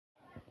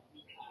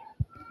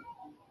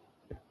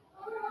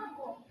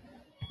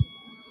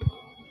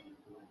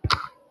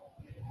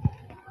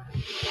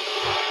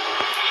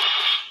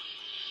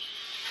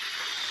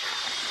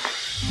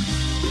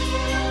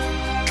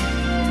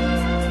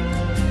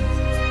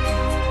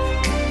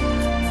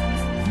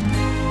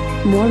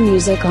More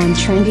music on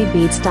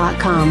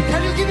trendybeats.com.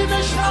 Can you give him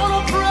a shout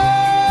of praise?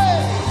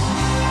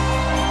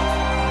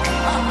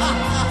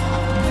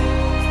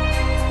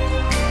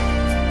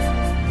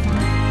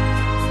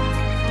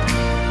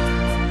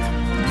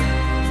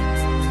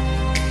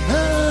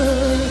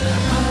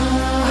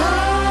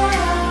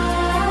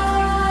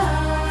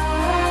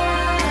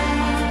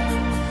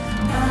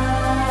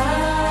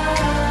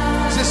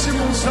 C'est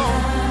mon sang,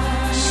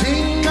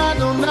 sing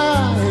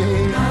Adonai.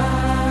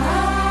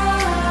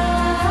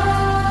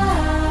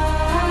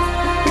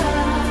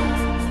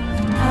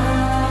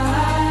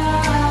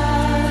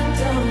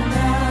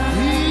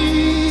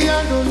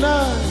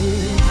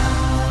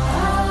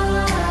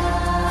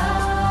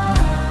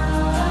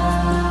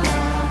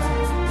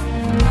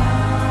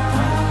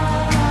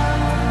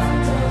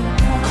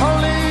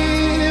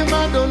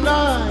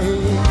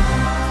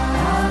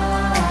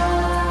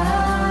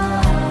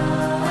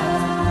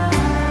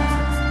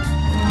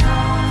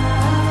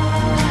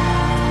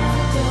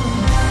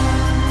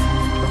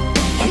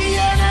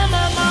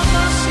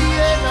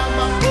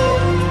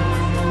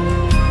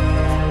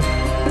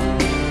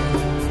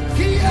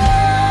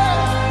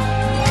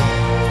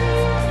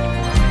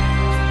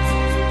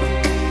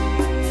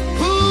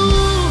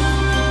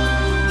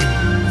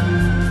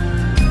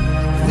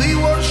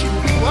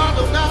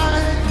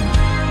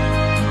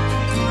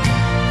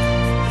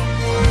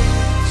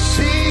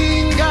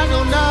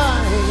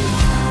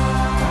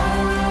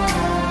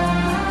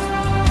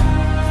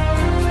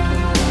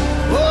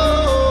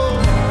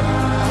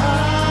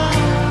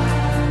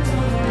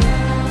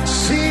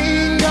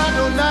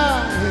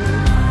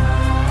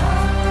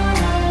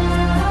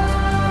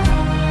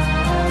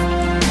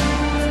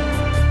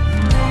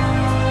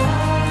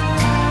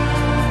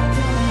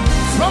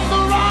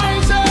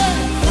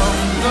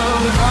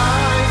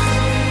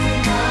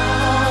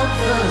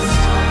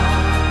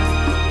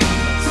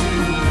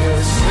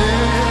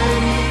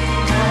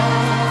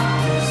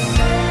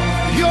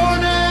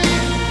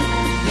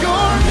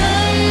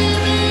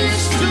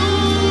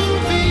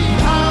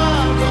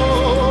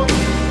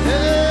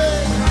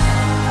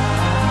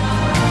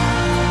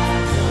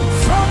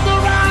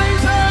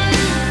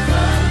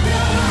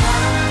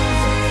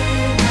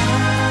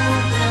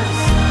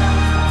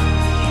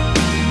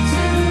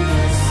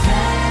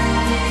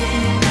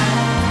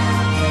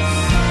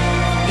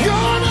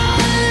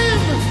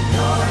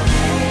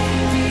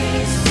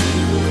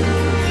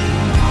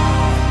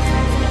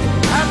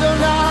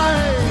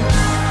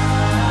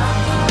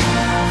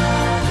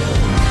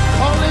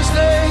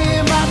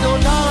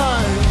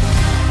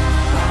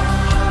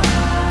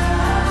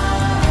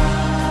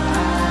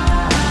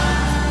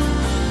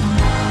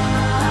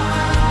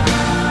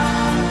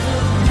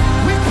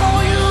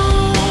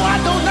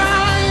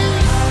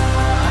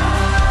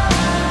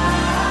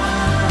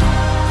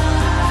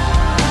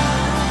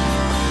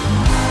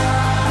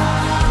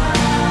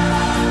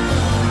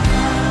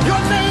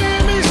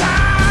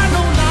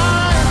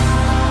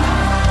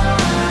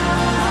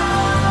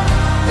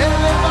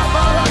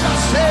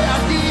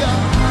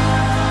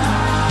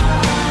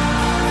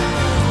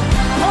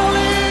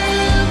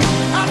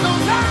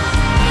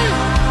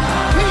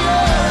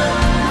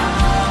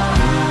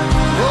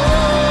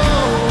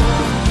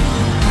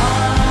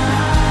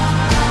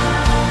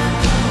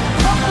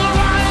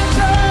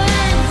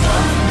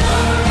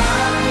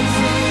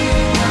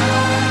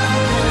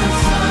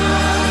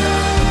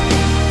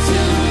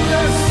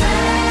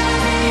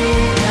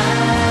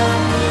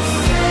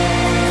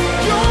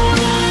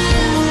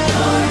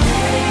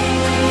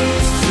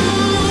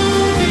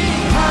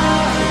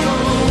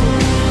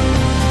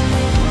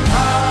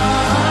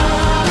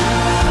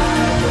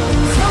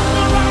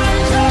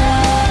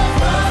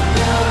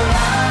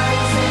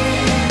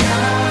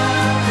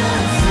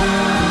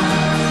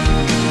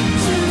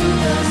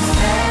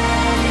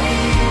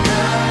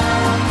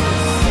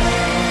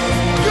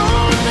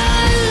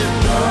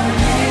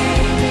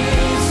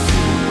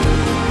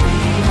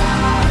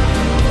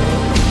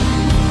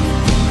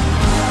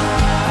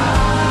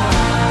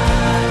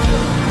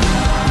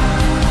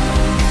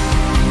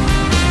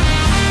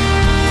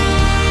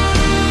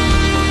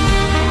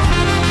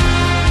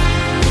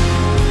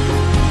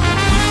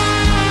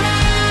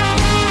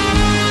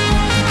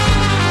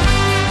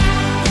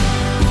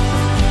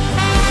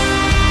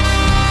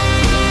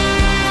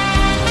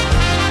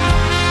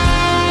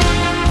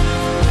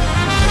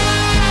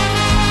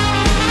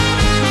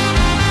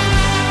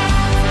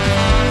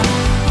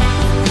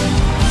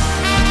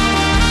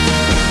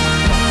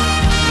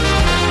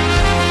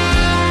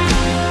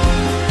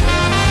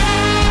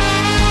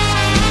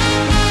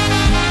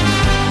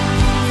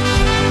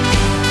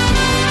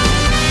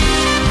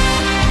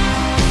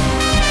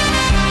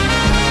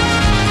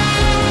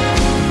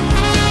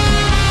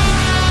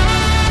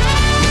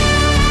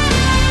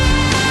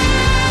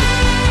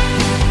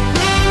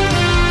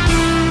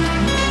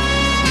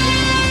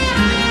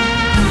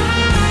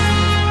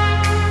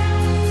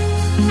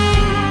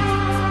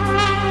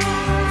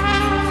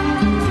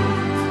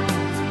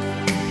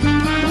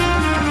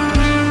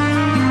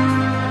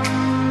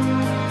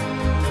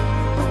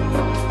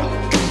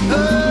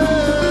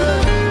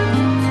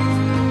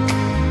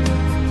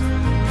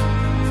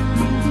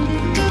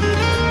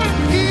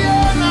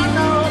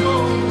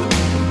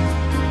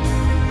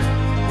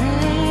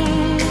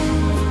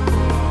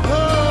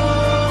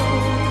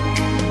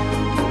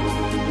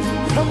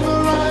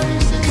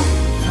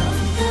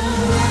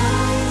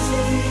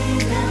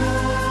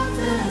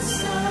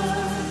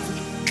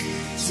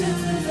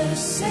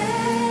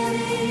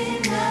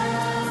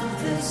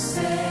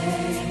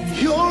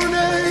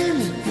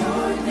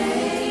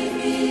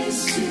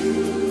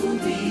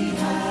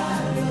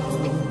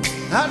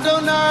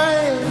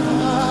 Adonai,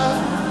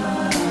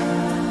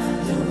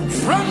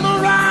 from the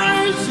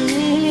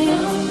rising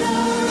of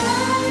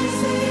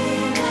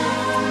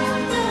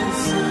the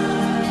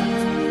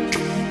sun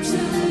to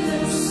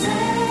the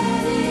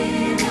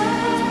setting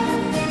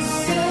of the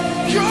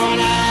same. your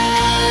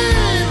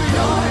name,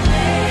 Your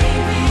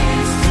name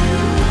is to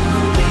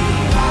be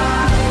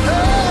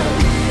hallowed.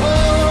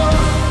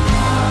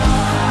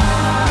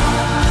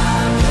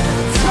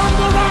 from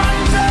the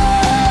rising,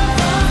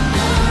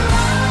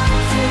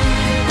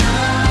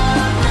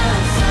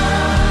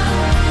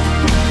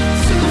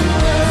 To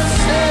the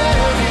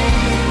setting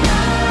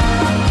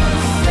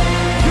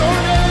your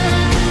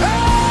name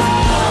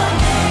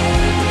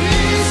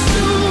is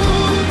to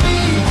be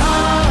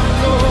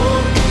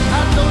hallowed.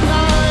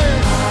 Adonai,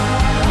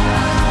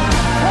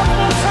 one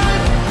more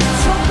time,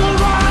 from the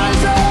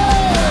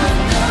rising,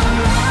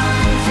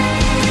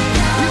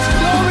 His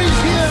glory is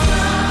here.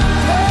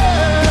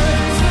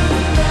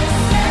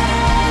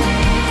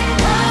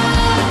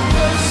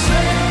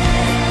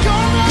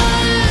 Your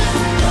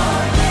name,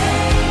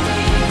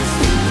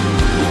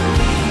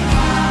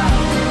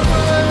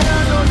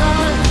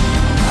 Adonai,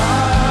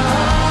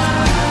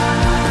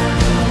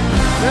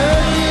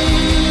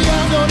 hey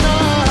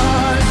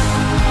Adonai,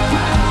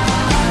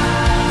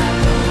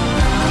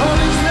 call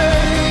His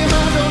name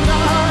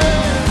Adonai,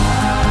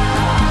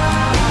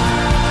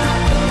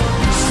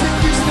 sing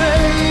His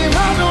name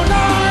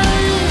Adonai,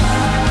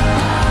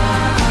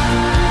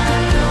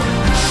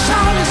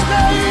 shout His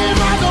name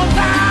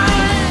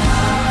Adonai,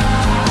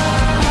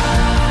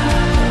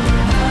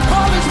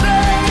 call His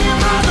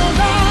name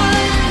Adonai,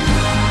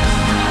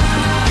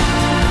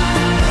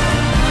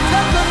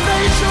 let the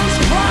nations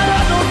cry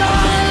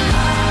Adonai,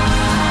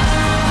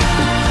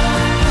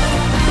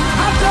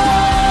 Adonai.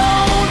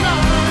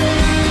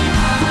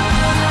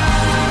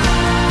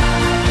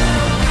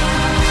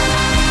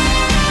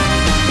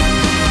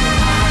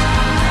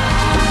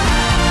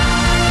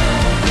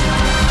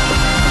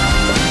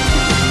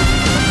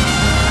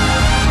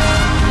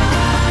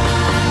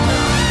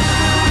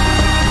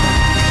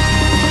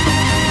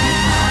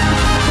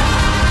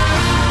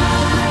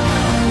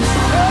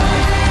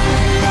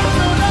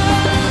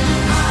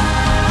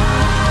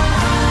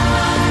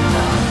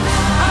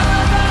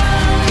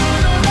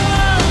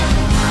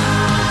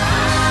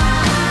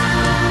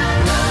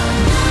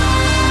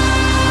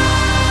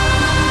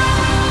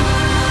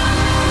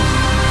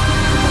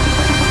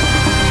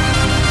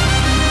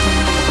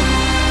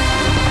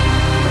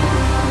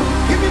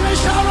 Give him a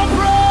shout of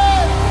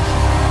praise.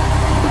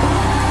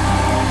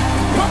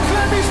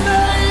 Proclaim his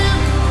name.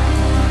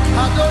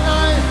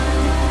 Adonai,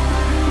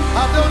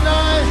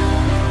 Adonai,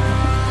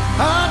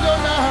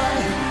 Adonai,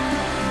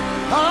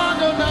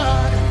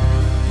 Adonai.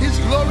 His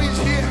glory is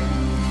here.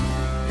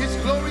 His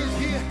glory is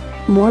here.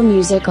 More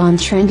music on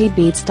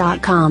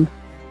trendybeats.com.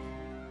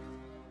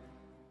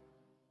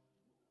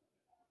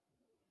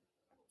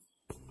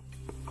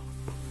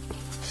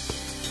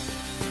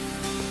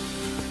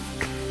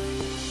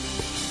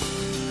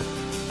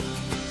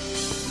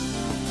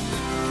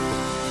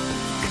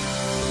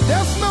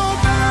 There's no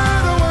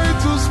better way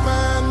to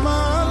spend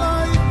my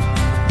life.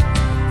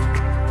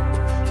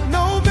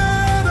 No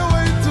better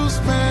way to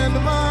spend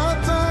my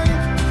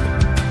time.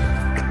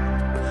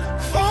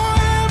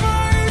 Forever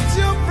it's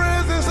your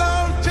presence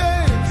I'll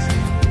chase.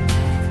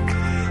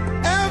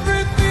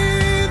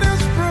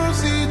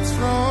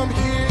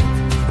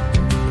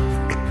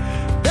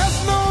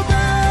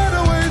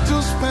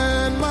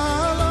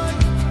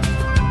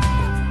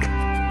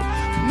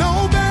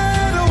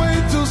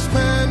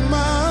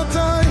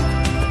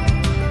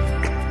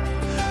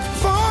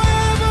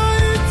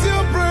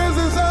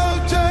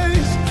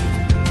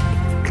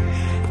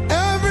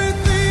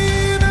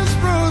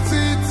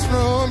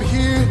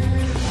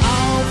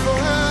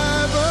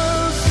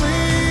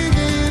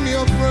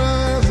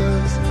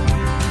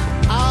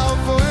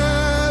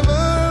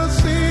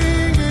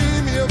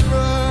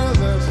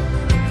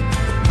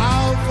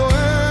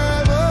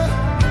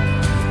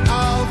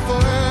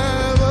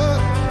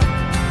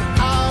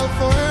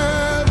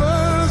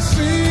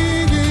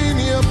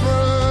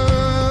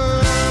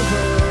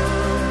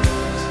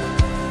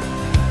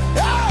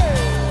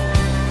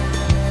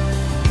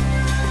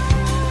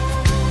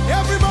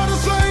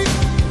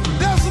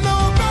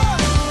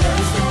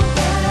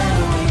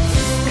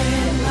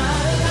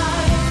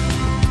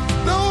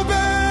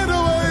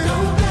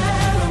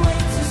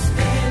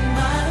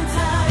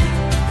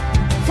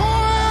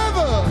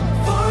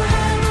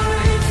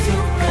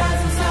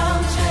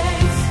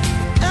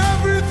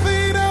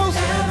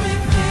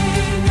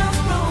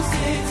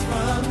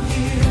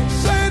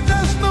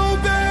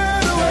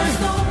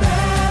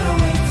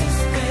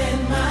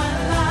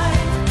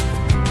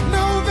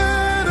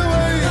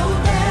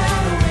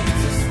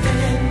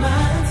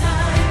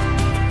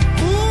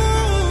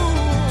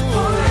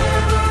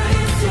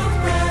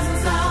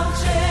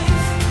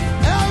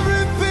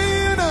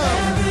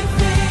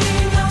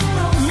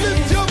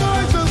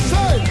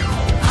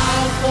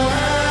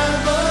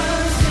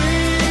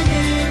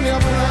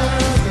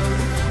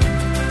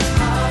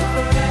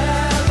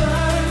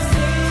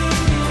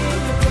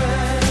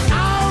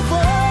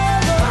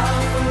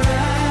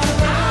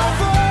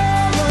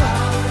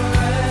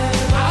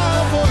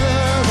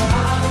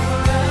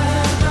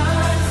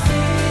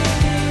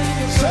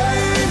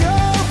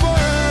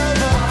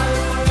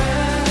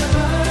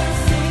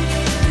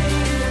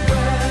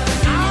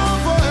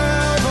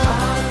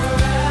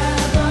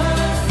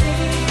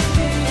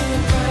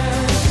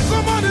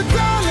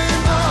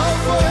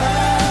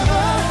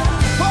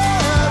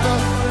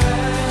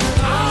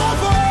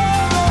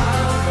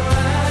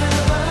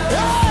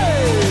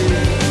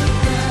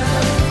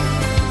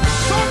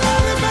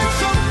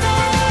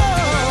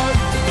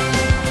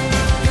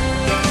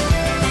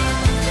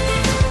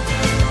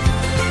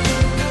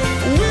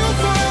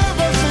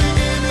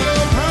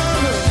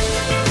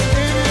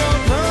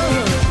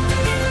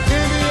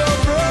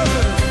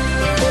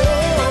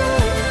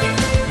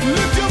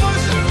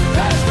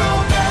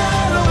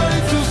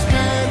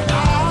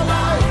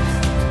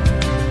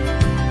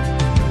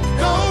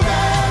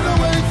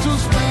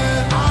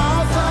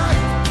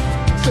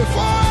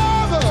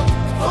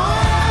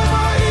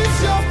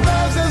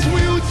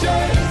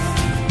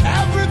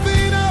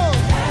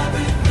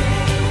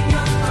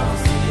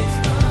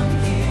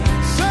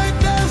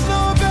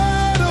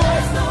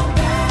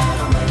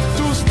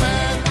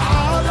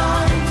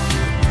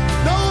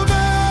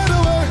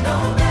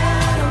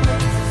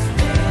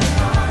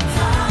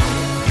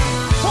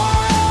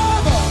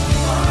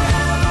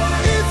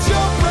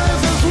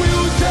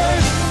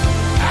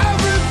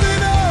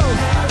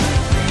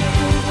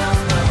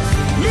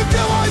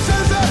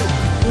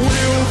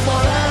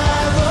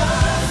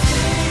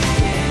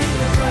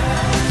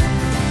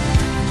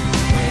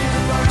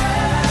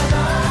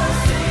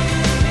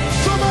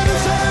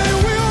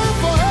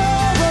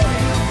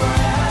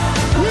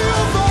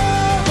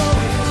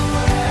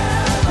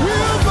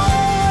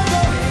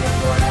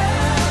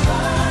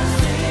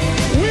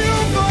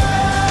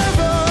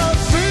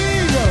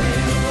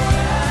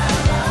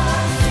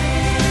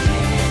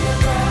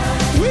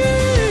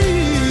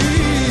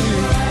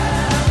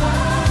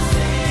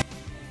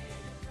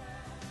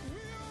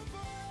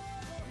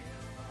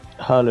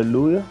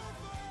 Hallelujah.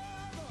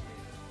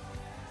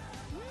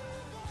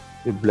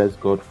 We bless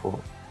God for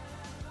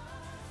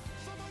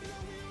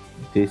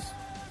this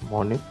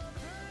morning,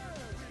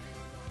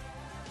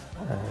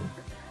 and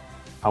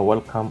I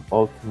welcome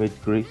Ultimate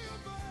Grace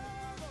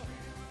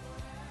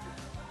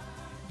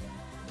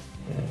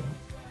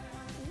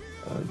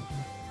and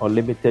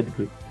Unlimited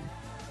Grace.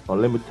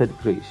 Unlimited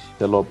Grace.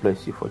 The Lord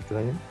bless you for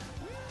joining.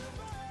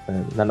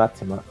 And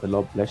Nanatima, the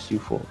Lord bless you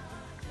for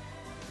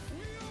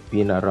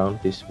being around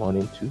this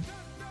morning too.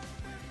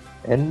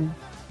 And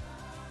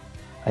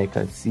I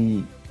can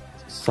see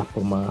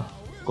Sapoma,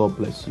 God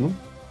bless you.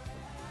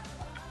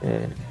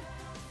 And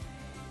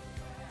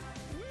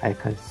I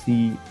can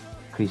see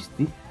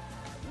Christy.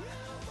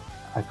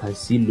 I can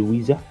see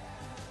Louisa.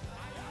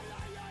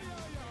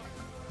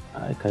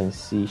 I can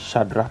see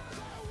Shadrach.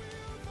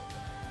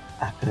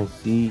 I can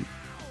see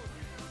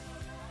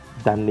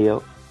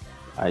Daniel.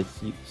 I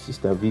see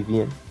Sister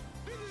Vivian.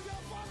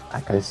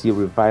 I can see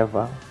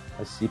Revival.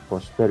 I see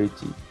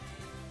Prosperity.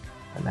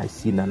 And I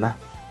see Nana.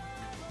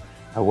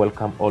 I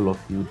welcome all of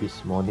you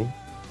this morning.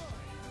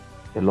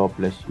 The Lord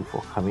bless you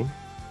for coming.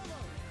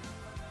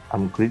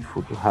 I'm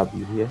grateful to have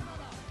you here.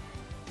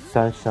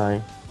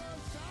 Sunshine,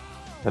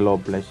 the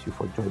Lord bless you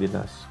for joining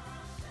us.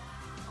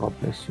 God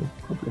bless you.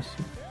 God bless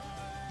you.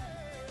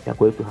 We are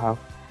going to have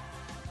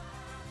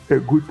a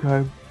good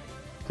time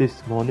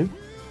this morning.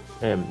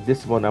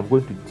 This morning I'm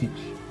going to teach.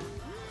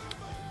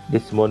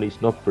 This morning is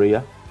not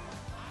prayer,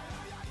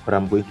 but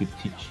I'm going to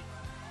teach.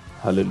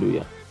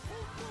 Hallelujah.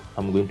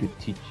 I'm going to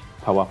teach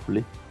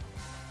powerfully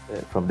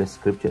from the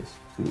scriptures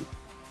to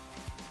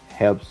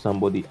help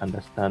somebody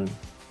understand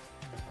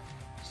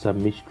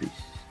some mysteries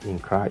in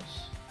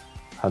Christ.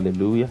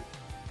 Hallelujah.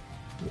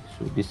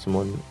 So this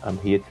morning I'm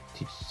here to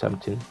teach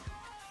something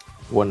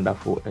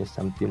wonderful and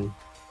something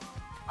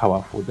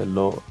powerful the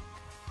Lord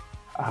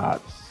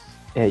has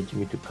urged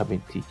me to come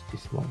and teach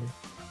this morning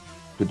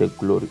to the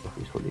glory of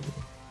His holy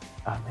name.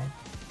 Amen.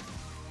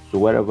 So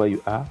wherever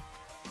you are,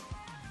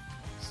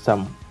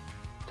 Psalm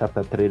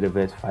chapter 3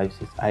 verse 5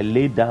 says, I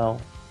lay down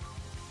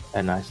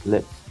and I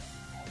slept.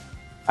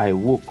 I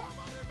woke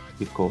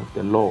because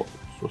the Lord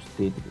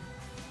sustained me.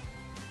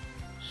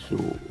 So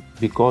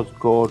because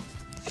God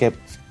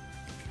kept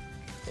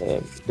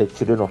the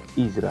children of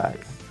Israel,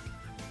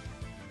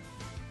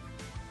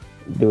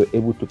 they were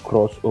able to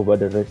cross over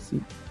the Red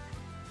Sea.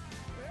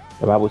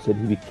 The Bible said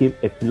He became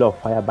a pillar of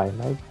fire by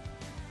night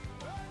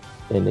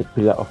and a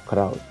pillar of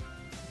cloud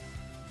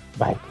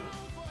by day.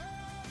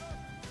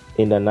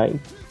 In the night,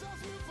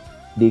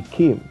 they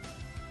came,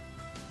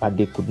 but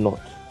they could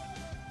not.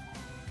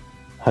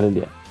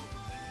 Hallelujah.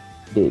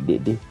 They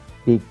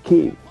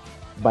came,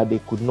 but they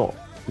could not,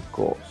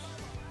 because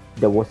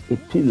there was a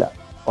pillar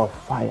of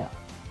fire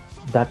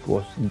that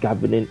was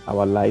governing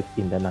our life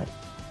in the night.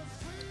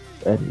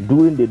 And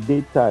during the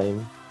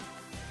daytime,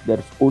 there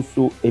is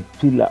also a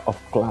pillar of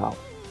cloud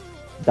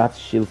that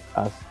shields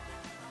us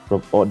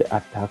from all the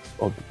attacks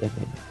of the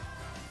enemy.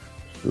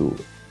 So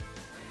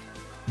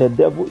the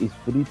devil is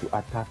free to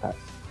attack us,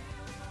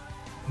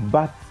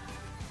 but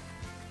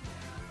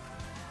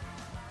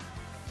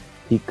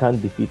he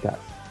can't defeat us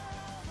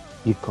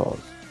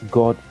because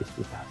God is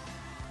with us.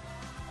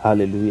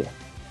 Hallelujah.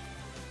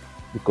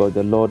 Because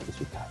the Lord is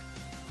with us.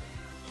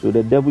 So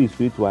the devil is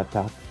free to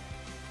attack.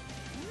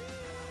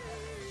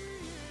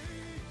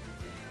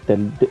 The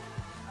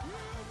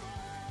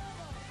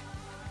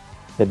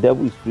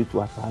devil is free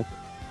to attack.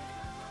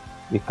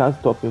 We can't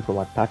stop him from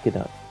attacking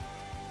us.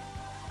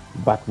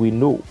 But we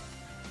know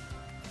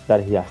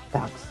that his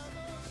attacks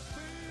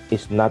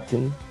is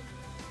nothing,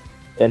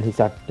 and his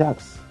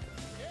attacks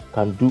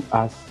can do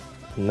us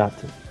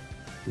nothing,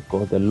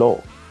 because the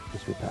Lord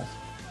is with us.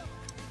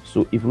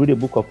 So if you read the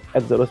book of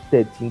Exodus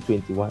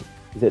 13:21,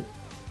 it said,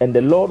 and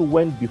the Lord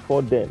went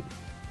before them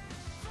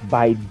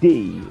by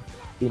day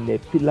in a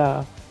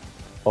pillar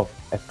of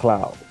a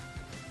cloud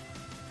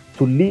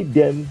to lead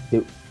them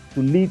the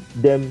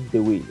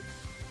way,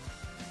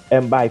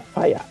 and by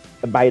fire,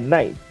 and by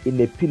night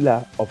in a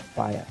pillar of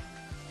fire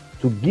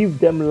to give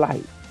them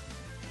light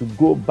to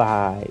go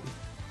by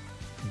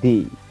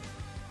day.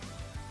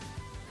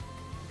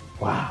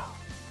 Wow.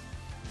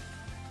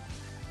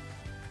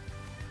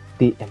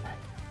 Day and night.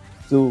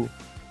 So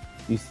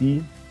you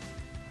see,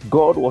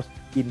 God was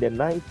in the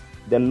night,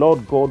 the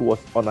Lord God was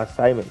on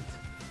assignment.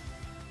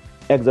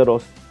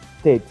 Exodus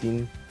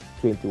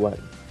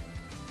 13:21.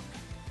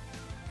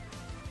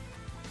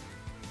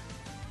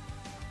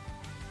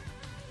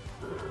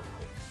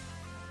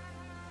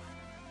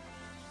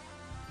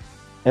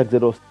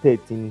 Exodus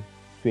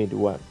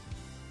 13:21.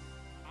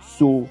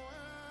 So,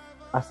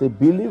 as a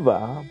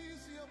believer,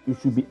 you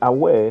should be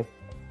aware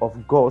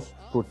of God's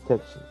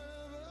protection,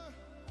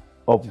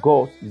 of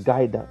God's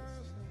guidance,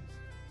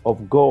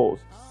 of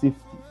God's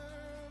safety,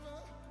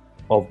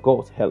 of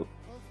God's help,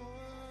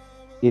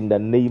 in the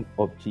name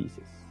of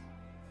Jesus.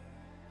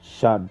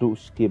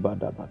 Shadows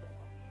kebadabada.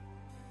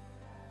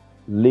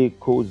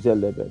 Leko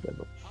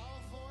zelebedelo.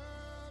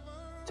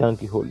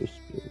 Thank you, Holy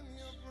Spirit.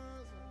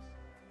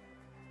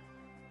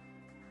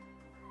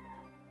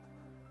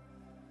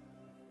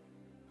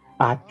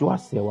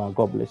 Adwasewa.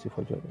 God bless you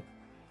for joining.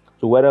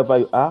 So wherever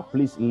you are,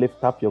 please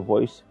lift up your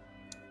voice.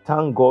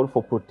 Thank God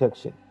for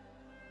protection.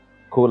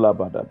 Kola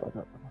bada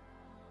bada bada.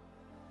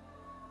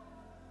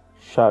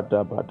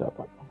 Shada bada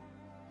bada.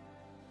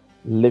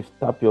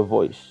 Lift up your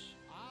voice.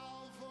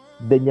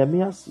 The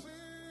Nyamiasi.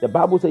 The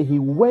Bible says he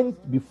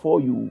went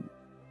before you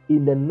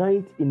in the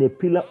night in a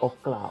pillar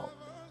of cloud,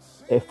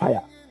 a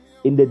fire.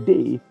 In the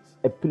day,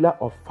 a pillar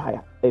of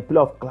fire, a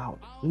pillar of cloud.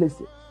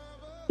 Listen,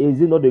 is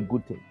it not a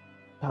good thing?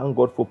 Thank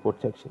God for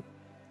protection.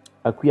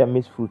 Akuya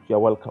Miss Fruit, you are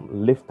welcome.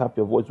 Lift up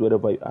your voice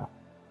wherever you are.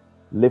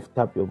 Lift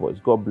up your voice.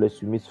 God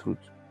bless you, Miss Fruit.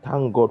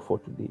 Thank God for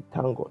today.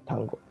 Thank God.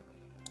 Thank God.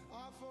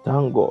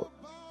 Thank God.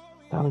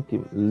 Thank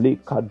Him.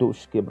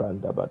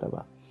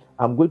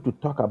 I'm going to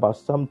talk about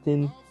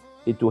something.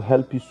 It will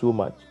help you so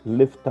much.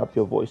 Lift up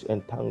your voice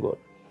and thank God.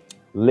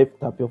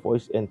 Lift up your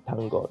voice and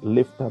thank God.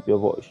 Lift up your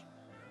voice.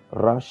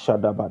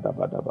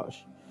 Rashadabadabadabash.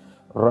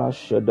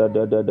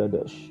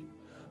 Rashadadadadash.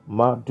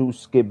 Madu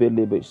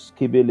skebelebesh.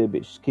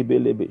 Skebelebesh.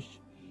 Skebelebesh.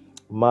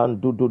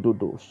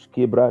 Mandudududush.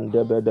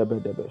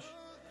 Skibrandebedebedebesh.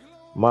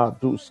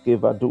 Madu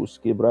skevadush.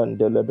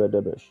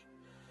 Skibrandelebelebesh.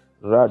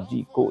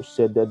 Radiko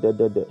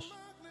sededededesh.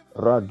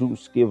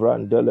 Radus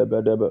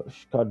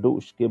kevrandelebelebesh.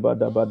 Kadush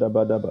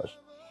kebadabadabadabash.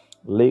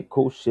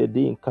 Leko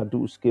Shedin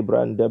Kaduski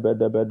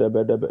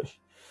Brandebedebedebedebesh.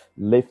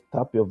 Lift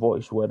up your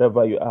voice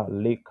wherever you are.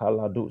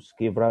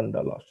 Lekaladuski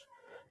Brandalas.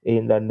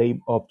 In the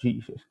name of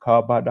Jesus.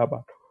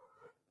 Kabadaba.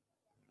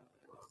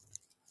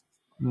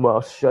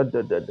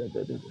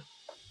 Mashadadadadadada.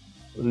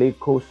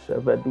 Leko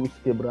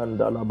Sheveduski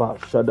Brandalaba.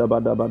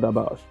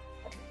 Shadabadabadabash.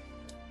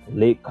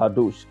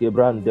 Lekaduski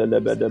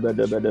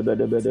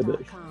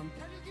Brandelebedebedebedebedebedebedebes.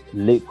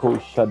 Leko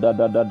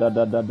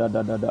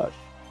Shadadadadadadadadash.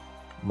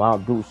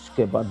 Madush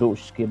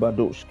kebadush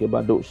kebadush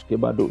kebadush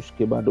kebadush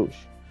kebadush.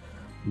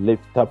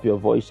 Lift up your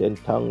voice and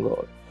thank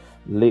God.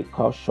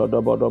 Leko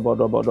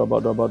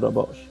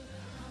shadabadabadabadabadabash.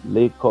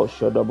 Leko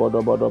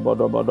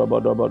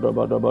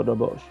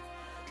shadabadabadabadabadabadabadabash.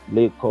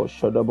 Leko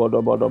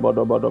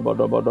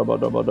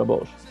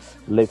shadabadabadabadabadabadabadabash.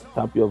 Lift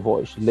up your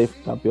voice.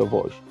 Lift up your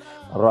voice.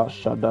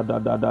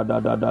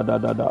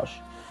 Rashadadadadadadadadash.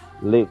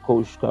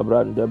 Leko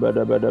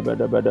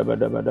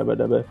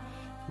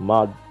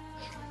shkabrandabadabadabadabadabadabadabadabadabad.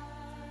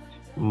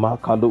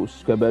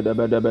 Makalus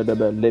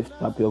kebedebedebedebe. Lift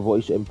up your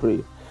voice and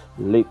pray.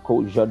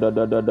 Leko jada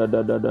da da da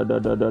da da da da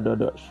da da da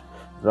da.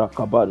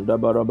 Rakabanda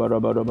bara bara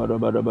bara bara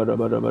bara bara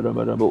bara bara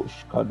bara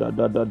bush. Kada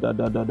da da da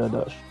da da da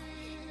da.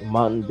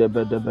 Man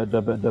debe debe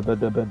debe debe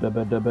debe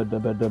debe debe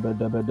debe debe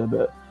debe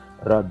debe.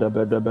 Rada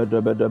debe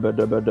debe debe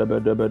debe debe debe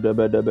debe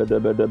debe debe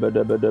debe debe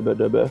debe debe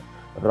debe.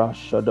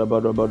 Rasha da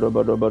bara bara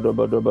bara bara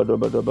bara bara bara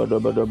bara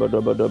bara bara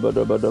bara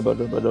bara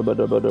bara bara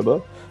bara bara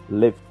bara.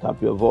 Lift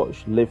up your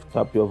voice. Lift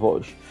up your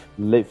voice.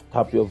 Lift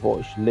up your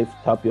voice.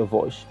 Lift up your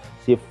voice.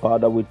 Say,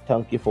 Father, we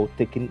thank you for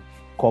taking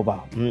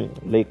cover.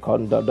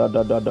 Lekanda da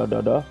da da da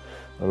da da.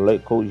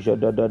 Leko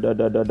jada da da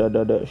da da da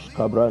da da.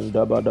 Skabran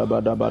da ba da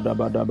ba da ba da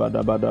ba da ba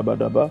da ba da ba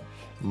da ba.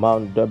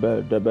 Man da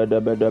ba da ba da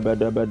ba da ba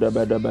da ba da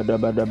ba da ba da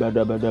ba da ba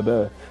da ba da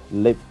ba.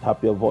 Lift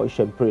up your voice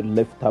and pray.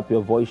 Lift up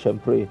your voice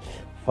and pray.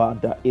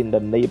 Father, in the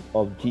name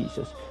of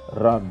Jesus.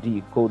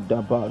 Radiko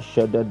da ba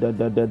shada da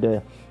da da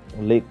da.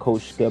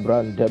 Lekos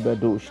kebran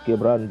debedush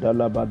kebran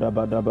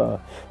dalabadabadaba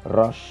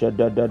rasha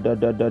da da da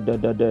da da da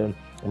da da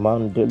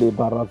mandeli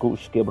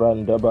barakush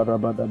kebran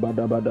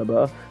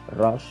dabarabadabadabadaba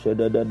rasha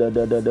da da da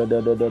da da da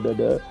da da da da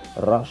da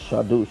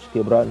rasha dush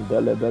kebran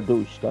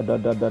delebedush da da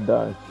da da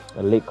da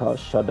leka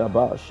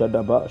shadaba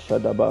shadaba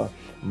shadaba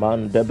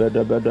man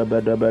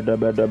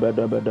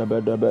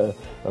debedebedebedebedebedebedebedebe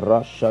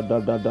rasha da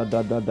da da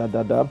da da da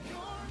da da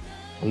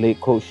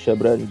leko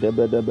shebran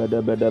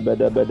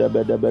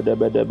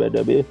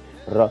debedebedebedebedebedebedebedebe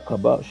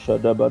Rakaba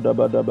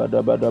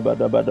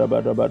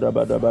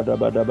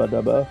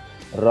shadabadabadabadabadabadabadabadabadabadabadabadaba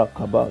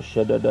Rakaba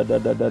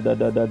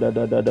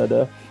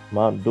shadadadadadadadadadadadada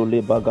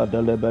Manduli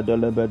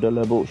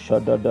bagadalebedelebedelebo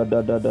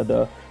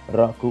shadadadadadada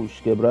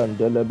Rakush kebran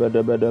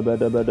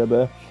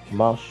delebedebedebedebedebe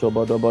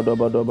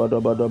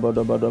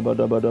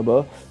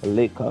Mashobadabadabadabadabadabadabadabadabadaba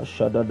Leka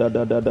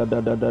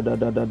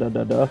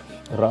shadadadadadadadadadadadada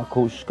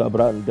Rakush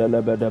kabran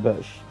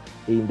delebedebesh.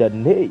 In the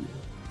name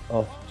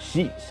of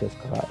Jesus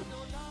Christ.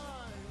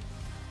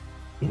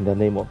 In the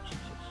name of Jesus.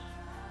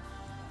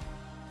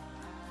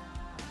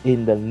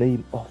 In the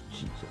name of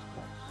Jesus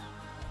Christ.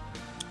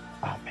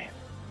 Amen.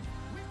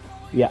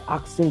 We are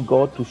asking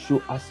God to show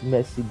us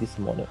mercy this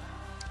morning.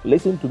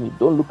 Listen to me.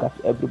 Don't look at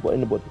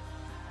anybody.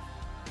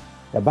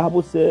 The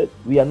Bible said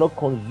we are not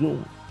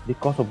consumed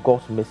because of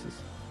God's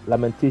mercies.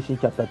 Lamentation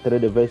chapter 3,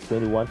 the verse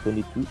 21,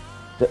 22.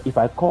 That if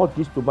I call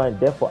this to mind,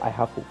 therefore I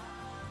have hope.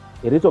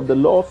 It is of the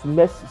Lord's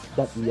mercies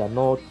that we are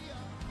not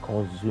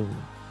consumed.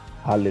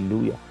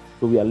 Hallelujah.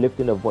 So we are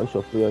lifting a voice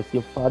of prayer,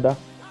 saying, Father,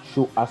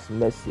 show us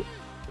mercy.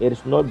 It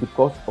is not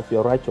because of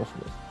your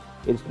righteousness.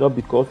 It is not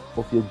because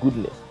of your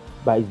goodness,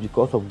 but it's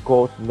because of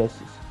God's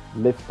mercies.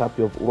 Lift up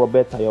your,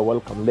 Roberta, you're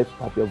welcome. Lift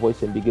up your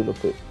voice and begin to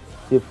pray.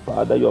 Say,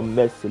 Father, your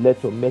mercy,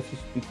 let your mercy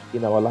speak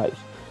in our lives.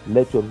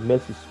 Let your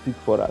mercy speak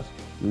for us.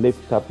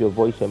 Lift up your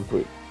voice and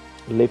pray.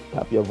 Lift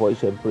up your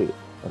voice and pray.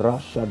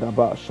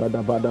 Rashadaba,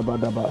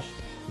 Shadabadabadabash.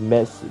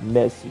 Mercy,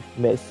 mercy,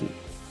 mercy.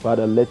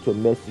 Father, let your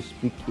mercy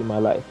speak in my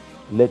life.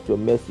 Let your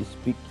mercy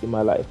speak in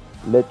my life.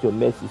 Let your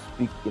mercy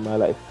speak in my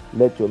life.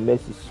 Let your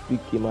mercy speak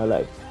in my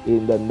life.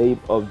 In the name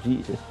of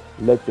Jesus,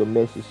 let your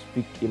mercy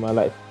speak in my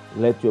life.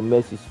 Let your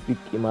mercy speak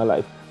in my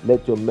life.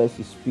 Let your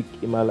mercy speak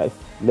in my life.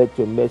 Let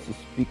your mercy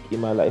speak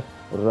in my life.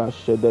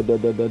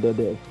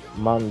 Rashadadadadadada.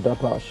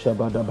 Mandapa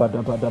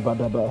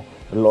shabadabadabadabadaba.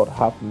 Lord,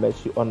 have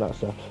mercy on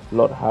us.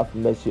 Lord, have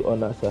mercy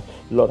on us.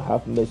 Lord,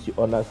 have mercy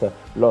on us.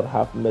 Lord,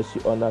 have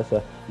mercy on us.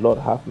 Lord,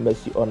 have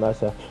mercy on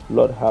us.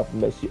 Lord, have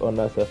mercy on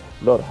us.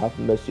 Lord, have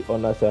mercy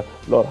on us.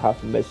 Lord,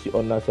 have mercy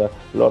on us.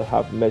 Lord,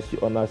 have mercy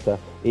on us.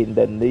 In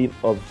the name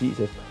of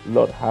Jesus,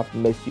 Lord, have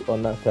mercy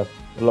on us.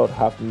 Lord,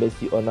 have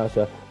mercy on us.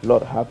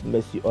 Lord, have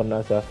mercy on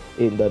us.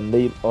 In the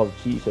name of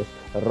Jesus.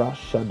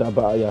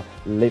 Rashadabaya.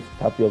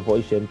 Lift up your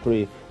voice and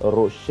pray.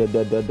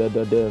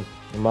 Roshadadadadada.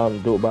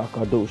 Mando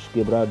bakadosh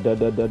kibra da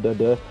da da da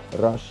da.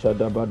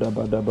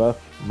 Rashadabadabadaba.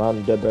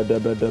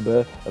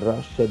 Mandabadabadaba.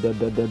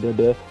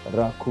 Rashadadadadada.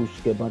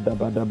 Rakush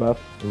kibadabadaba.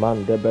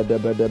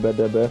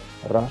 Mandabadabadabadaba.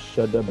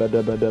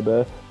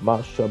 Rashadabadabadaba.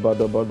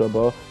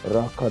 Mashabadabadaba.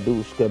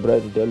 Rakadush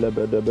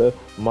kibrendelabadaba.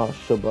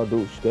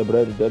 Mashabadush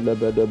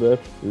kibrendelabadaba.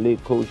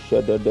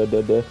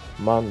 Likushadadadada.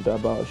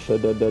 Mandaba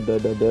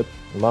shadadadadada.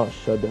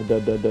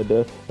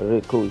 Mashadadadadada.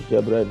 Rikush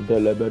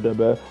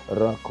kibrendelabadaba.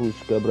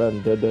 Rakush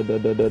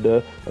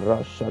kibrendelabadaba.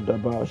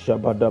 Rashadaba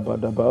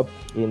Shabadabadaba.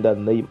 In the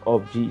name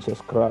of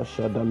Jesus Christ,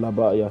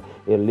 Shadalabaya,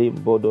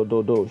 Elimbo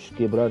Dodo,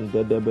 Skibran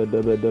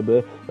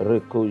Debedebedebe,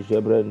 Riku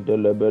Jebran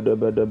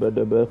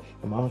Delebedebedebe,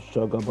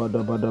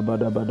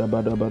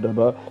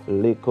 Mashagabadabadabadabadabadaba,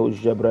 Liko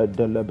Jebran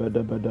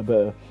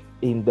Delebedebedebe.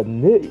 In the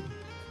name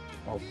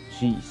of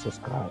Jesus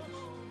Christ.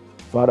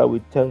 Father, we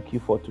thank you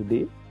for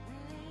today.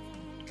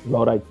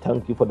 Lord, I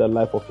thank you for the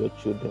life of your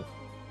children.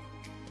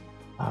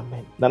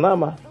 Amen.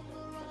 Nanama,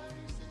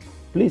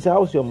 please,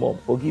 how's your mom?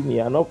 Forgive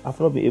me, I've not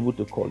been able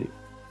to call you.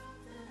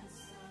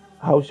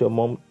 How's your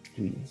mom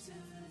doing?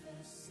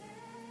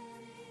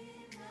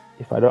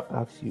 If I don't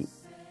ask you,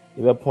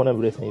 if I point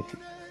and anything.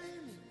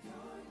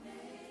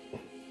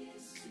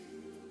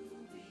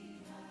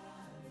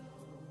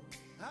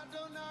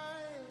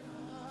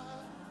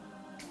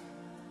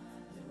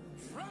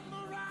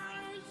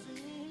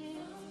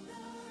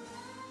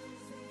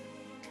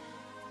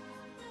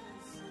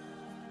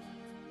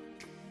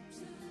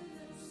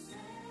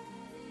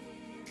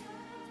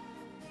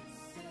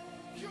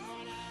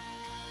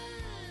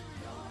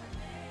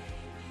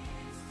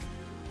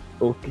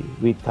 Okay,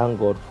 we thank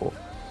God for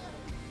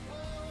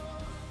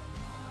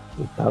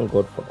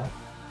that.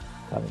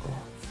 Thank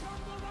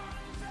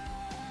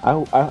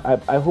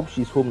God. I hope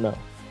she's home now.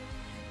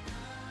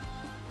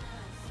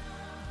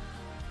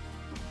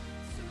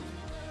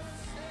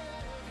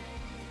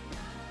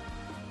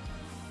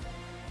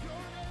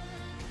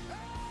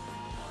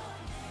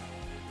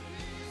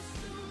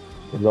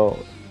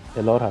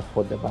 The Lord has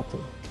fought the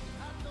battle.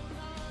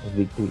 The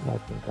victory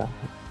has been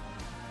granted.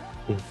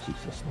 In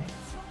Jesus' name.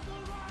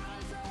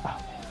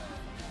 Amen.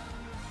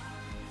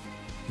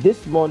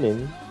 This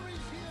morning,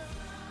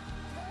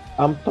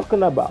 I'm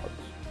talking about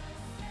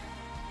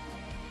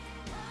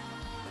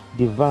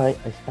divine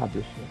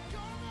establishment.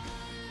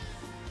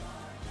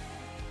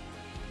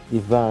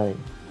 Divine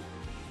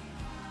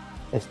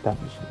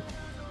establishment.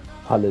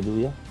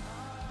 Hallelujah.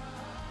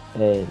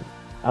 And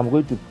I'm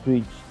going to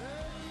preach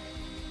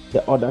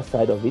the other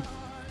side of it.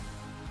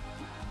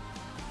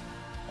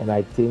 And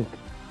I think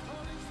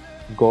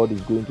God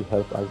is going to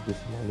help us this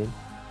morning.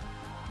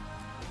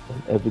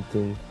 And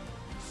everything.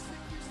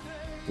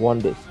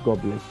 Wonders.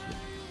 God bless you.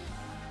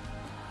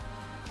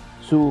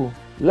 So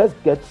let's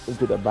get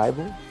into the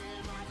Bible.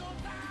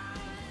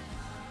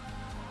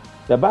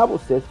 The Bible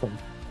says something.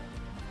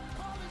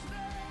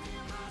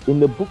 In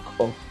the book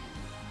of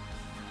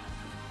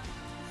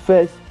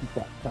 1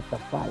 Peter chapter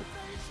 5,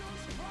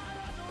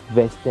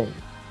 verse 10.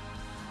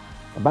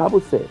 The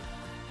Bible says,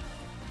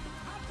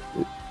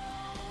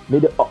 may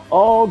the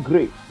all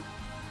grace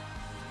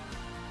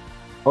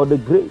or the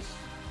grace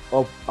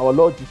of our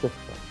Lord Jesus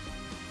Christ.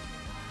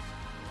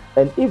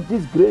 And if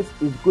this grace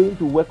is going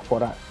to work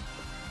for us,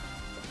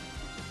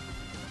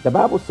 the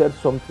Bible said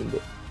something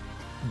there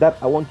that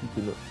I want you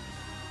to know.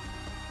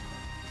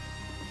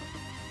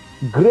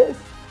 Grace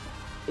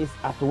is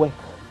at work.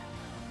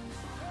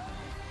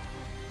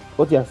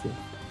 What do you say?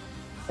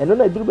 And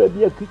when I do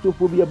be a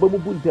Christophobia,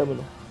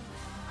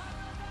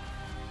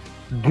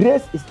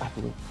 grace is at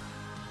work.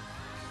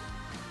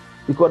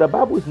 Because the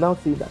Bible is now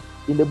saying that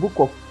in the book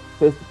of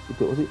 1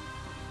 Peter,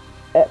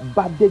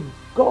 but the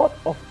God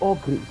of all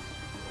grace,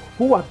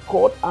 who has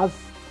called us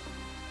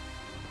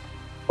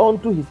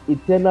unto his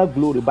eternal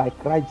glory by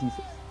Christ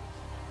Jesus,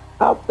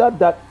 after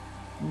that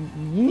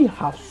ye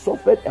have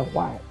suffered a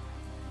while.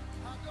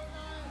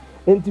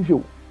 And if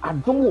you are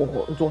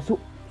also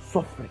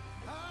suffering,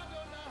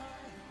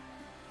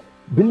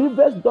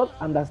 believers don't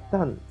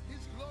understand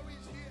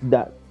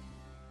that.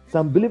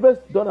 Some believers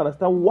don't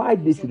understand why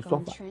they should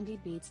suffer.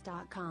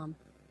 trendybeats.com.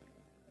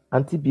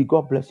 Auntie B,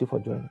 God bless you for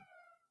joining.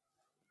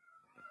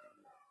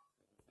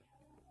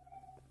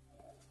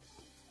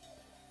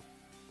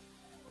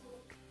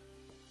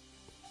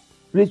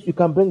 Please, you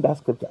can bring that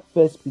scripture.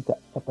 1 Peter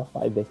chapter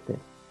 5, verse 10.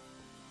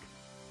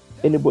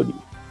 Anybody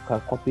can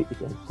copy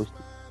it and post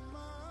it.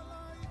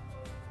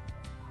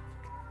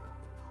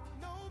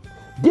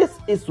 This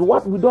is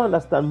what we don't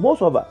understand.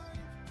 Most of us.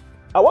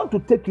 I want to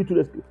take you to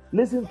the scripture.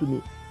 Listen to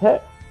me.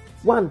 Hey,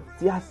 one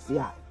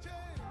tiasia.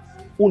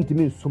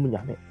 Untimi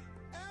sumunyame.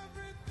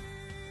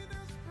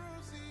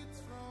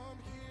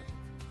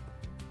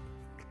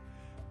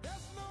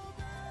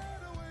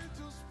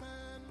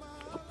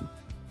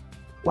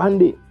 One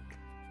day,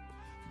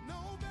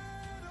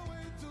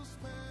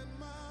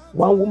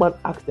 one woman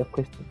asked a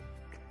question,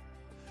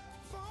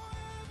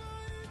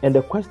 and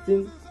the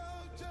question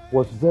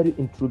was very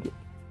intriguing.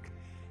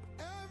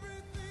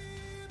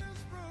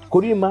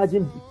 Could you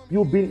imagine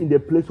you being in the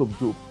place of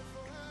Job?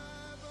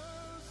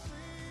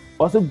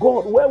 I said,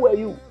 God, where were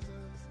you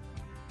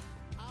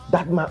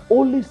that my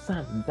only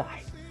son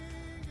died?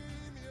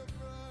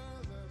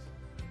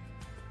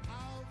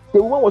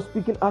 The woman was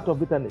speaking out of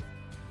bitterness.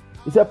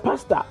 He said,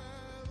 Pastor,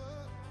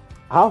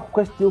 I have a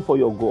question for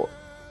your God.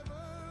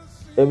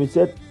 And he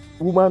said,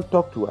 woman,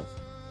 talk to us.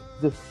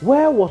 He said,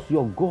 where was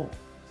your God?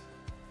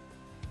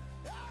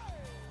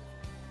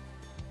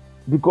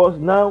 Because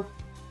now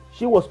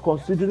she was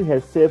considering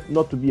herself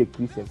not to be a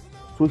Christian.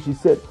 So she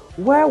said,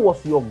 where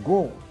was your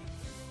God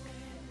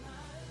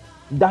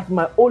that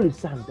my only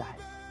son died?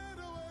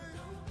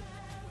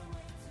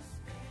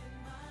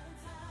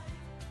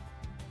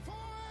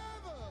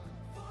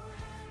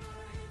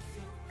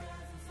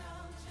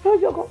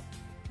 Where's your God?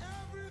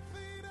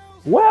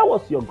 Where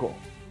was your God?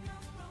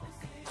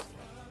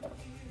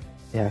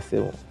 Yeah, I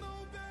said,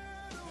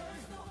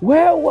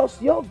 where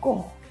was your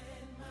God?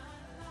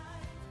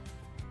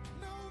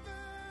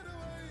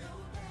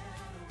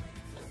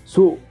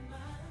 So,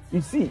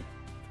 you see,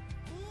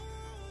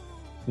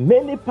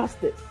 many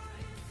pastors,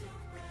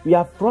 we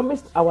have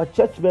promised our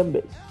church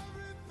members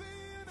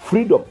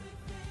freedom.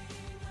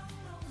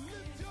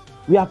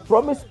 We have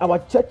promised our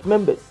church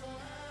members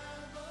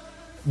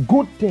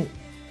good things.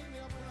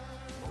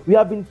 We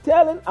have been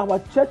telling our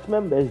church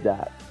members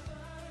that,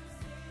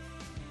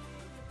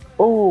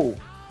 oh,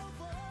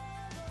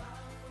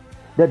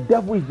 the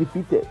devil is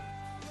defeated.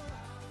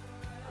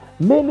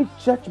 Many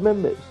church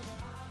members,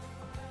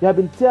 we have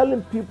been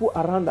telling people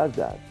around us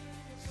that,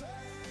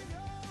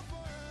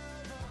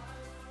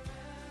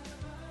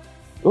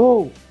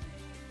 oh,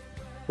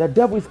 the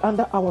devil is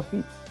under our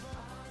feet.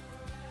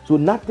 So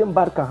nothing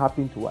bad can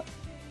happen to us.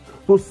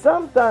 So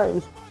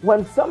sometimes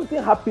when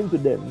something happens to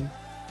them,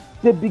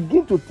 they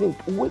begin to think,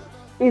 wait,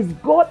 is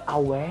God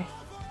aware?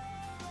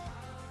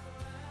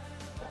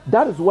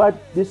 That is why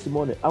this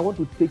morning I want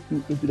to take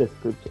you into the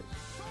scriptures.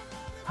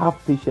 Have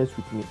patience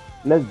with me.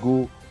 Let's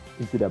go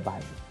into the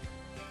Bible.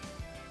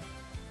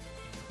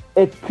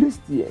 A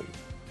Christian,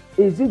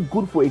 is it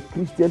good for a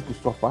Christian to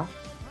suffer?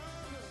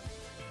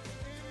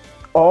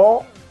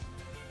 Or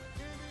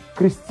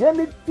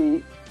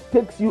Christianity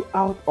takes you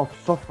out of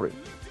suffering?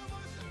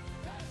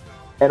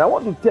 And I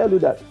want to tell you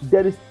that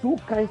there is two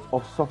kinds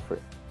of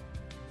suffering.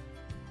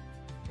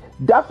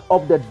 That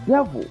of the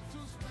devil,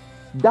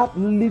 that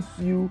leads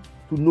you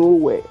to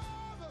nowhere,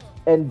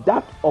 and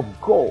that of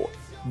God,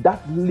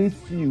 that leads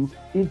you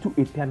into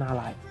eternal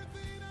life.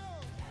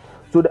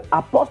 So the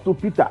Apostle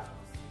Peter,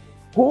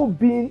 who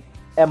being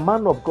a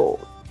man of God,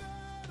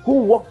 who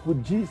walked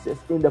with Jesus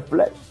in the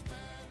flesh,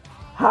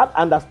 had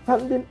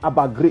understanding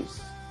about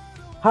grace,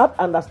 had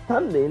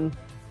understanding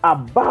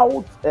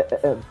about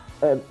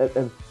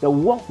the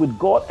walk with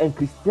God and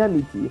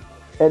Christianity.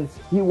 And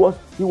he was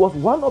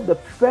one of the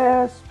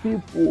first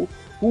people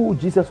who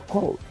Jesus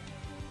called.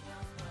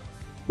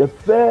 The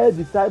first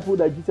disciple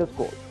that Jesus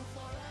called.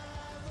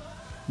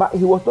 But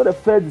he was not the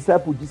first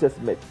disciple Jesus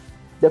met.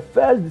 The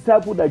first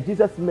disciple that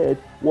Jesus met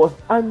was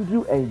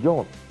Andrew and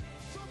John.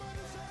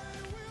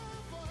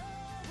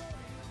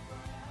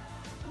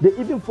 They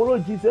even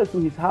followed Jesus to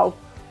his house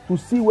to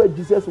see where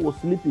Jesus was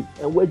sleeping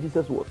and where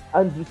Jesus was,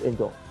 Andrew and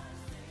John.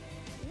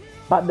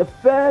 But the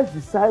first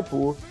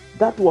disciple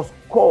that was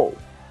called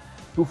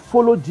to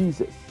follow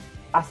Jesus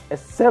as a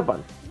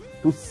servant,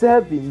 to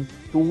serve him,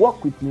 to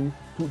walk with him,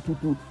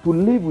 to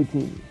live with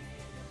him,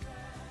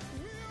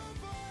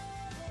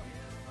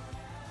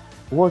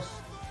 was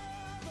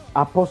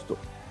Apostle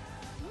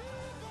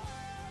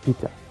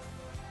Peter.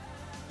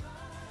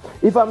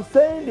 If I'm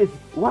saying this,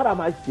 what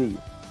am I saying?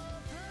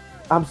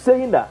 I'm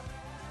saying that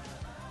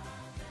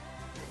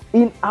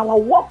in our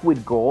walk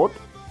with God,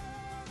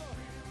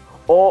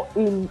 or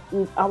in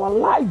our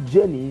life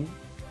journey,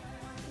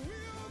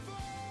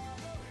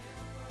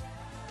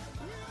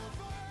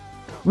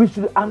 we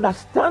should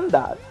understand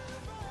that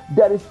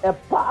there is a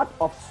part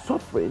of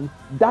suffering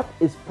that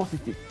is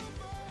positive.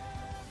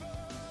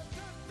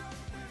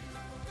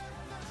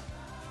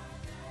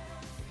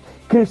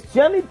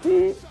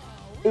 Christianity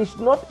is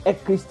not a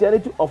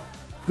Christianity of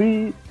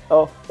free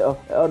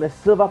on a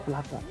silver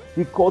platter,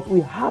 because we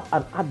have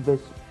an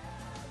adversary.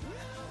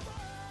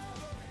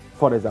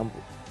 For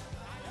example,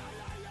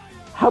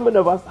 how many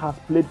of us have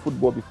played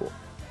football before?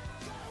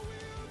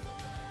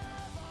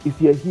 If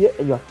you're here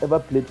and you have ever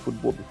played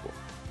football before,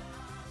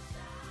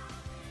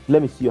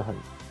 Let me see your hand.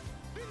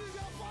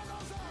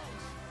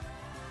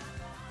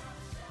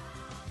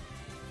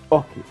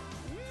 Okay.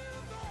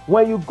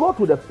 When you go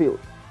to the field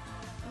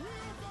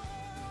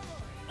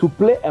to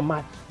play a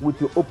match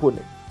with your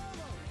opponent,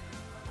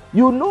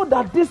 you know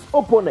that this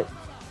opponent,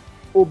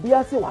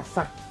 Obiase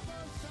Wasa,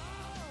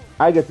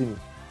 I get it.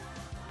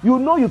 You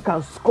know you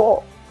can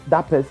score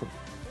that person,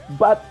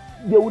 but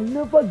they will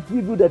never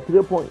give you the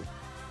 3 points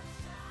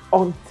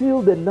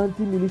until the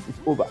 90 minutes is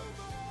over.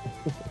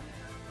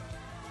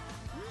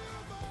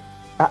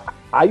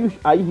 Are you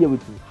here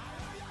with me?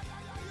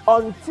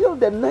 Until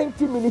the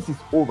 90 minutes is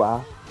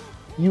over,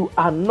 you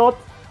are not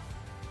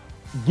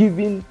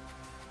giving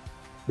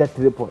the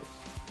 3 points.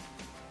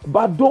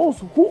 But those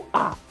who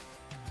are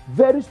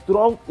very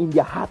strong in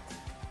their heart,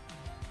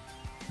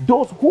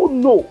 those who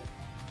know,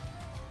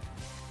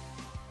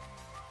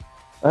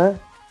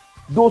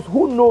 those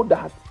who know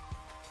that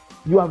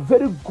you are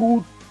very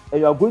good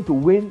and you are going to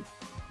win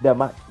the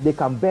match, they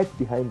can bet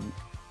behind you.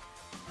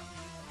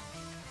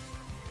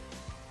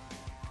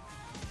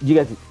 You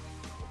get it?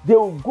 They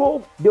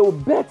will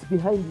bet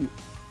behind you,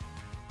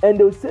 and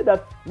they will say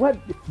that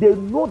when they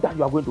know that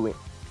you are going to win.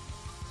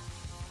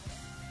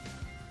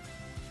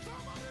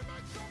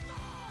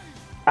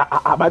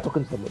 Am I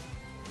talking to somebody?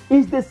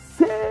 It's the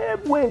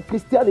same way in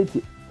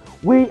Christianity.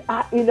 We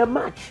are in a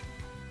match.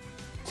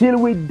 Till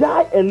we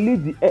die and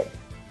leave the earth,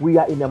 we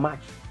are in a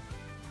match.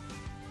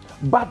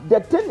 But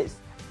the thing is,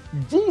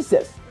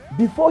 Jesus,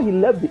 before he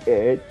left the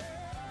earth,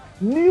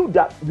 knew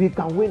that we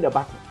can win the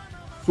battle.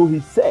 So he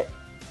said,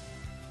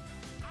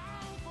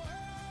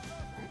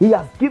 he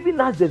has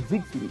given us the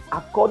victory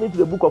according to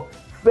the book of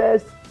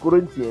 1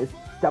 Corinthians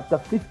chapter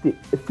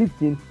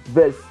 15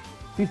 verse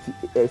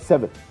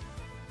 57.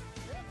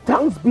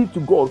 Thanks be to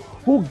God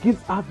who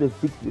gives us the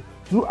victory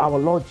through our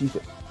Lord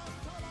Jesus.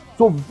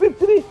 So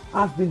victory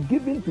has been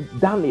given to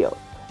Daniel.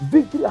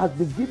 Victory has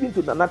been given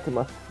to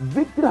Nanatema.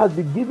 Victory has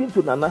been given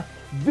to Nana.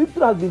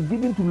 Victory has been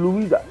given to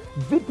Louisa.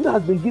 Victory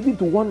has been given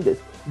to Wonders.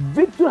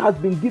 Victory has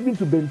been given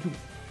to Bentu.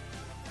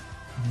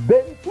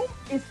 Bentu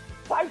is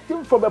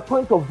fighting from a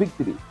point of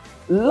victory.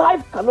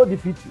 Life cannot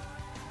defeat you.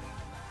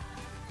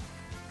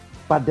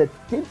 But the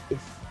thing is,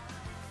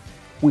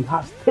 we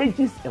have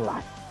stages in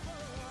life.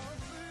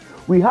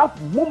 We have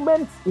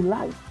moments in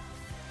life.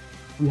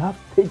 We have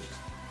stages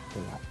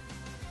in life.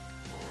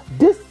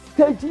 These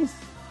stages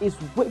is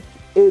which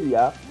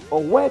area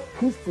or where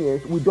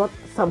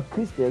some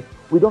Christians,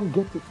 we don't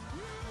get it.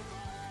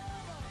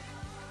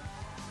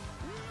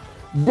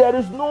 There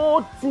is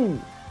no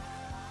team,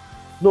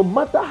 no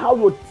matter how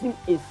your team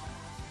is,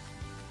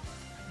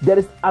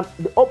 the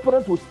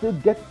opponent will still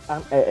get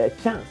a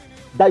chance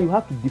that you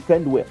have to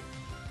defend well.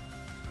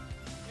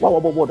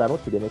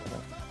 Not to the next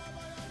one.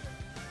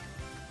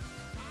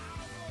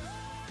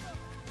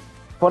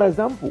 For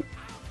example,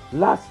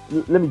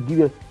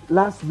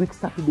 last week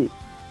Saturday,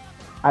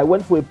 I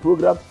went for a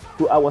program,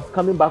 so I was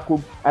coming back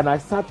home and I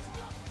passed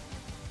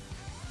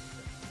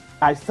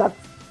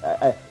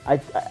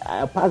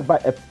by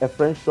a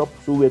friend's shop,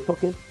 so we were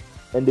talking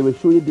and they were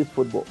showing this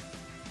football.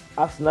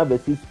 Arsenal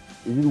versus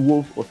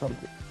Wolves or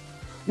something.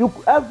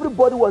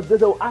 Everybody was there,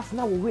 so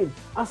Arsenal will win.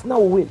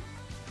 Arsenal will win.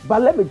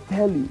 But let me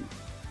tell you,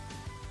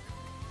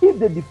 if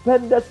the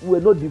defenders were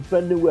not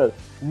defending well,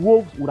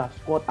 Wolves would have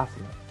scored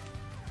Arsenal.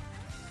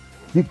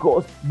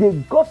 Because they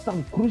got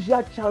some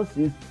crucial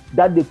chances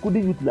that they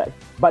couldn't utilize.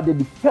 But the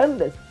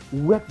defenders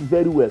worked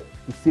very well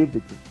to save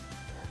the team.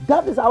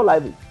 That is how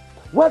life is.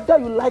 Whether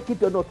you like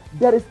it or not,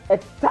 there is a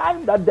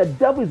time that the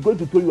devil is going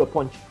to throw you a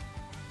punch.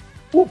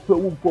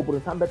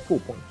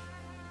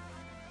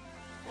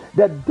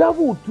 The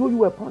devil will throw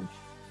you a punch.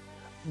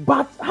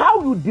 But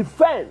how you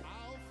defend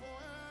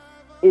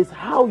is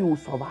how you will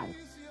survive.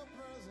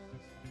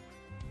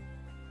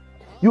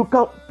 You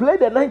can play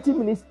the 90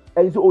 minutes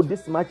and you say, oh,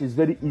 this match is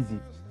very easy.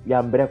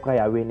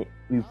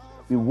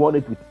 We won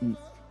it with ease.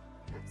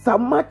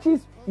 Some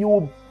matches you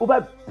will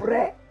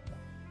over-pray.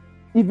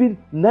 Even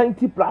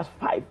 90 plus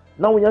 5.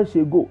 Now we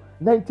should go.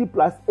 90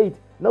 plus 8.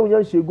 Now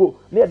we should go.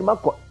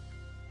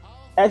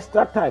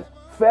 Extra time.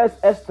 First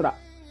extra.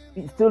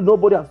 Still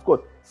nobody has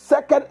scored.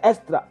 Second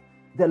extra.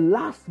 The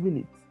last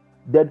minute.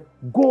 Then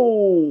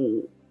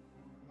goal.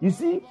 You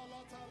see,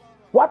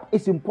 what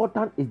is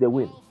important is the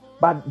win.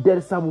 But there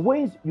are some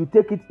ways you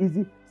take it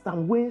easy.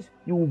 Some ways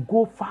you will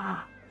go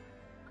far.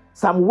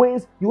 Some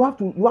ways you have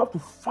to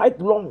fight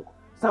long.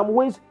 Some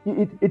ways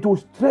it will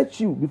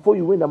stretch you before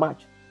you win the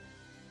match.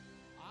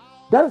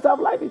 That is how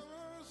life is.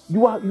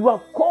 You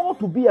are called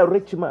to be a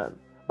rich man.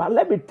 But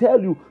let me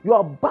tell you,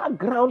 your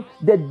background,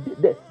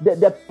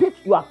 the pit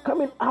you are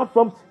coming out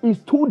from is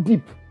too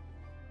deep.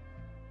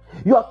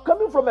 You are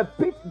coming from a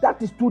pit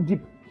that is too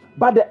deep.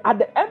 But at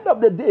the end of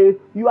the day,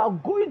 you are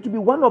going to be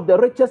one of the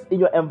richest in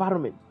your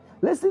environment.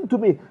 Listen to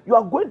me. You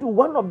are going to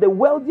one of the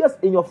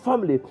wealthiest in your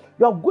family.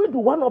 You are going to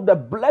one of the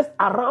blessed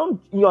around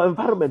in your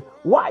environment.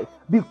 Why?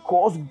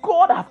 Because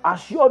God has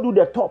assured you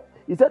the top.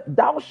 He said,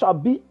 thou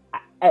shalt be,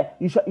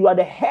 you are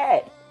the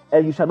head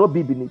and you shall not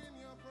be beneath.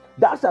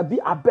 Thou shalt be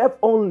above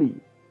only.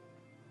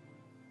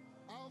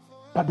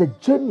 But the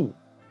journey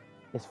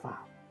is far.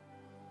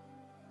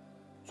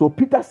 So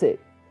Peter said,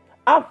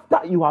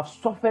 after you have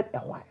suffered a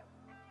while,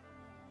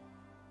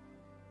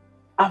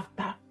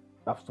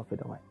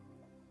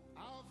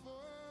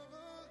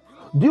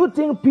 do you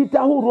think Peter,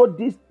 who wrote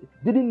this,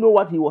 didn't know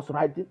what he was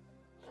writing?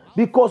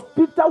 Because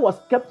Peter was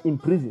kept in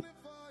prison.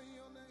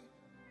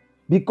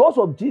 Because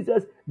of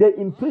Jesus, they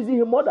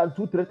imprisoned him more than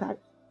 2-3 times.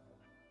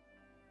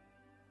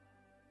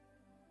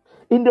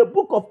 In the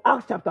book of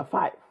Acts chapter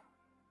 5,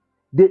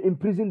 they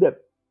imprisoned them.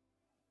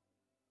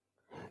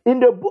 In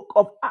the book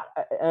of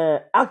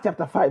Acts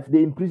chapter 5,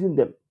 they imprisoned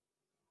them.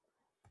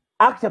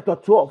 Acts chapter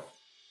 12,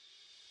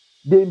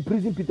 they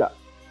imprisoned Peter.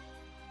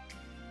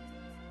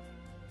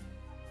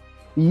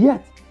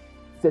 Yet,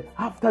 said,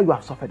 after you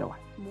have suffered a while.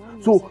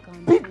 So,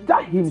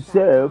 Peter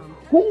himself,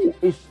 who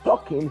is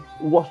talking,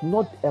 was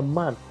not a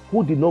man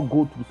who did not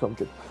go through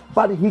something.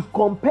 But he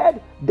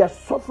compared the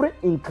suffering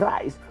in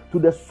Christ to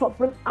the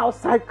suffering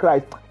outside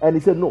Christ. And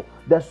he said, no,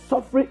 the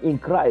suffering in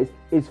Christ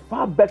is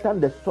far better than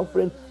the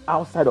suffering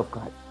outside of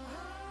Christ.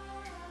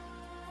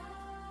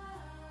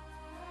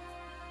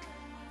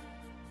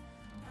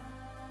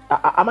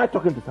 Am I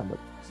talking to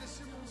somebody?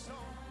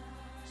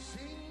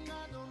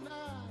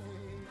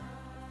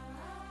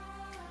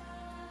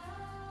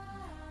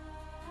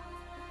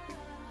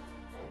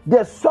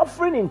 The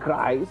suffering in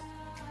Christ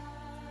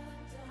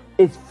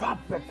is far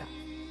better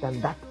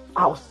than that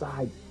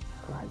outside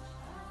Christ.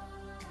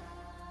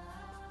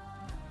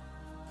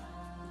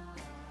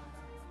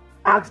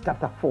 Acts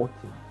chapter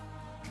 14.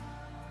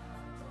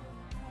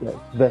 Yes,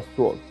 verse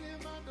 12.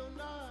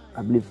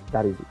 I believe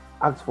that is it.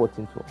 Acts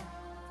 14:12.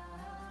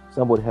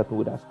 Somebody help me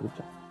with that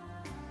scripture.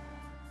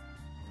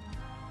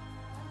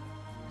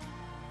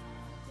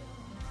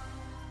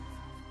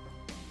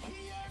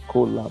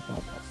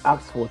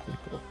 Acts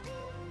 14:12.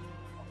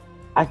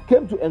 I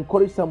came to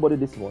encourage somebody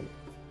this morning.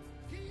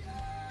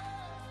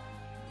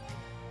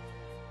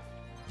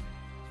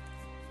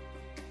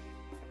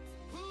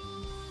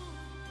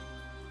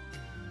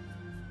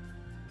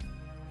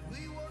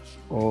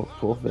 Or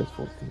 12 verse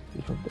 14.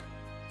 Which of them?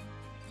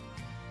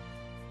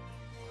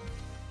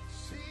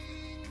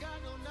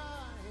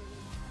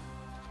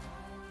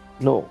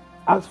 No,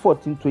 Acts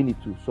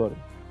 14:22. Sorry.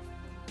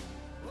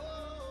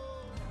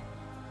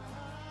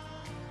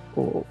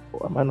 Oh,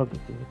 am I not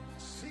getting it?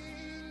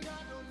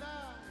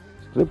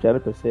 Scripture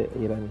to say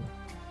Iranian.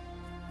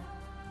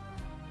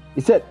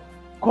 He said,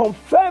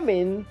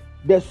 confirming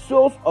the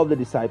souls of the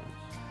disciples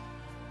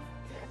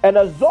and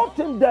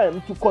exhorting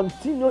them to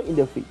continue in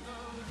the faith,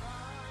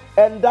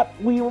 and that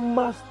we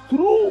must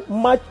through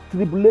much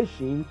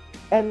tribulation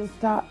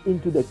enter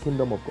into the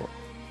kingdom of God.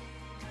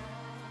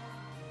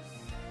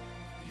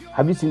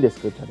 Have you seen the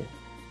scripture there?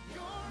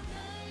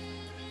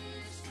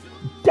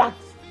 That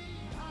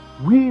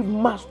we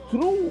must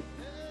through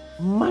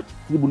much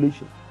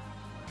tribulation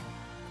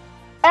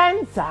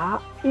enter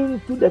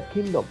into the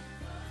kingdom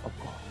of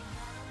God.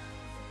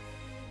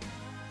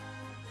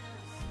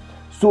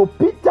 So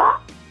Peter,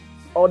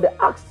 or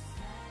the Acts,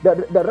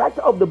 the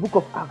writer of the book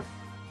of Acts,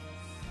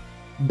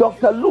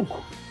 Dr. Luke,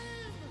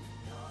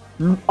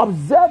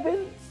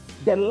 observing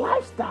the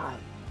lifestyle,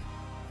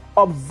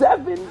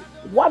 observing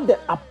what the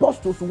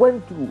apostles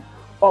went through,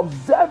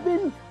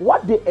 observing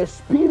what they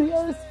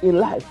experienced in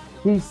life,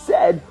 he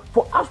said,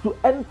 for us to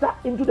enter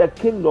into the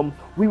kingdom,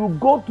 we will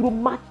go through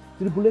much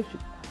tribulation.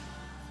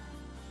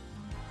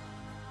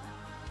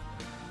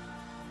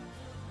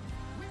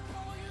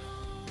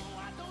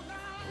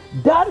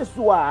 That is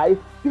why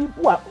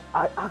people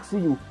are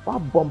asking you,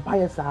 what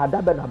vampires are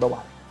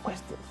that?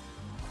 Questions.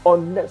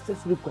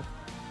 Unnecessary questions.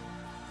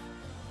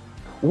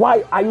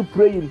 Why are you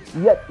praying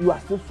yet you are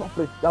still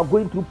suffering? You are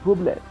going through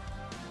problems.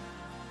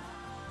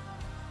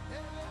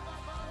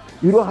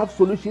 You don't have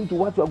solution to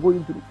what you are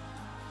going through.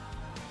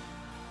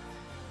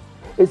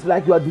 It's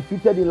like you are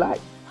defeated in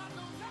life.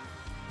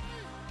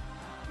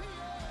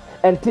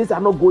 And things are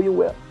not going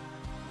well.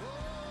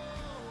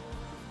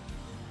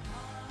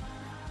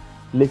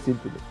 Listen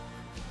to me.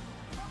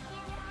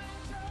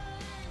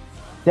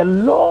 The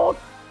Lord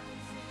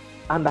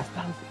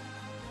understands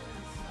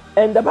it.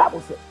 And the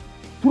Bible says,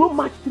 through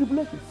much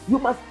tribulation, you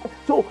must,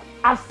 so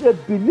as a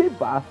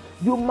believer,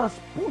 you must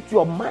put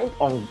your mind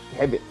on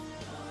heaven.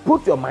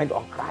 Put your mind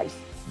on Christ.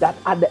 That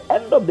at the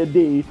end of the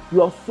day,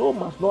 your soul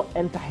must not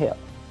enter hell.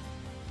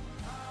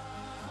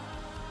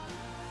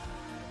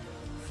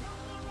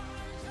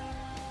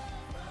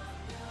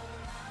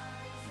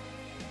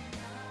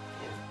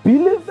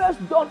 Believers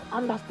don't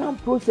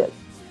understand process.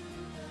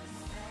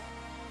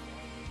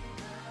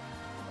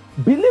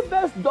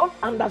 Believers don't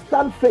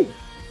understand faith.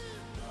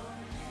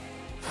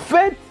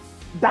 Faith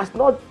does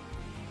not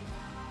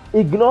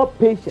ignore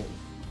patience.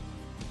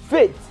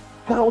 Faith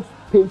counts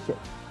patience.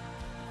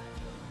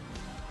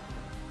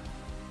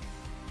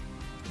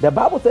 The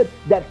Bible said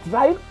the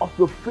trial of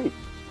your faith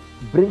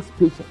brings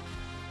patience.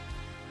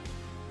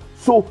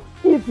 So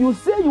if you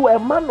say you are a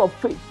man of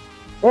faith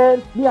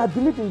and me, I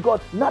believe in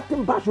God,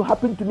 nothing bad should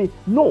happen to me.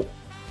 No.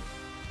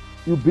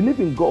 You believe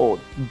in God.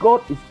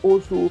 God is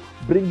also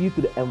bringing you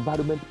to the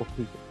environment of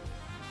patience.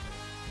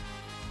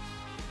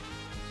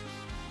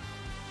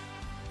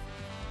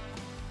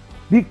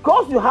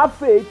 Because you have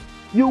faith,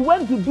 you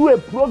went to do a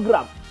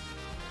program.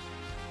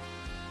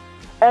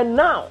 And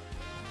now,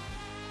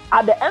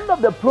 at the end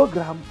of the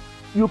program,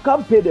 you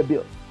can't pay the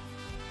bill.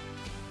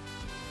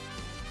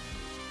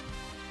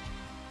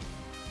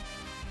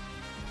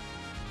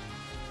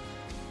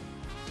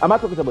 Am I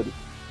talking to somebody?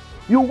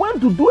 You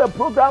went to do a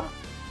program.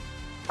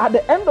 At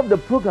the end of the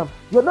program,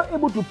 you're not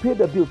able to pay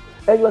the bill.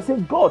 And you're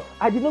saying, God,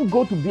 I didn't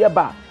go to beer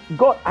bar.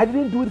 God, I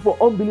didn't do it for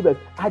unbelievers.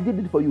 I did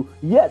it for you.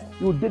 Yes,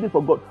 you did it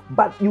for God.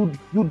 But you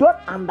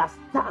don't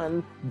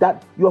understand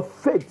that your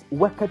faith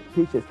worketh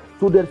patience.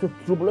 So there's a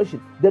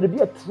tribulation. There will be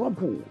a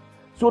trouble.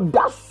 So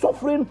that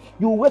suffering,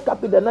 you wake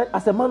up in the night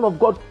as a man of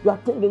God, you are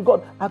thinking,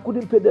 God, I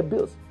couldn't pay the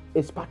bills.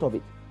 It's part of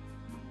it.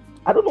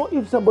 I don't know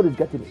if somebody's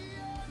getting it.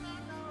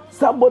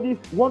 Somebody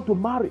want to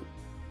marry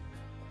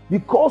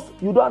because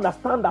you don't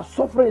understand that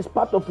suffering is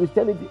part of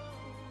Christianity.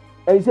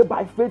 And you say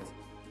by faith,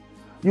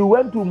 you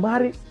went to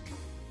marry,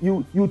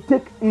 you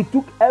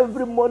took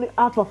every money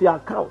out of your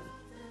account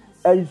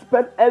and you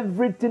spent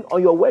everything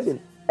on your wedding.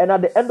 And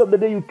at the end of the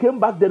day, you came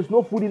back, there is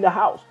no food in the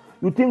house.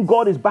 You think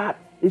God is bad.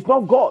 It's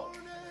not God.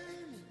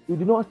 You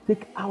did not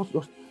take out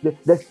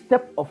the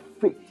step of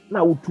faith.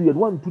 Now,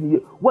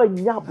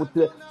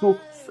 so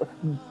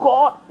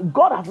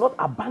God has not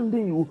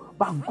abandoned you,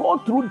 but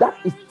God through that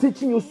is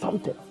teaching you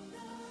something.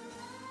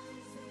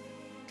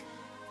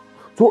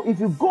 So if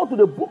you go to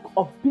the book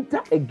of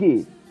Peter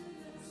again,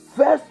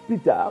 1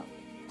 Peter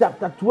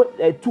chapter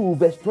 2,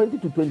 verse 20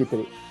 to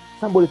 23.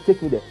 Somebody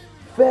take me there.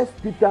 1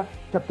 Peter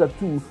chapter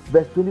 2,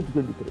 verse 20 to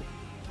 23.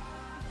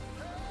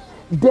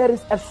 There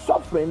is a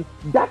suffering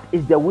that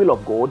is the will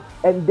of God,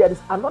 and there is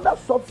another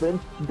suffering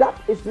that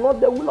is not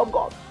the will of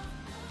God.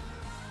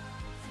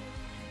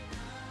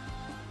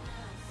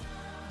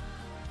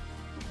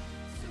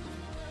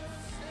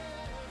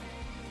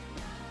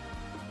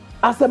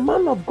 As a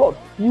man of God,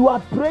 you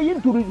are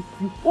praying to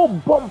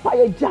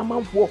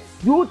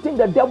you think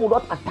the devil will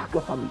not attack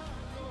your family.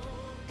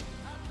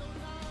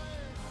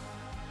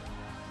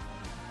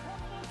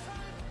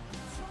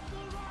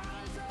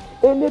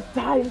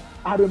 Anytime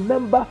I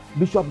remember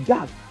Bishop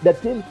Dag, the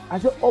thing I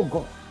said, oh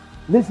God,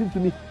 listen to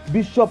me,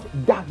 Bishop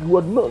Dag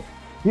Wood Mills.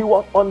 He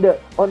was on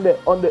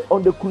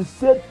the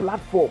crusade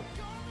platform,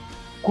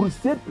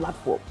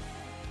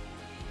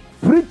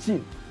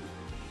 preaching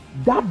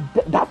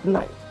that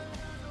night.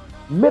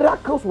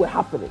 Miracles were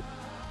happening.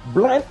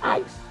 Blind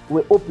eyes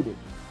were opening.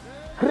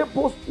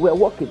 Cripples were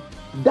walking.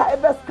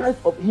 Diverse kinds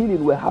of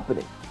healing were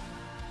happening.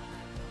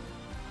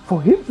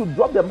 For him to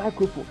drop the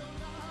microphone,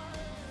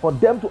 for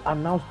them to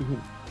announce to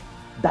him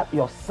that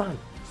your son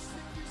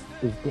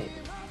is dead.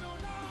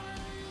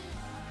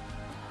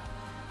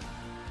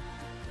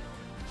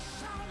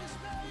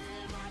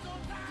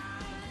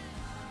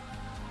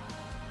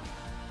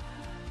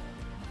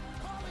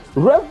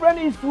 Reverend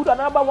Eastwood,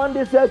 another one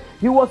day said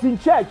he was in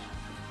church,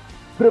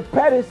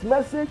 prepared his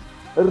message,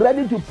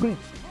 ready to preach.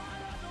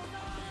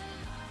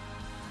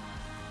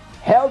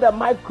 Held a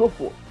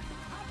microphone,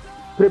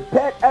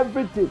 prepared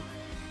everything.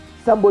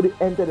 Somebody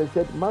entered and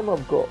said, man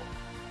of God.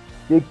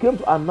 They came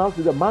to announce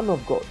to the man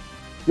of God,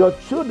 your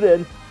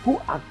children who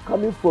are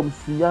coming from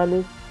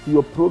Sunyani to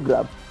your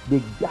program,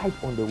 they died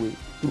on the way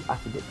through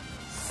accident.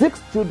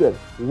 6 children,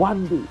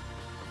 one day.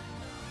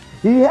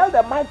 He held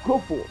a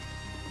microphone.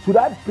 Should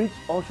I preach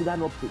or should I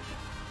not preach?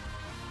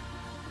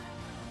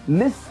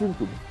 Listen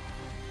to me.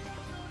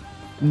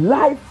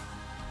 Life,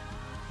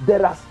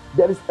 there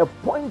is a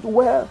point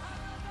where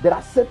there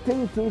are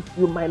certain things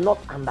you might not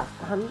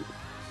understand.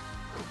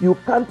 You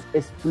can't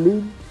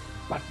explain,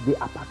 but they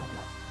are part of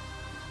life.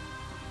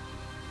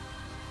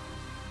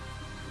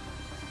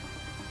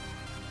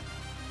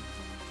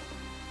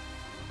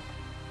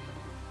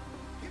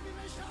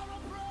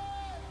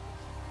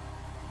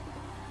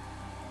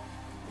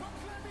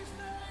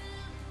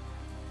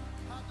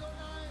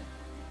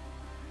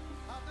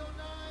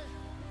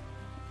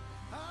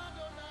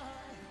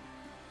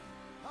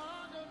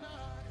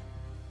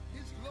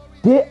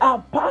 They are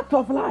part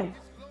of life.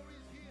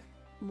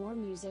 More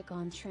music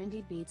on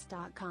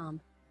trendybeats.com.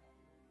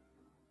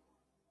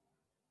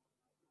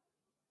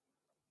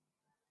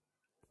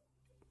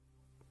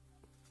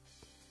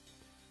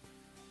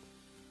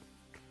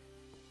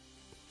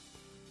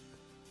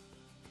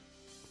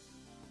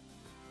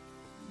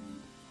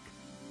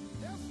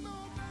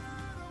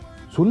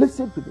 So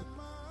listen to me.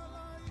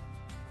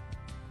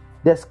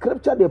 The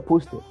scripture they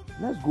posted.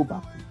 Let's go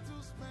back to it.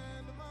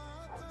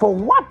 For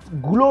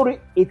what glory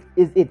is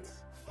it,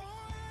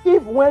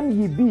 if when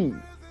he be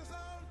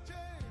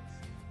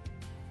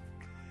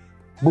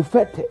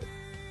buffeted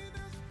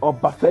or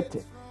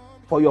buffeted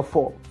for your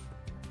fall?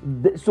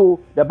 So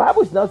the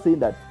Bible is now saying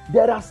that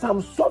there are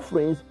some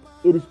sufferings,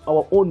 it is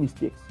our own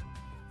mistakes.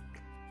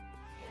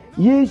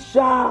 Ye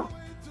shall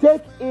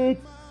take it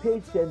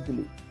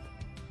patiently.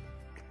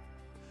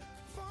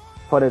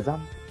 For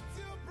example,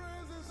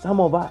 some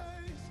of us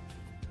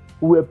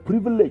were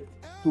privileged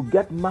to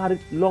get married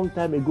long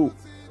time ago.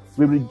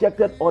 We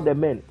rejected all the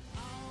men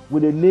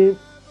with the name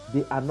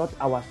they are not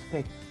our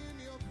spec.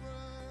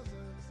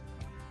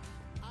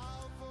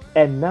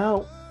 And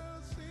now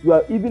You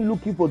are even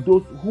looking for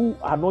those who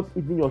are not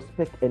even your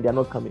spec and they are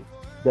not coming.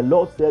 The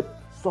Lord said,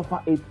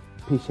 suffer it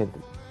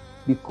patiently,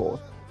 because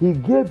He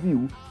gave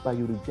you, but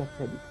you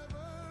rejected it.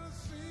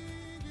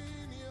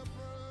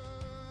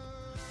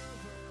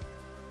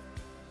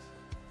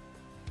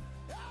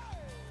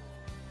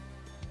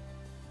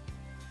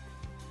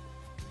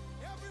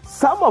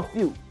 Some of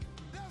you,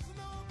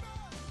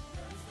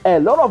 a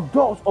lot of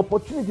doors,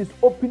 opportunities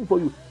open for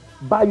you,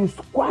 but you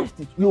squashed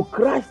it, you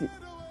crushed it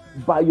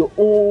by your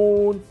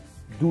own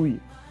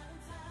doing.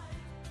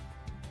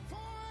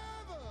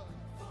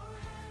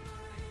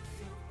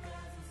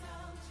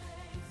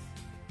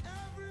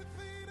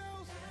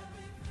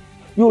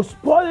 You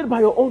spoil it by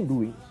your own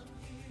doing.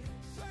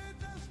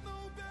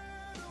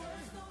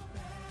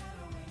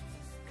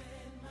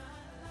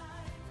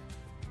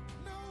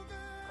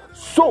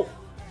 So,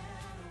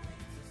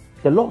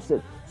 the Lord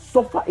said,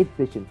 suffer it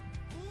patiently.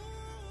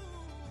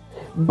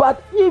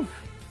 But if,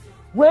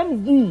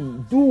 when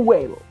ye do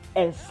well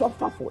and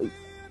suffer for it,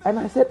 and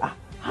I said,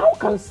 how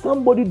can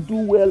somebody do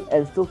well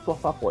and still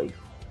suffer for it?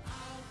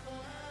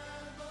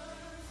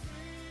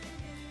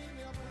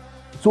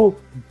 So,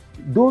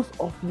 those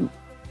of you,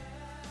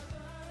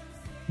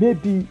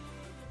 maybe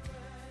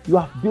you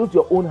have built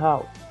your own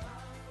house.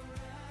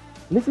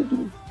 Listen to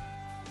me.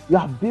 You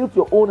have built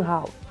your own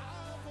house.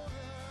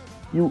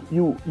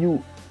 You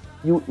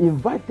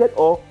invited,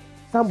 or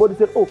somebody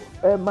said, oh,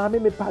 mommy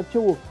me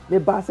pacho me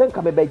basen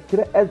ka me be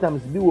kire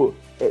exams bi wo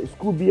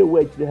school bi e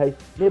wo akire hai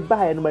me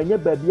ba e no manya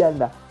baby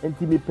anda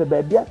enti me pe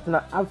baby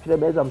atena after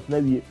be exams na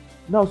wie.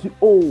 Now see,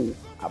 oh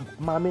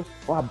mommy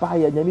o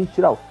abaya nyami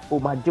hira o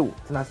majew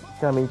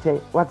tena me nchen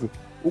what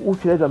o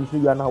hira exams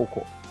you are now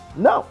call.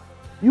 Now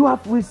you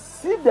have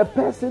received the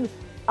person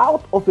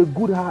out of a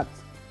good heart.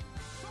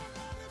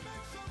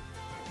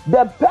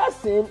 The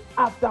person,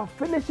 after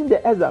finishing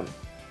the exam,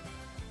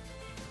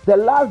 the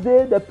last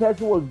day the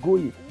person was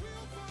going,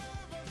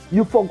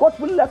 you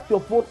forgotfully left your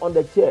phone on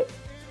the chair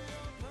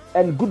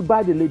and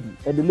goodbye the lady,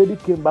 and the lady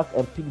came back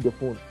and picked the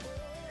phone,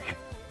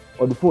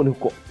 or the phone he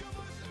called.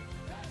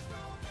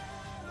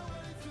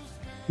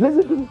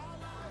 Listen to me.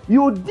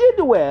 You did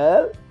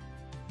well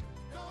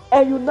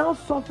and you now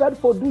suffered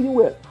for doing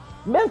well.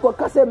 Men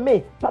can say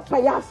me papa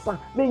yasa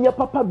me ya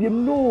papa bi.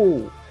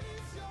 No,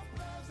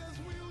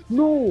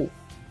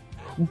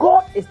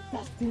 God is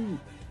testing you.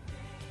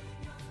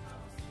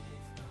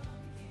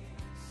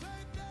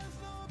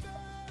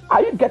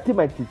 Are you getting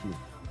my teaching?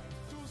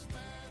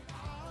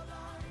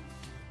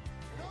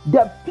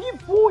 The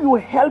people you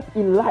help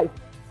in life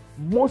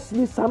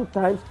mostly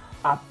sometimes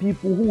are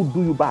people who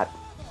do you bad.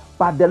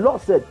 But the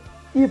Lord said,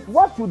 if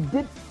what you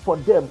did for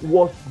them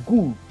was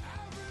good,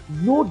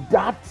 know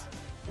that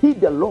He,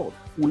 the Lord,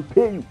 will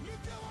pay you.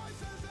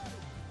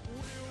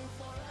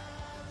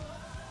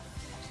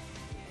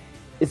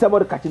 Is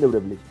somebody catching the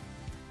revelation?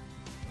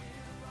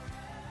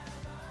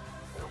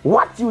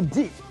 What you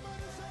did,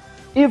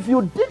 if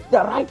you did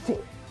the right thing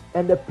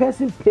and the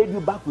person paid you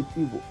back with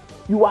evil,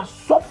 you are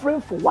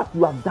suffering for what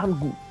you have done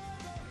good.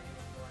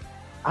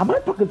 Am I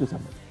talking to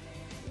somebody?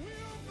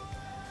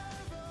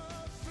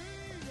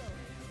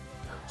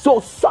 So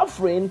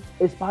suffering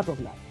is part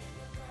of life.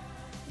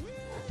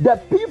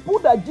 The people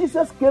that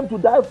Jesus came to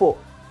die for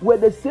were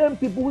the same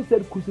people who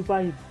said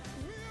crucify Him.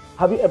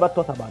 Have you ever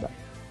thought about that?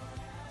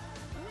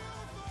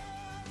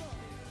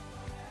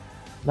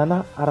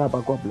 Nana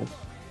Araba, God bless.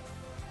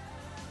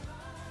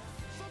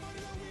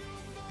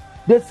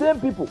 The same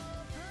people.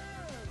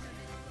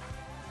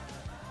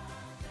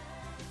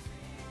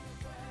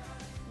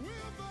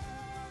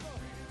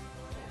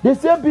 The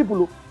same people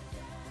who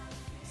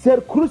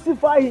said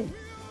crucify Him.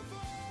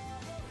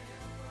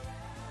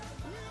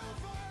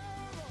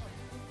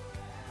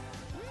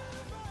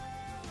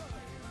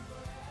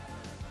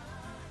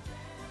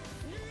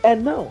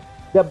 And now,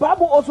 the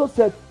Bible also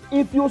said,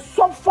 if you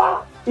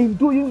suffer in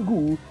doing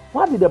good,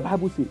 what did the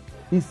Bible say?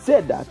 He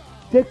said that,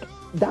 take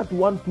that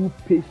one too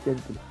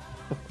patiently.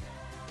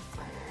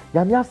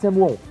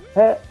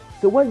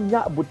 So when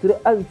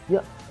if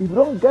you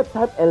don't get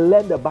time and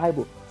learn the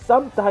Bible,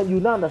 sometimes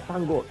you don't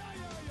understand God.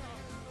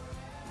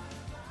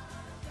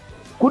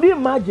 Could you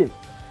imagine?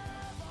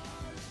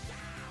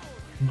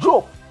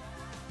 Job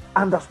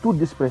understood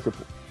this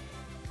principle.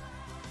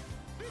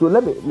 So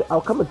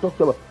I'll come and talk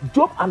to you about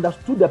Job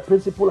understood the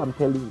principle I'm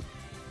telling you.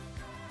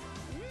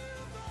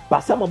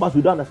 But some of us,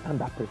 we don't understand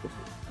that principle.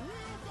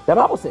 The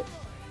Bible says,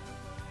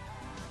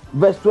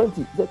 verse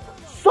 20, says,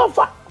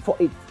 suffer for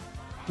it.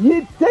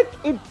 Ye take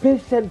it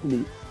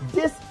patiently.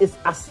 This is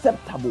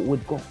acceptable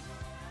with God.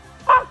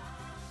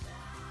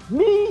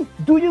 Me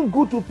doing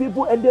good to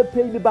people and they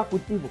pay me back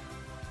with evil,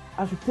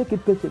 I should take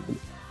it patiently.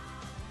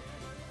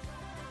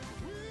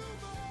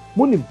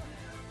 Munim,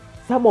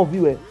 some of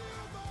you,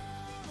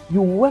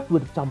 you work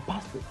with some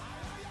pastors.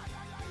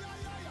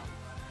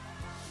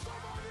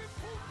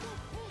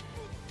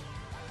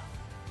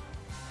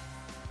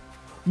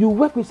 You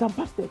work with some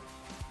pastors.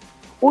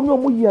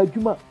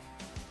 Come.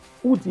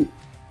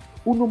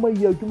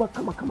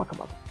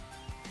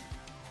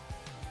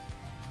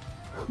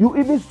 You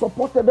even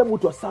supported them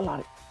with your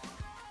salary.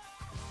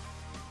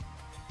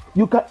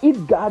 You can eat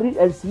gari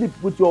and sleep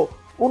with your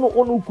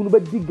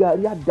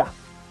gari.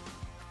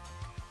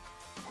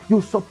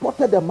 You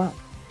supported the man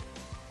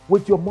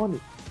with your money,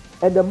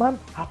 and the man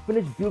has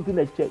finished building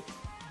a church.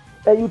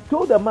 And you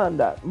told the man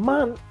that,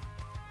 man,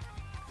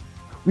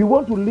 we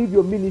want to leave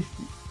your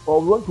ministry,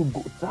 or we want to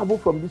go travel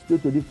from this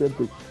place to a different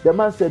place. The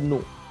man said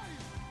no.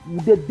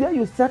 The day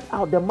you set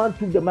out, the man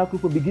took the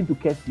microphone, begin to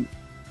curse you.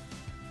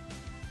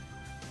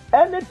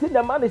 Anything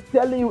the man is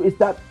telling you is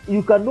that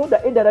you can know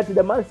that indirectly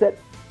the man said,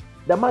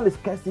 the man is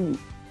cursing you.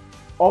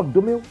 Or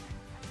domain.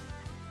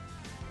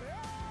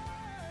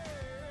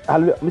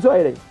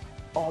 Hallelujah.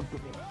 Or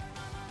domain.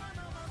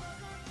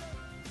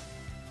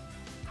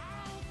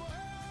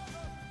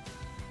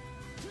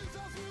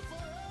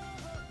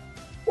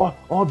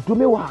 Or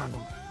domain.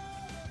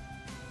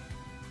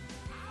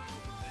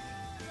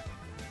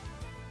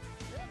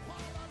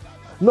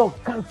 No,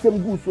 can't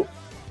so.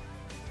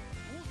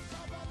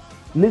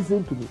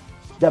 Listen to me.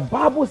 The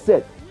Bible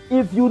said,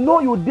 if you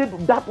know you did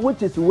that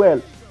which is well,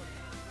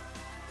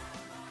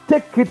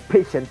 take it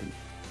patiently,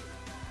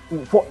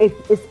 for it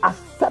is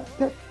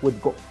accepted with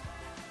God.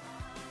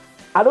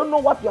 I don't know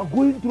what you are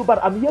going through,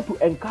 but I'm here to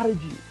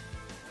encourage you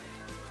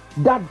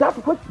that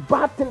which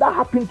bad thing that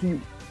happened to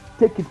you,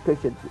 take it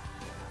patiently,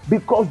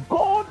 because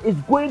God is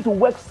going to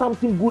work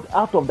something good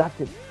out of that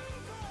thing.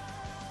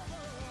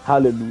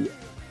 Hallelujah.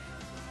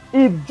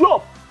 If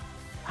Job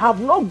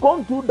have not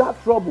gone through that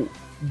trouble,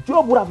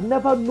 Job would have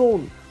never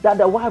known that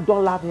the wife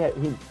don't love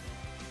him.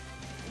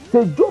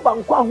 Say Job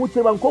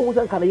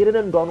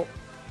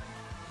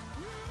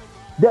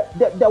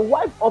the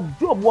wife of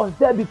Job was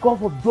there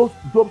because of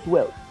Job's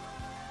wealth.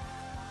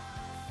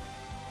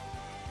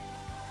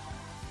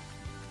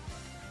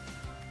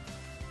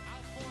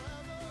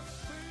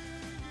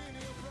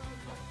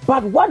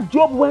 But what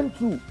Job went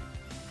through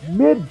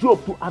made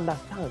Job to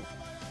understand.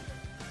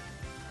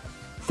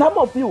 Some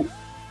of you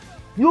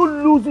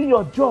losing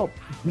your job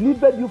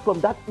delivered you from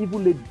that evil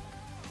lady.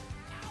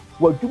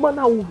 Well, it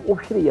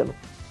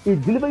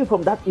delivered you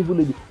from that evil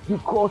lady,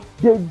 because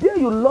the day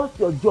you lost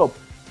your job,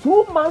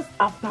 2 months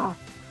after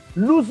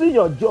losing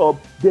your job,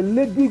 the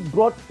lady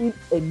brought in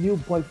a new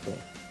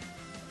boyfriend.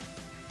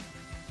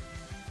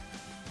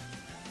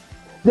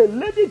 The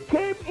lady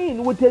came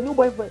in with a new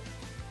boyfriend.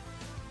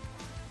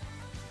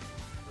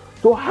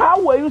 So how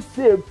were you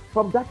saved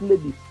from that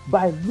lady?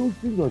 By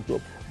losing your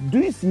job. Do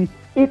you see?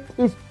 It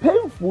is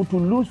painful to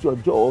lose your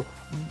job,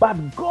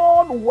 but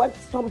God worked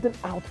something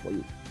out for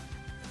you.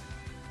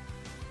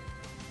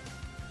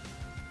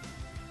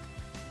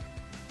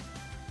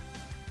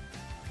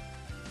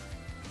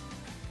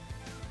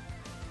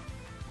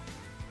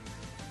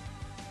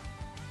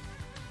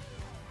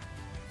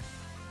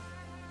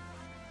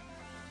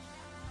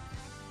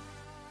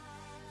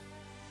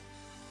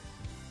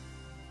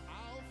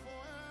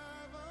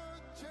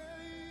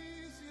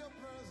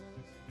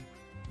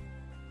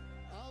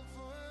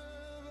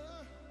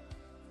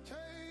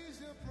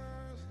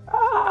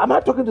 Am I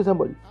talking to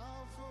somebody?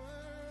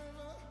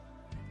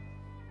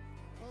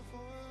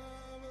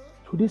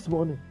 So this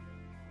morning,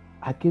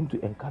 I came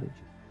to encourage you.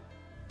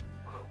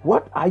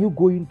 What are you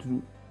going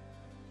through?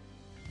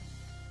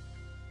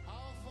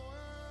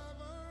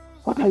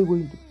 What are you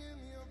going through?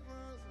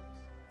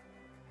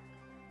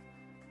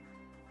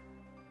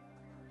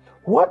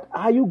 What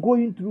are you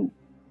going through?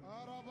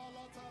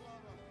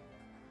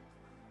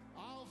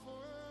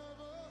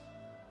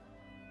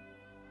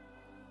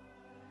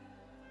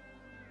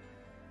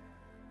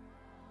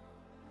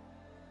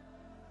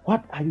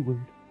 What are you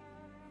going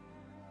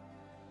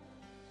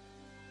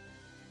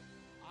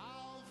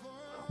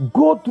to?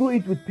 Go through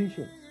it with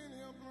patience.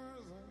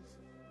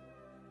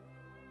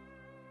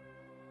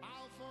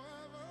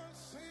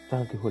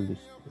 Thank you, Holy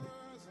Spirit.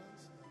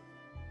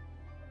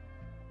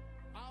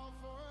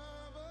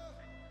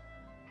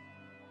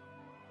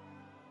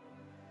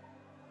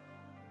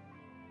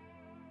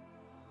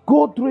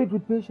 Go through it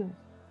with patience.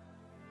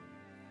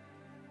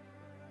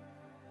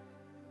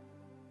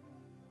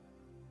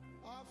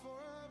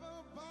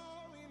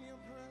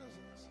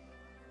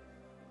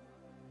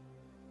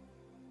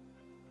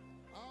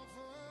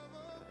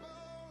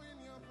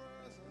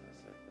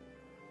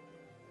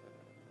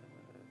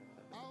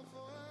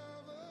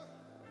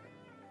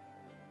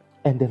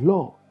 And the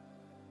Lord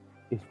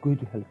is going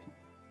to help you.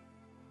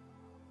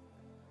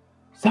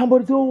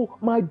 Somebody say, oh,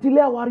 my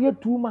delay warrior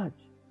too much.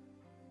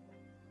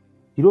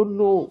 You don't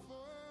know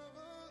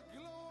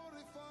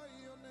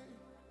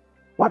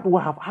what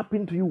would have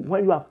happened to you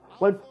when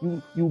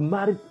you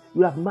married,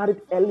 you have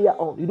married earlier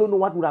on. You don't know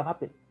what would have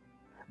happened.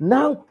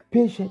 Now,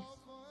 patience.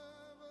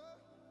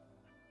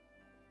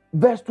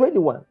 Verse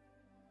 21.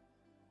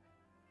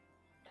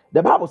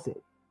 The Bible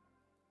says,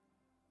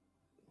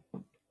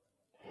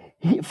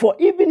 for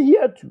even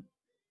hereto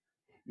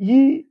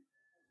ye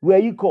were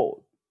ye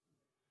called,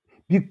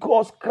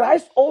 because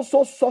Christ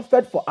also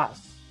suffered for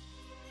us,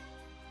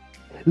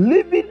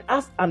 leaving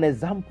us an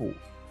example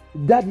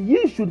that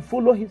ye should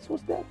follow his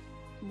footsteps.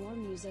 More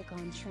music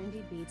on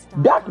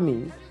trendybeats.com. That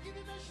means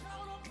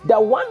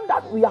the one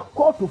that we are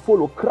called to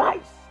follow,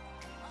 Christ,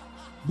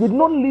 did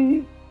not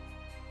live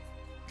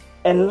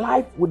a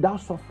life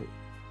without suffering.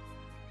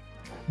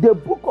 The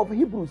book of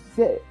Hebrews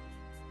says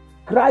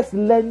Christ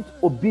learned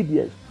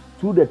obedience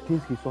through the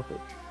things he suffered.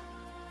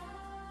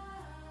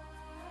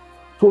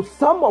 So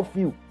some of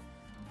you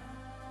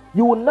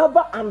will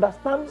never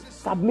understand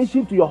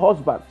submission to your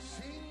husband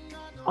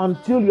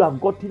until you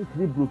have gotten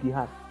 3 broken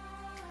hearts.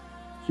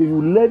 So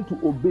you learn to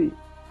obey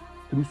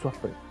through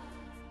suffering.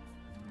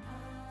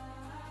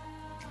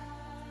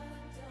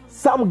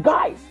 Some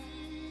guys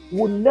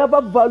will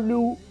never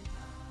value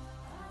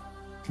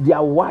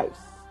their wives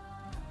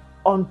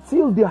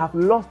until they have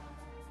lost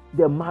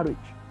their marriage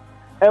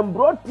and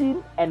brought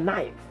in a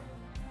knife.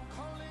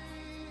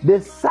 They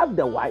sacked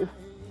the wife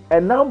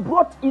and now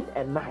brought in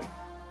a knife.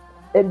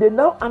 And they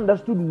now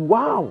understood,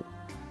 wow,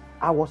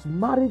 I was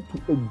married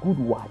to a good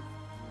wife.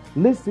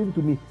 Listen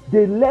to me.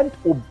 They learned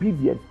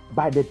obedience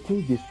by the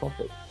things they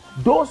suffered.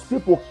 Those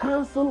people,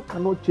 counsel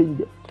cannot change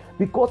them.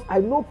 Because I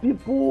know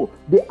people,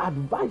 they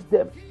advise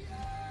them.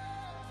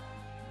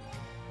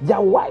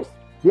 Their wives,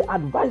 they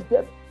advise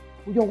them.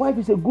 Your wife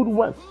is a good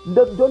one.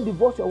 Don't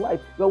divorce your wife.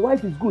 Your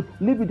wife is good.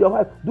 Live with your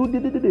wife. Do.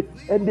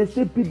 And they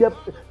say,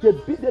 they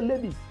beat the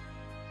ladies.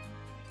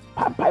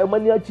 Papa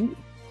Maniachi.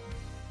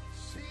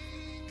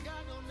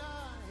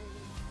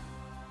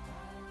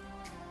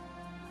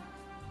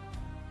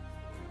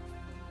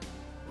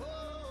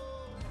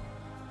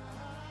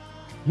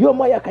 Yo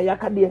Maya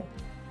Kayaka dear.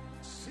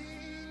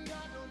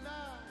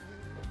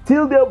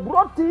 Till they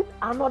brought in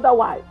another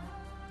wife.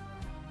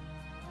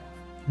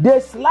 They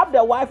slap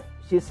the wife,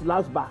 she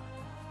slaps back.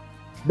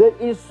 They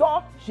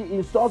insult, she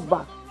insults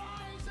back.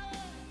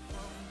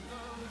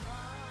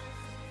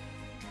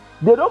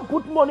 They don't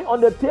put money on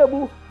the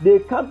table. They'll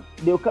come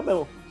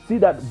and see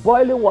that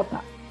boiling water.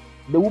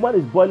 The woman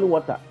is boiling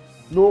water.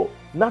 No,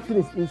 nothing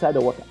is inside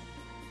the water.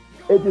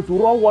 It is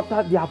raw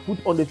water they have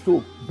put on the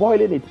stove,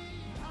 boiling it.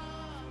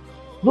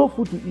 No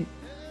food to eat.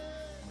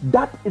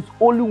 That is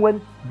only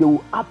when they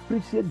will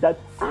appreciate that,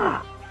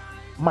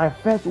 my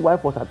first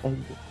wife was an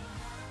angel.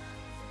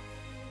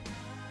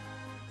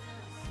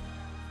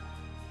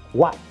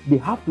 Why? They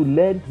have to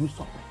learn through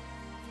suffering.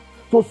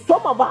 So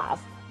some of us,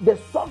 the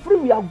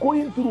suffering we are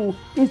going through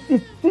is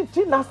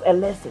teaching us a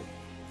lesson.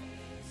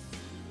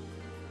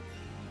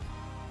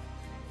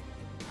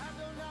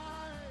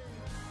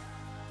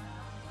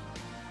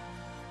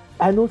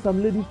 I know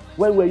some ladies,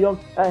 when we're young,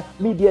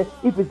 me dear,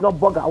 if it's not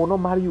burger, I will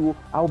not marry you.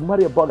 I will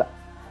marry a burger.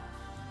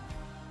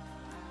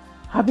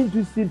 Haven't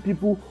you seen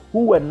people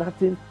who were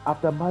nothing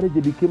after marriage, they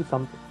became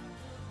something?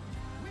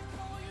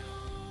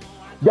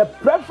 The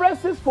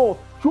preferences for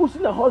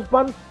choosing a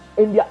husband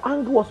in their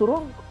anger was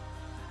wrong.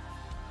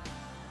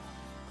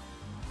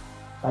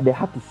 But they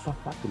had to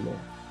suffer to learn.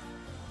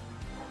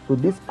 So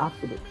this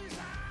afternoon,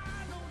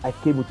 I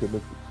came with a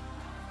message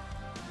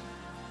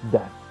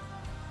that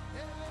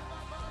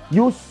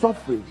you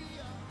suffering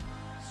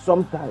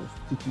sometimes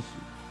teaches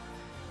you.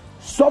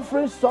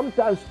 Suffering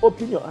sometimes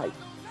opens your eyes.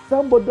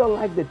 Somebody don't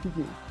like the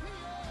teaching.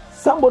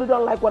 Somebody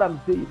don't like what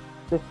I'm saying.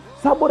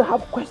 Somebody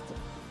have questions.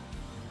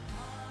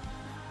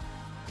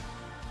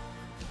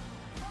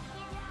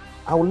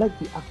 I would like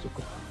to ask you a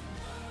question.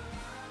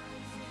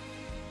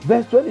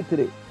 Verse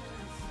 23.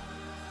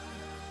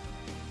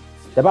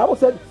 The Bible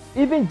said,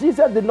 even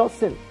Jesus did not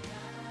sin.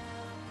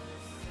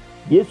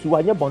 Yes, you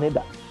are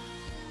boneda.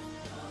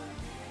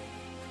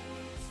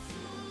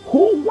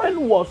 Who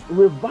when was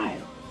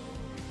reviled,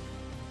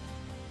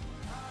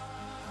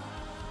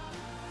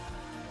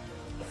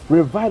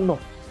 not.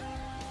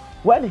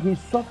 When he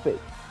suffered,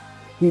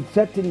 he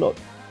threatened not,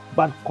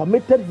 but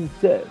committed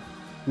himself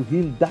to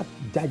him that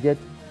judgeth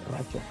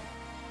righteous.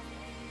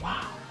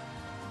 Wow.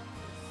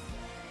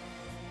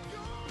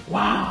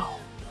 Wow.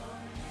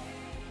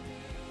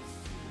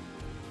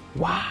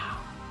 Wow.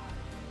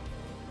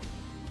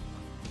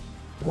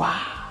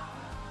 Wow.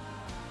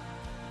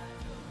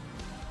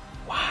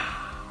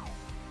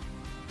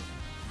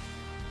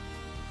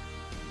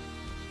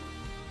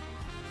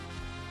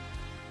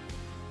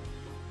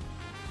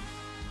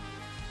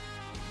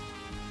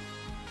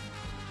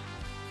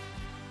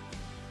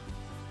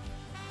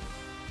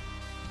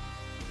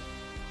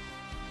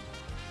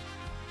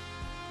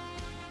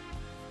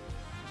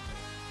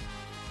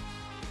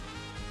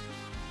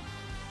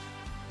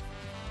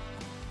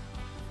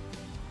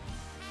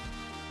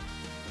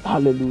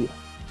 Hallelujah.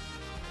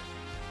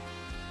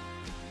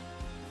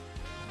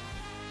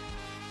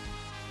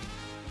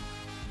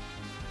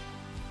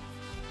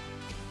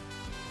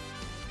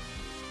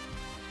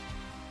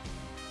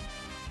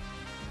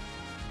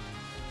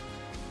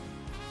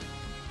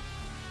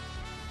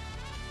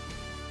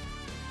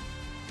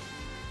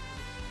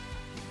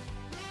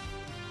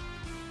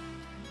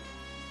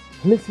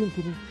 Listen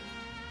to me.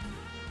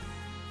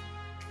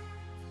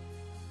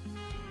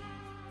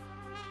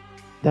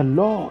 The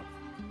Lord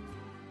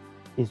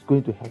is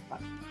going to help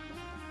us.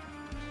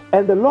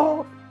 And the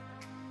Lord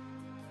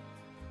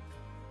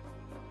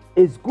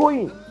is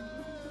going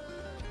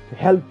to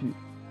help you.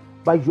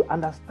 But you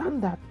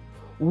understand that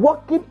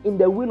walking in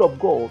the will of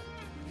God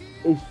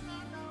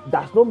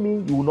does not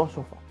mean you will not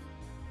suffer.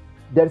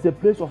 There is a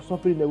place of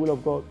suffering in the will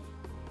of God.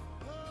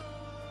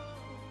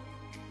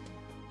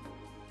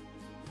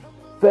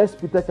 First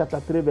Peter chapter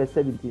 3 verse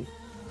 17.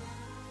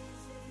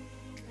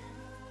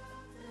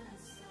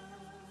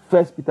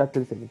 First Peter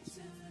 3:17.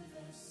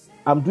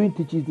 I'm doing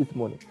teachings this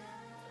morning.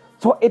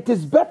 So it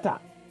is better,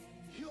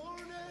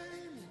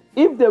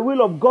 if the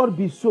will of God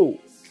be so,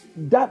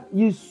 that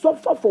you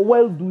suffer for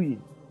well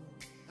doing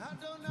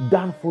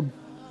than for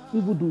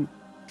evil doing.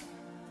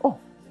 Oh,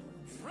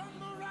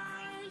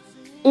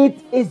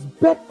 it is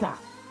better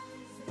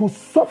to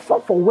suffer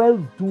for well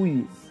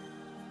doing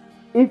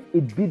if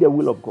it be the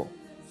will of God.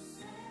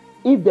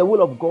 If the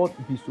will of God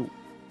be so,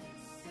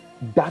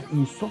 that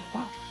you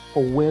suffer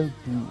for well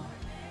doing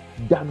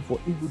than for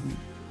evil doing.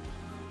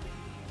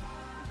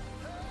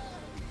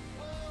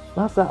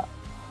 Master,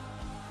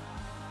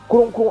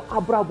 Kronko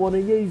Abrabon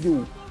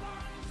Yezu.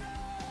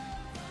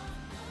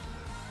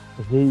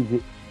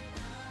 Easy.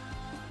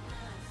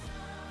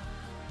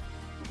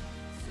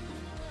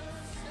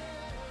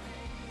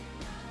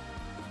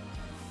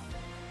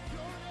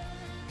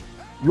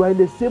 You are in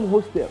the same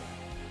hostel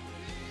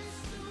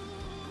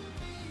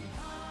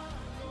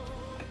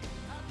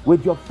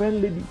with your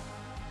friend lady.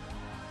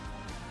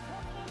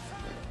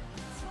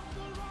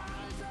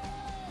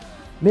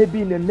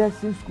 Maybe in a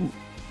nursing school.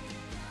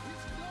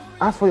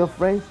 As for your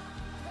friends,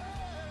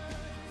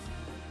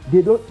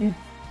 they don't eat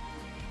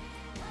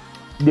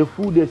the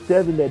food they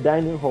serve in the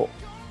dining hall,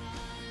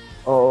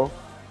 or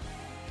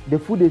the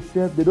food they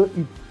serve, they don't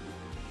eat.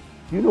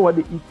 Do you know what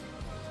they eat?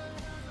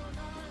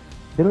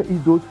 They don't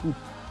eat those foods.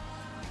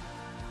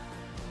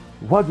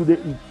 What do they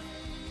eat?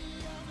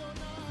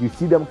 You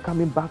see them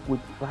coming back with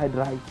fried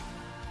rice.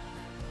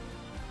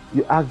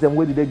 You ask them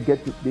where did they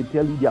get it? They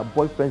tell you their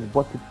boyfriends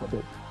bought it for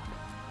them.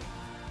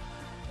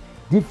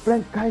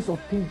 Different kinds of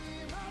things.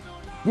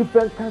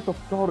 Different kinds of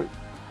stories.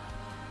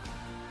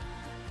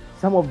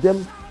 Some of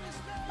them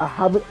are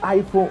having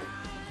iPhone.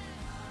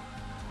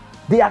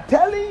 They are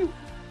telling you,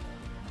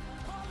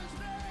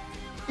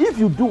 if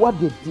you do what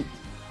they did,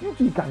 you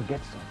too can get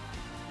some.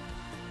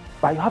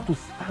 But you have to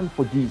stand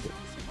for Jesus.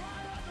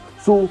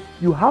 So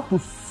you have to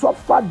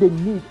suffer the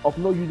need of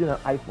not using an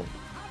iPhone.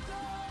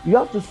 You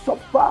have to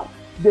suffer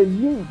the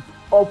need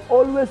of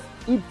always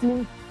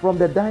eating from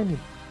the dining,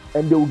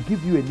 and they will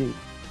give you a name.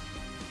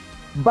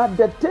 But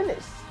the thing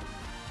is,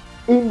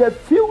 in the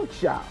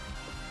future,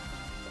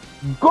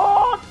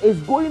 God is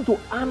going to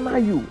honor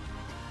you,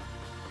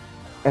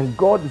 and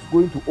God is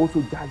going to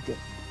also judge them.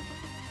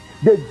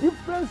 The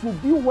difference will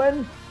be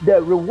when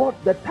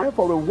the time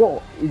for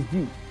reward is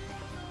due.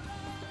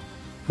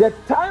 The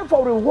time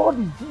for reward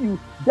is due.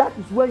 That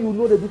is when you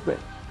know the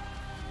difference.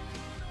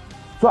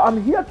 So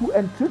I'm here to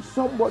entreat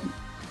somebody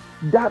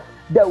that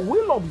the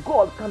will of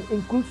God can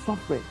include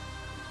suffering.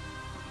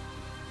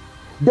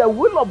 The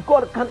will of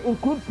God can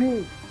include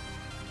pain.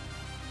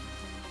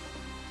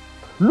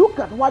 Look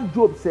at what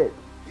Job said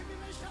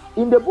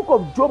in the book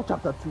of Job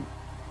chapter 2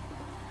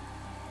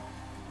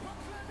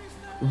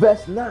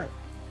 verse 9.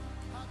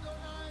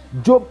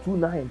 Job 2,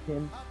 9,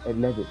 10,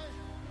 11.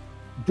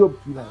 Job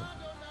 2, 9.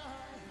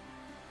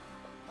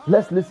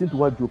 Let's listen to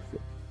what Job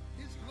said.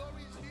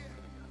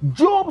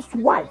 Job's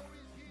wife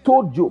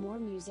told Job, More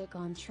music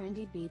on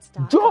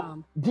trendybeats.com.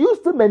 Job, do you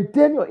still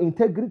maintain your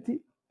integrity?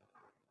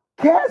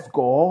 Curse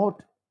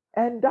God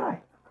and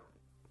die.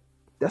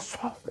 The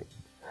suffering.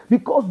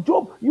 Because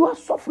Job, you are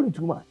suffering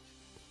too much.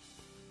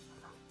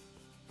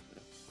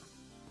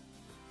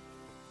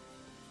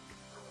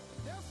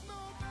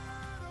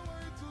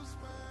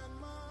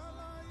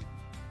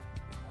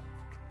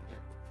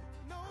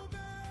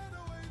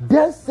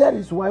 Then said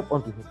his wife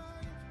unto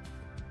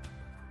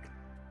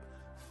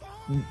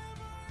him,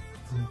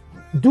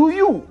 do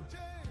you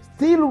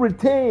still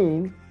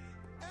retain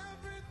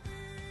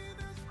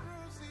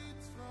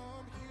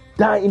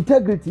thy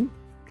integrity?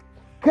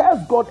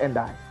 Curse God and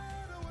die.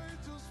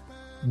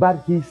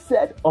 But he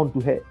said unto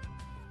her,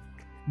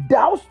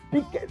 thou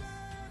speakest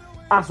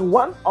as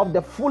one of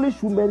the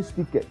foolish women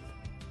speaketh.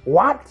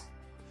 What?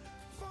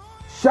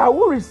 Shall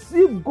we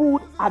receive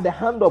good at the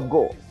hand of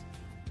God?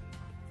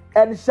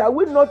 And shall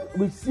we not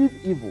receive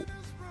evil?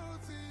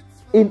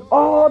 In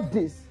all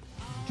this,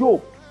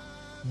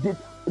 did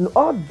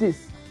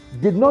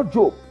not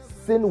Job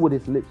sin with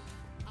his lips?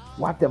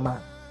 What a man.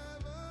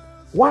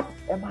 What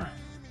a man.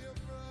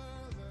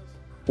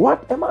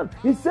 What a man.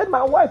 He said,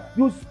 my wife,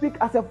 you speak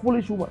as a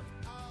foolish woman.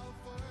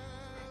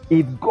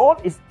 If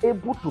God is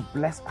able to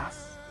bless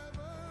us,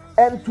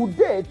 and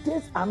today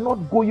things are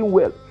not going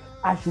well,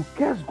 I should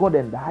curse God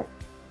and die.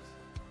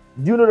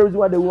 Do you know the reason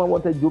why the woman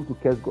wanted Job to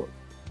curse God?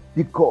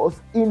 Because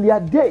in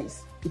their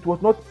days, it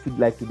was not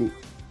like today.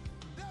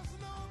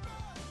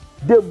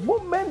 The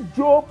moment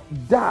Job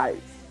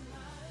dies,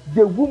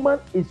 the woman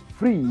is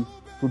free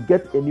to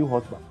get a new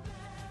husband,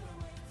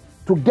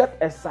 to get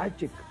a side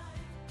chick.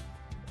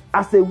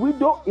 As a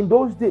widow in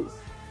those days,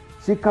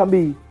 she can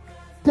be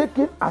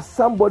taken as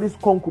somebody's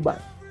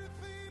concubine.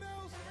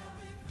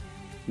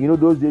 You know,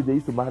 those days they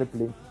used to marry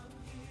plenty.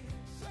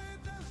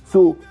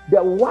 So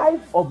the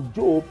wife of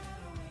Job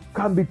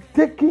can be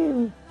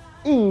taken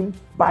in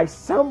by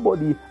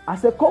somebody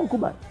as a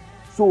concubine.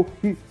 So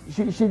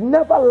she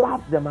never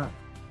loved the man.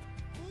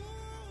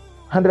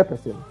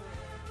 100%.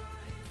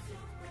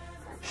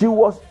 She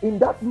was in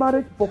that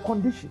marriage for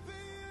condition.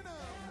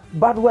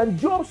 But when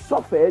Job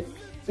suffered,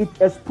 it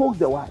exposed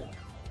the wife.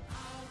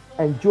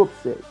 And Job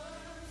said,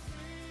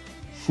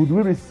 should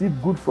we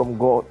receive good from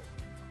God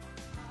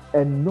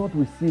and not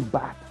receive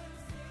bad?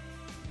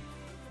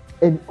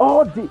 In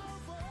all this,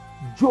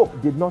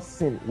 Job did not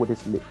sin with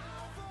his lips.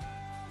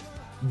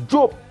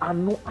 Job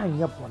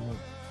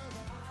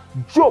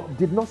Job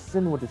did not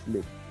sin with his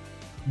lips.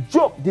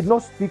 Job did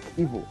not speak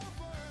evil.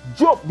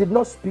 Job did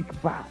not speak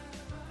bad.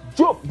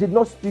 Job did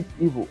not speak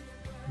evil.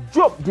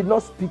 Job did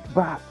not speak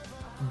bad.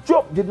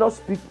 Job did not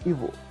speak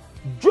evil.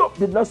 Job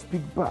did not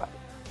speak bad.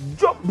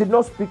 Job did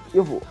not speak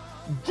evil.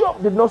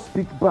 Job did not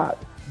speak bad.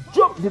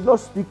 Job did not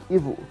speak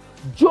evil.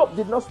 Job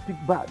did not speak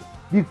bad.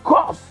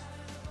 Because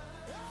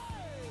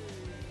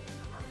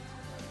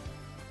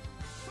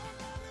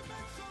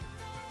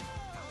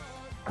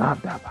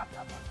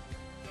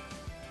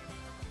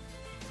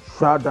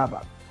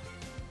Shadaba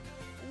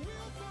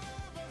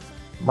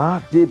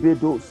Ma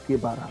debedos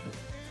kebarado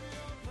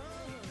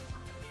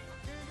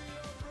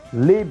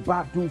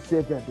Lebadu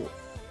sevedos.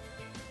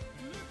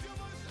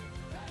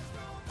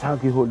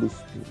 Thank you, Holy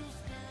Spirit.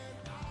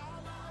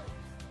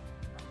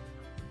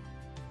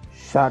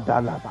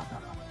 Shadalabada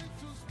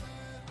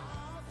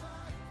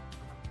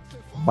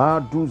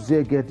Madu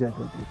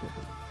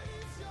zegedegedegede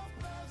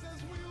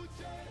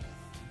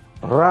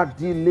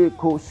Radile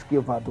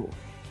koskevados.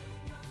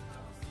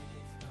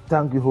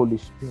 Thank you, Holy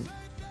Spirit.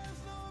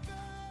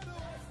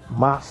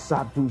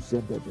 Masadu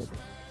zedegede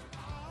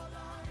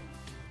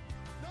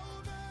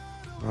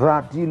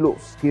Radilo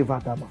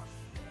skevadamas.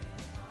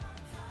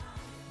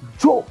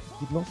 Job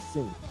did not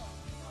sin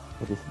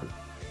for this day.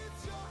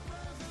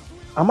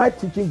 Am I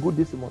teaching good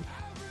this morning?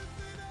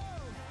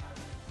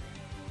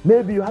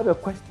 Maybe you have a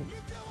question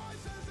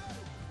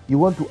you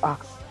want to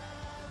ask.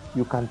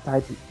 You can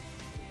type it.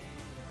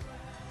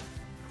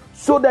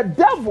 So the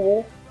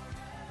devil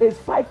is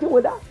fighting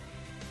with us.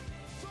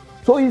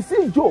 So you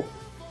see Job.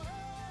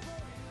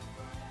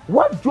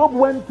 What Job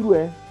went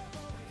through,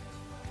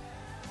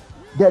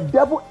 the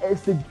devil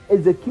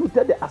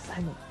executed the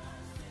assignment.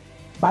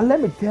 But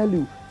let me tell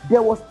you,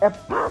 there was a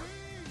path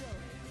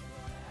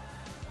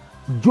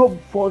Job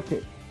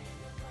faulted.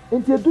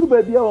 Into the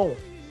baby on.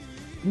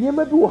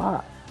 Niema bi wo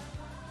ha.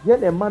 Ye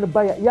na man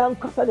ba ya, ya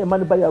nkasa na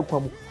man ba ya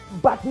kwamu.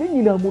 But ni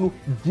nyina mu no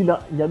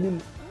gina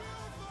nyame.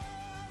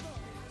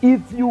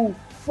 If you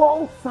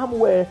fall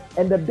somewhere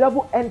and the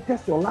devil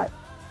enters your life,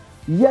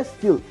 yet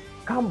still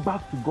come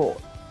back to God,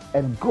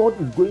 and God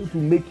is going to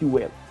make you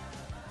well.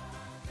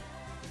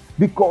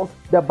 Because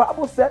the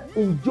Bible said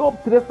in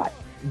Job 3:5,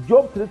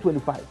 Job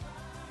 3:25,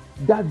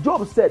 that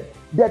Job said,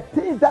 the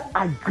things that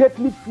I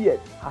greatly feared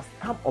has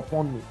come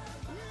upon me.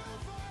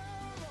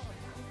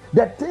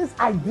 The things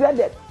I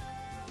dreaded,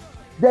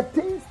 the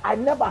things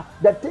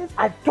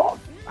I thought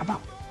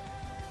about.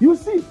 You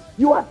see,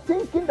 you are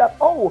thinking that,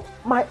 oh,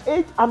 my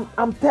age,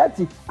 I'm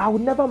 30, I will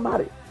never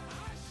marry.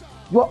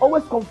 You are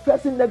always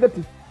confessing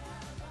negative.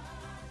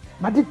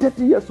 But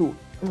 30 years old,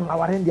 I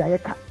was in the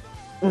ayeka.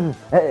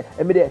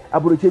 Emide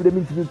aburoche de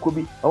mintimi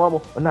kobi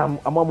amamo na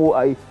amamo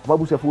ai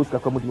mabusa fus ka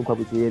komutimi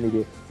kwabi se ni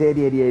de se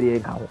de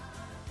nka ho.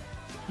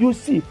 You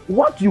see,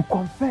 what you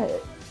confess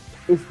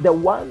is the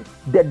one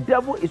the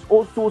devil is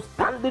also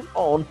standing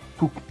on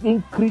to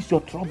increase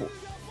your trouble.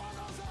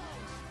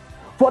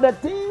 For the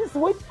things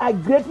which I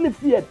greatly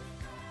feared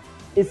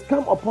is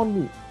come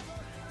upon me,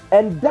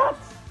 and that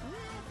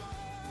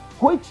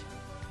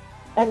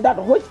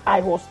which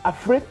I was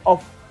afraid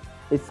of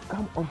is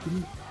come unto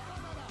me.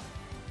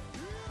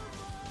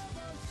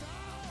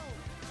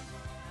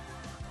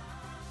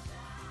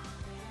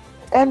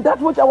 And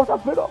that which I was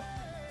afraid of.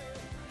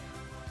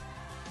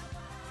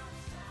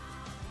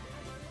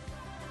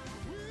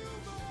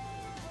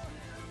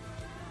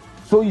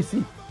 So you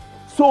see,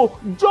 so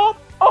Job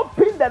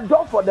opened the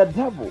door for the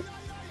devil,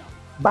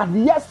 but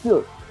yet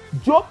still,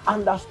 Job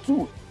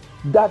understood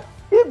that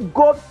if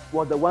God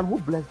was the one who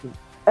blessed him,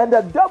 and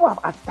the devil have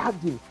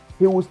attacked him,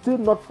 he will still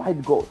not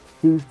fight God.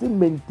 He will still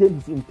maintain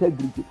his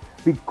integrity,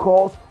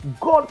 because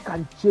God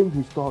can change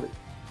his story.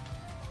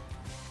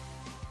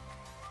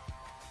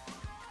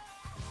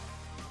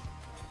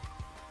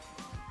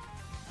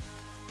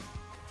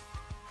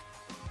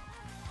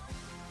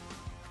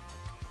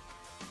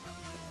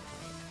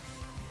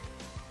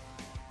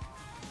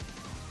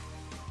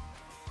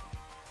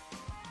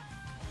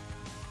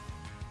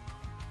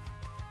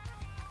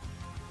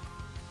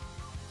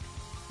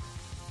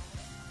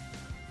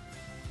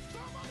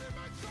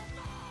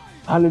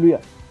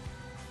 Hallelujah.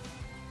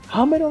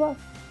 How many of us?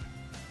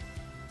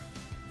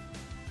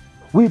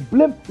 We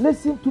blame.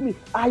 Listen to me.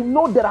 I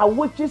know there are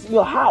witches in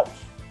your house.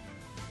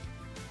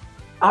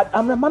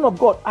 I'm a man of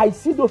God. I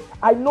see those.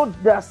 I know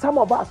there are some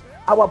of us.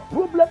 Our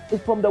problem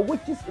is from the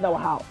witches in our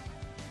house.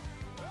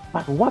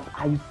 But what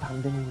are you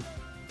standing with?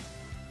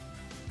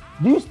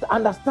 Do you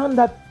understand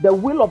that the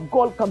will of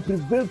God can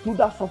prevail through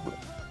that suffering?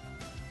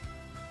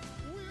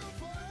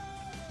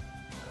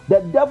 The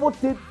devil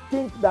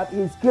thinks that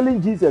he's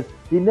killing Jesus.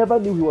 He never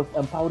knew he was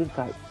empowering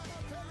Christ.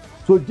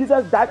 So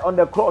Jesus died on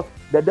the cross.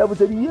 The devil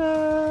said,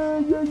 yeah.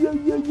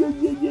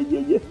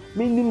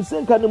 Meaning,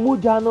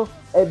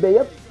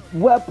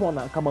 weapon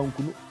and come.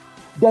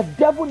 The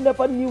devil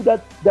never knew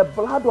that the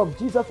blood of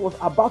Jesus was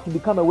about to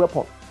become a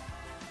weapon.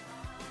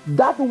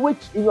 That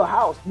witch in your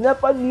house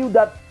never knew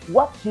that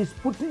what she's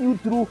putting you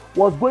through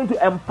was going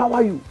to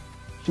empower you.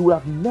 She would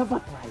have never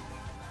tried.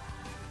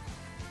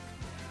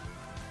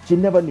 She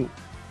never knew.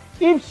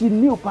 If she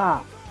knew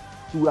power,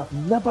 she would have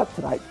never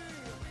tried.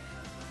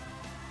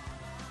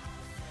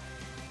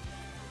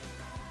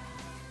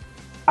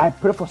 I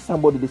pray for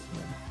somebody this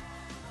morning.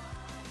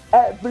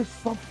 Every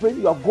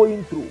suffering you are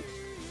going through,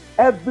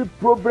 every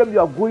problem you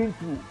are going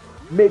through,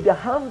 may the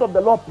hand of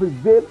the Lord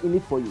prevail in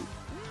it for you.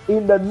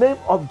 In the name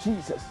of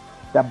Jesus.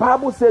 The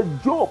Bible says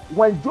Job,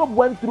 when Job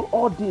went through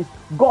all this,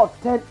 God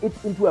turned it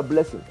into a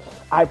blessing.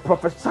 I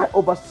prophesy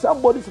over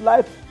somebody's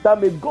life that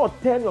may God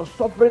turn your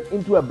suffering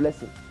into a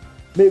blessing.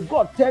 May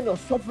God turn your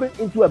suffering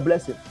into a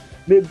blessing.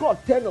 May God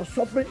turn your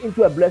suffering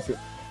into a blessing.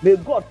 May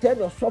God turn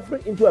your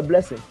suffering into a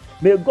blessing.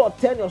 May God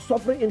turn your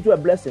suffering into a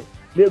blessing.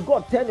 May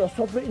God turn your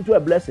suffering into a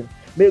blessing.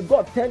 May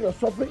God turn your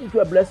suffering into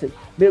a blessing.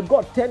 May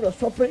God turn your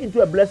suffering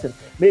into a blessing.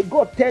 May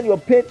God turn your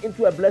pain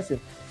into a blessing.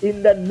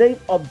 In the name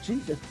of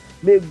Jesus.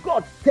 May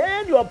God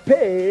turn your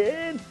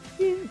pain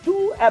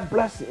into a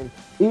blessing.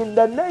 In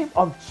the name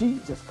of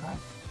Jesus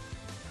Christ.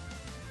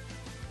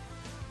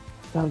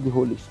 Thank the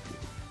Holy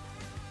Spirit.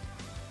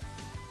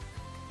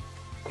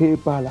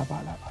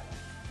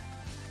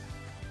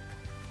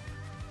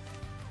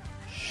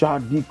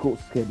 Shadiko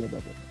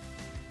skedebebe.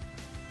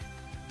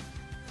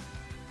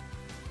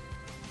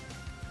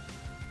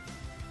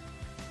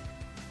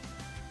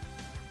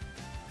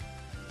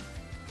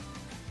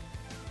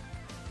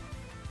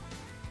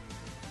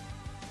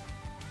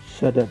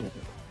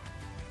 Shadadadada.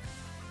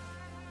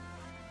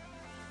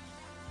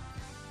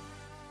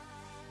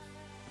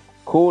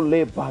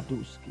 Kole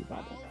baduski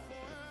badada.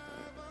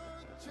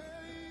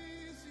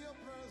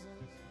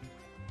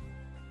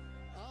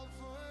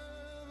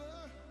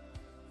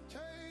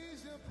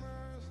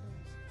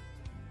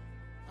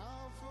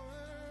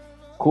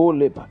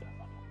 Kole badada.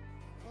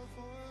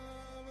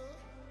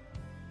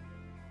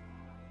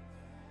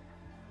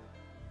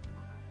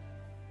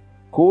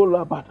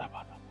 Kola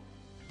badada.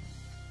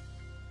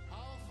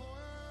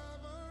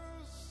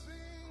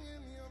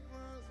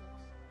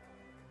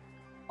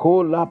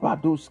 Kola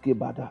baduski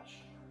badash.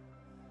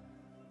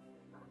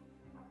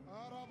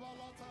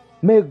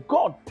 May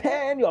God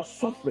turn your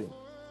suffering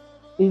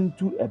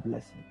into a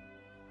blessing.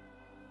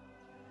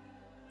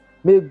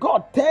 May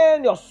God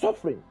turn your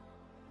suffering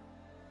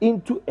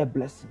into a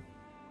blessing.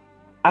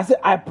 I say,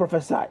 I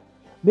prophesy.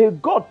 May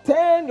God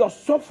turn your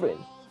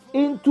suffering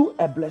into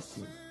a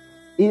blessing.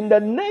 In the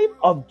name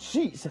of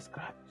Jesus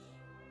Christ.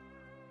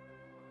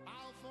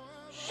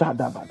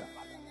 Shadabada.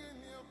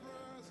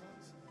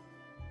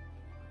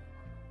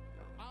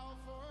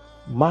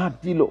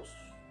 Madilos.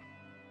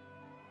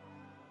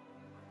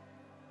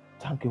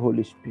 Thank you,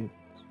 Holy Spirit.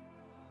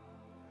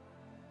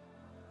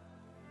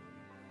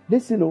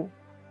 Listen,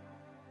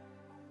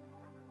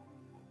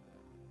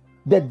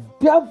 the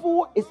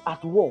devil is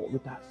at war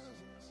with us.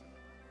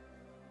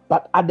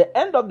 But at the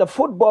end of the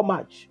football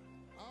match,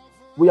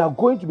 we are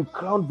going to be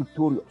crowned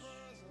victorious.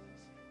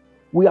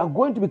 We are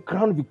going to be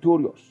crowned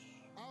victorious.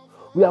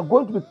 We are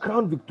going to be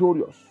crowned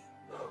victorious.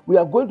 We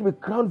are going to be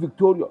crowned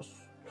victorious.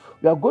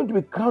 We are going to be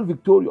crowned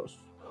victorious.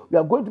 We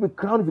are going to be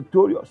crowned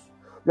victorious.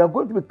 We are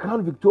going to be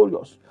crowned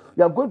victorious.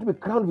 We are going to be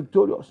crowned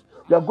victorious.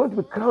 We are going to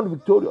be crowned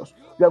victorious.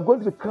 We are going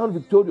to be crowned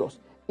victorious.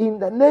 In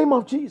the name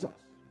of Jesus.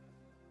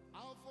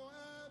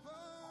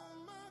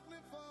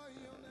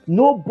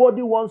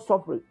 Nobody wants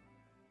suffering.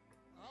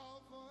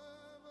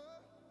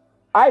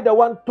 I, the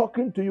one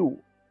talking to you,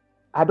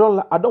 I don't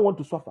want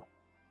to suffer.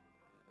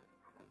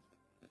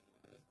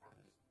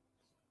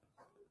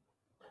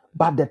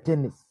 But the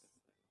thing is,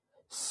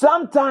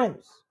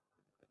 sometimes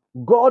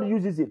God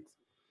uses it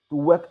to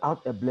work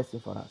out a blessing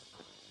for us.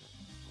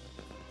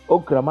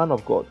 Oh, man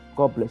of God,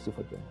 God bless you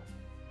for doing that.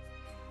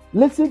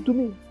 Listen to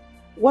me.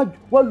 What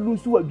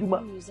lose what you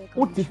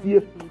what if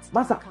you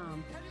massa?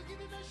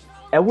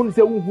 I won't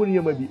say who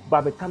you may be,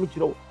 but I come to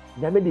you.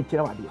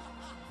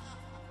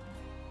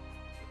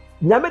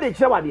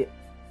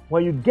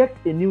 When you get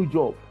a new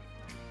job,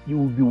 you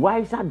will be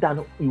wiser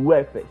than you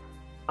were first.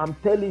 I'm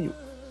telling you.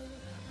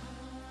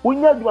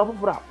 When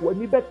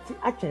you bet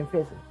action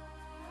first.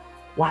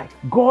 Why?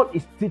 God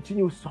is teaching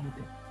you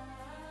something.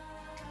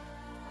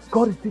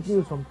 God is teaching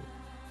you something.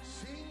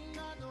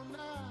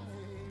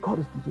 God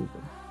is teaching you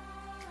something.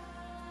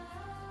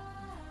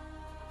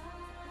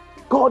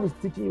 God is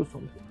teaching you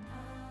something.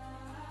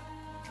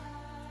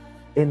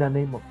 In the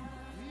name of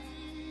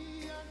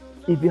Jesus.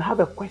 If you have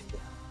a question,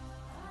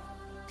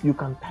 you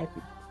can type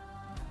it.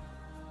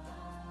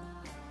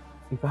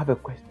 If you have a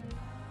question,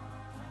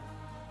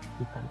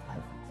 you can type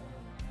it.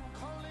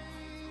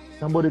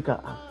 Somebody can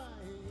ask.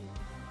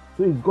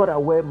 So is God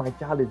aware my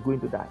child is going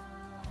to die?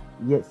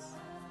 Yes.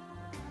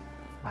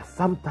 But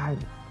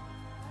sometimes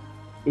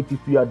it is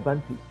to your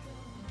advantage.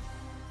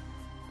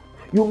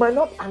 You might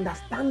not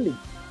understand it,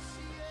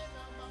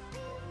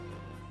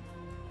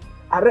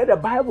 I read the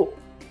Bible.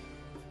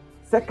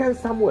 2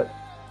 Samuel.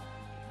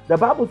 The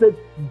Bible says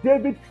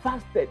David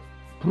fasted,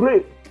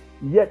 prayed,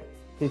 yet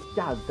his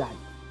child died.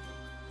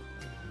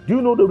 Do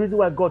you know the reason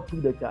why God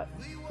took the child?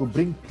 To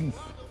bring peace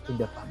in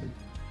the family.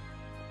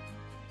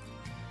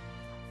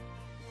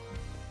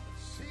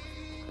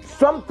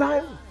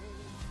 Sometimes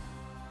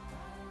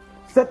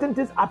certain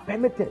things are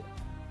permitted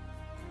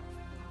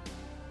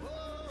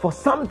for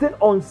something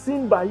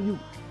unseen by you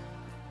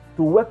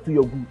to work to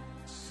your good.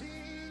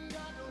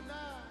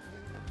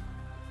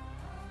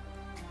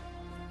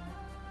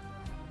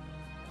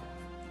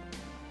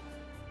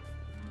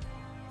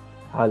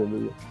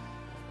 Hallelujah.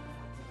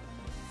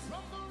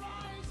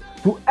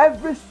 To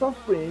every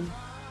suffering,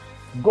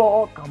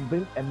 God can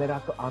bring a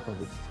miracle out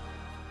of it.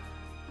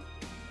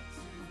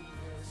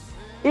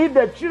 If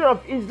the children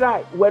of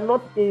Israel were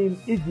not in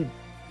Egypt,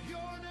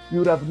 you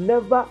would have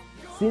never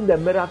seen the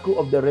miracle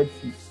of the Red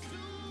Sea.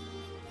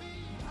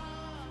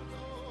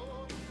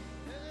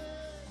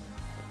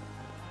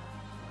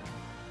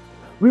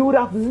 We would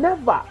have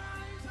never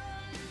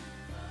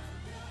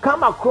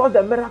come across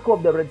the miracle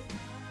of the Red Sea.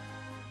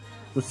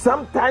 So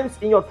sometimes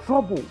in your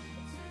trouble,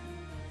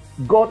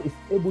 God is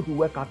able to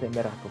work out a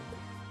miracle.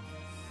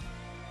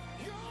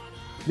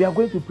 We are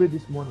going to pray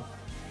this morning.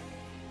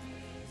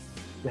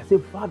 We are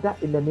saying, Father,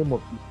 in the name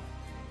of Jesus.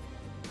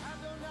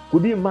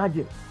 Could you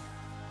imagine?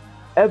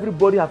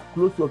 Everybody has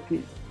closed your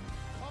case.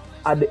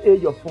 At the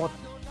age of 40,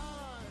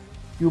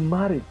 you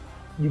married,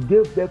 you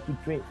gave birth to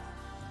twins,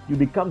 you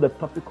become the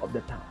topic of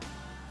the town.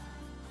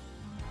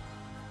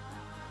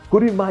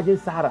 Could you imagine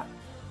Sarah?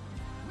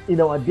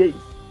 In our days,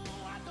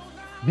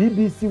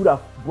 BBC would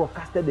have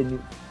broadcasted the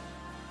news.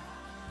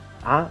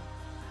 Al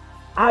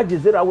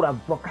Jazeera would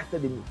have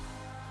broadcasted the news,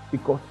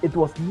 because it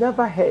was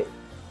never heard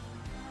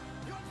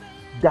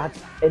that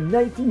a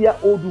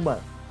 90-year-old woman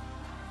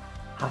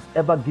has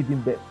ever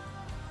given birth.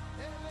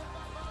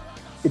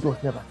 It was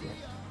never heard.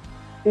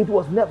 It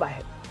was never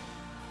heard.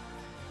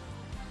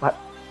 But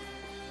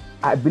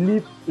I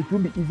believe it will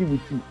be easy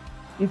with you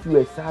if you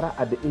were Sarah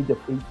at the age of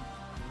 80.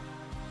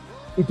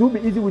 It will be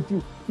easy with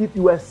you if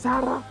you were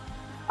Sarah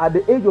at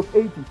the age of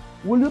 80.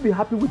 Will you be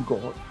happy with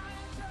God?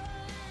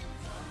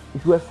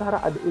 If you were Sarah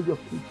at the age of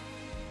 80.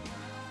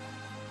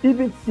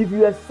 Even if you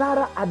were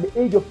Sarah at the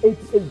age of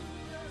 88,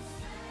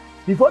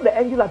 before the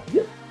angel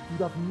appeared, you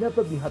would have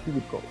never been happy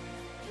with God.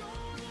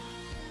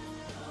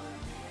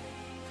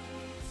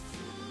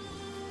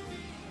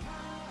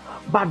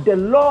 But the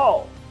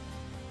Lord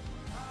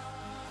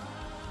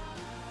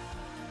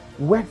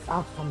works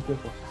out something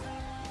for Sarah.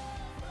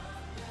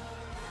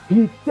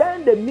 He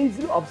turned the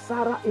misery of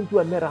Sarah into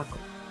a miracle.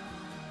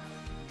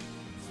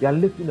 They are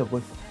lifting a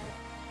voice of prayer.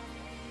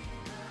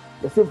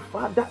 They say,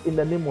 Father, in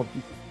the name of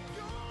Jesus,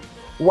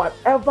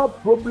 whatever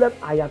problem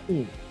I am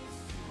in,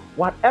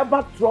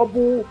 whatever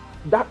trouble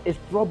that is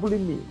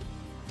troubling me,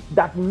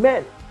 that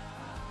men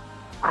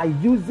are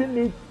using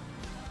it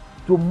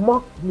to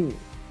mock me,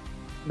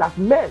 that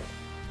men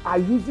are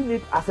using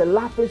it as a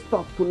laughing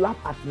stock to laugh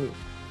at me.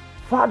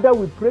 Father,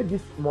 we pray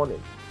this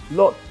morning,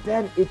 Lord,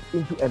 turn it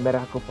into a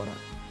miracle for us.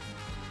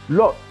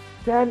 Lord,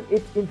 turn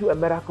it into a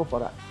miracle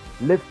for us.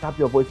 Lift up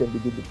your voice and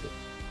begin to pray.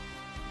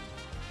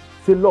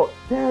 Say, Lord,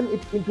 turn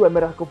it into a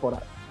miracle for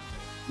us.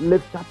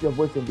 Lift up your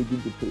voice and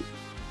begin to pray.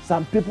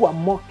 Some people are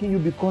mocking you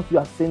because you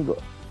are single.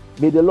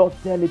 May the Lord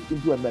turn it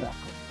into a miracle.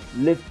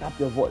 Lift up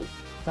your voice.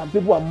 Some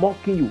people are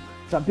mocking you.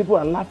 Some people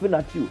are laughing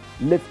at you.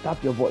 Lift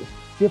up your voice.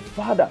 Say,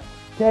 Father,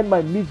 turn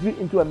my misery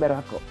into a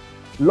miracle.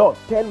 Lord,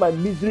 turn my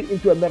misery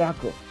into a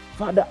miracle.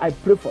 Father, I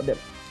pray for them.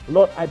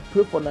 Lord, I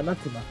pray for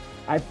Nanatima.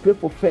 I pray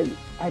for Feli.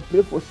 I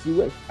pray for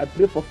Siwesh. I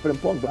pray for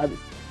Frempong Gladys.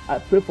 I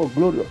pray for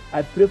Gloria.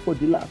 I pray for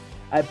Dilas.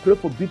 I pray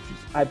for Beatrice.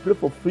 I pray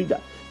for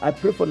Frida. I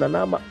pray for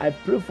Nanama. I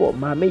pray for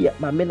Mame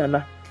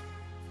Nana.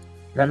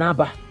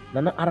 Nanaba.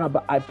 Nana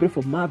Araba. I pray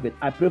for Marvin.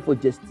 I pray for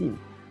Justine.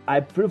 I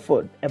pray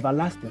for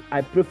Everlasting.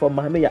 I pray for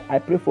Mameya. I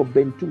pray for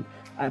Bentu.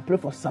 I pray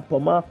for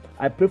Sapoma.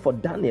 I pray for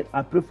Daniel.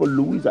 I pray for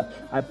Louisa.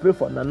 I pray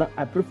for Nana.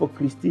 I pray for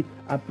Christy.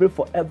 I pray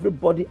for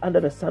everybody under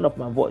the sound of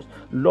my voice.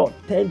 Lord,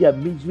 turn their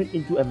misery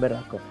into a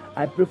miracle.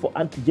 I pray for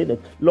Auntie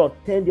Janet. Lord,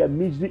 turn their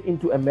misery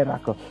into a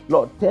miracle.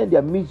 Lord, turn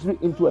their misery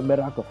into a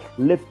miracle.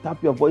 Lift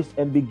up your voice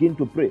and begin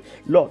to pray.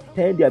 Lord,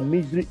 turn their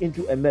misery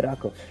into a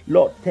miracle.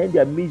 Lord, turn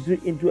their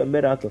misery into a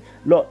miracle.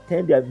 Lord,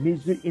 turn their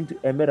misery into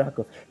a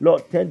miracle.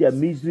 Lord, turn their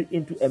misery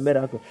into a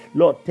miracle.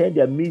 Lord, turn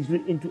their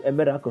misery into a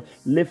miracle.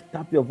 Lift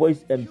up your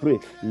voice and pray.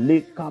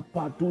 Leka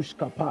patush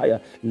kapaya.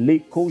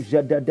 Leko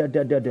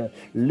jadadadada.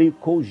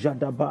 Leko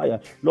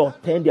jadabaya. Lord,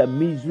 turn their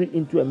misery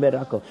into a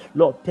miracle.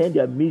 Lord, turn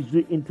their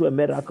misery into a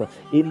miracle.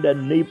 In the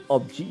name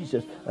of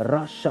Jesus.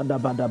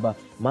 Rashadabadaba.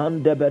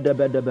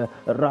 Mandebedebedebe.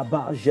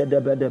 Rabba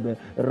jedebedebe.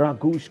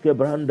 Ragushke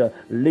branda.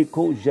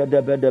 Leko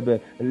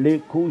jedebedebe.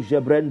 Leko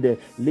jebrende.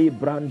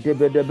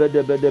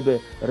 Librandebedebedebe.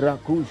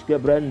 Rakushke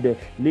brande.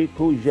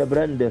 Leko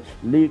jebrende.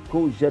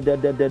 Leko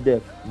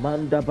jededede.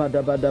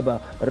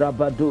 Mandabadabadaba.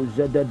 Rabado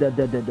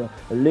zedededede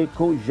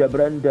leko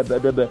jebrende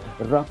bedebe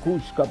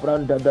rakush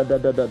kabranda da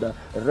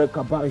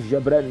rekaba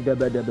jebrende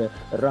bedebe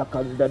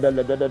rakanda da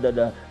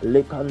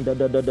lekanda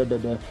da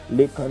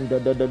lekanda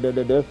da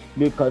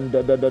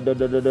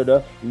lekanda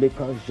da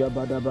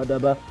lekajabada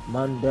badaba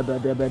manda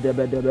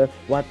bedebe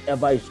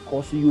whatever is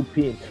causing you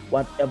pain,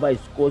 whatever is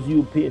causing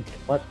you pain,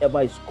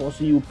 whatever is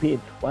causing you pain,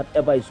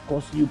 whatever is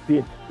causing you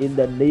pain, in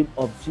the name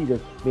of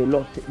Jesus,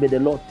 may the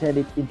Lord turn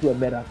it into a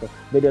miracle.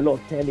 May the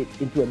Lord turn it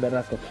into a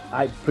miracle.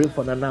 I pray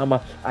for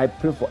Nanama. I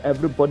pray for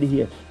everybody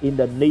here in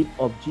the name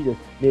of Jesus.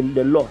 May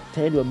the Lord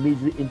turn your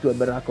misery into a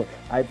miracle.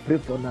 I pray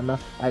for Nana.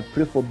 I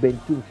pray for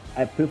Bentu.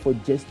 I pray for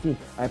Justine.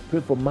 I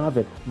pray for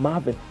Marvin.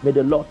 May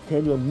the Lord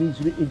turn your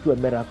misery into a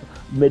miracle.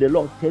 May the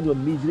Lord turn your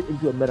misery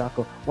into a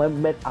miracle.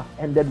 When men have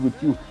ended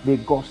with you, may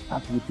God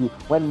start with you.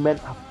 When men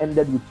have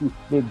ended with you,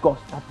 may God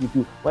start with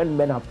you. When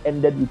men have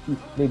ended with you,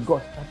 may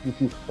God start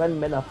with you. When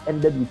men have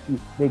ended with you,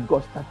 may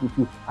God start with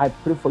you. I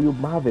pray for you,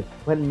 Marvin.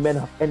 When men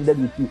have ended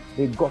with you,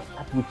 may God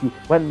start with you.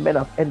 When men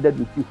have ended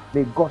with you,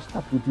 may God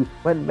start with you.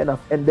 When men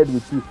have ended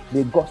with you,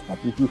 may God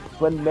start with you.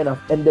 When men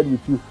have ended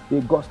with you,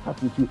 may God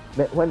start with you.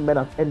 When men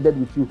have ended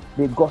with you,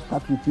 may God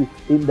start with you.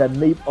 In the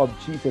name of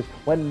Jesus.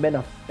 When men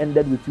have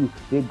ended with you,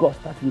 may God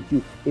start with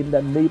you. In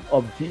the name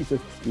of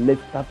Jesus,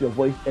 lift up your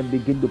voice and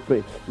begin to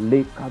pray.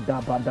 Le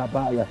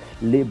kadabadabaya,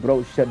 le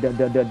bro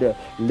shadadadada,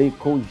 le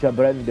ko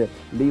jabrande,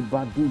 le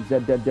badu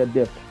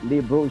zadadada,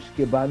 le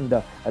broshke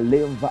banda,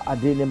 le mva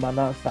adene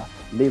manasa,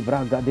 le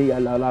vragade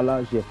la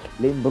lalaje,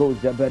 le mbro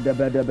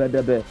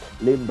zabadabadabadabe,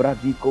 le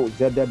mbradiko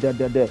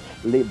zadadadada,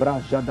 le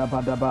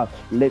brajadabadaba.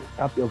 Lift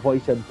up your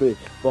voice and pray.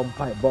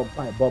 Bompai,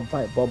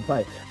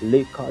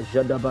 le ka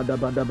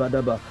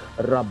jadabadabadabadaba,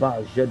 rabba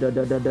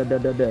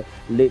jadadadadadada,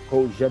 le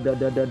ko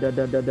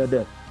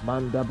jadadadadadada.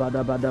 Manda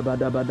bada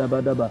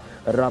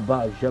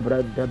Rabba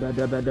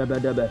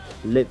jabra.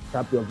 Lift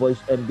up your voice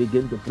and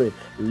begin to pray.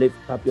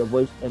 Lift up your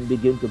voice and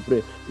begin to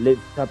pray.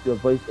 Lift up your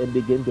voice and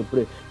begin to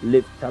pray.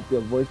 Lift up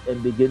your voice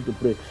and begin to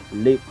pray.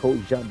 Le ko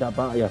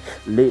jadabaya,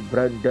 le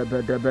branda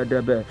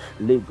bada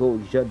le go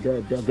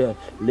jadadaga,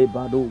 le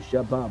badu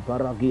shaba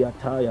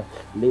baragiataya,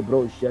 le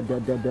bro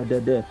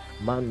jadadadada,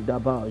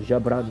 mandaba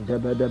jabranda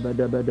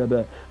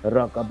bada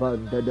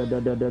rakabanda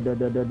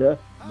da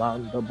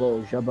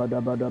mandabo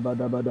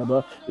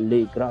jabada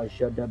le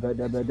grasha da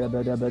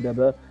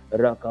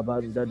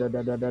rakabanda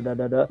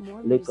da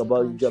More le music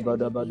on kabanja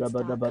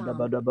trendybeats.com.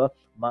 bada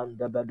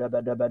manda bada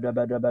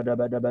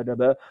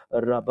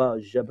raba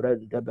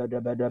jabranda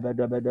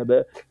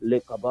bada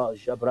le kaba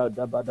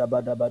jabranda bada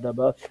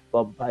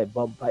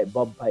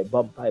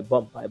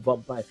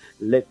bompai.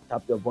 Lift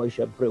up your voice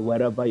and pray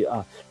wherever you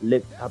are.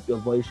 Lift up your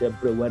voice and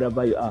pray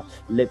wherever you are.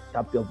 Lift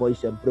up your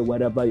voice and pray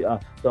wherever you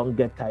are. Don't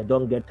get tired.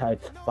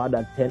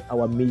 Father, turn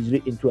our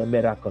misery into a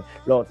miracle.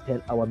 Lord,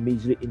 turn our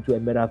misery into a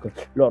miracle.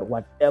 Lord,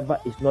 whatever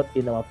is not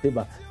in our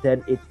favor,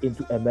 turn it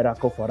into a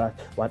miracle for us.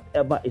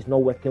 Whatever is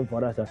not working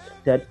for us,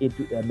 turn it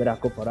into a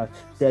miracle for us.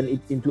 Turn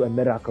it into a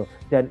miracle.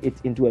 Turn it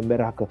into a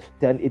miracle.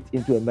 Turn it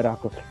into a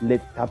miracle.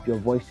 Lift up your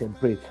voice and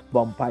pray.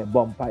 Bompai.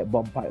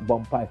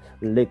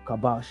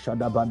 Lekaba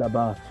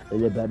shadabadaba.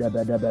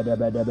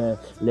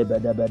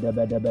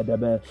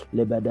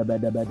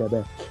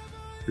 Lebedabedabedabedaba.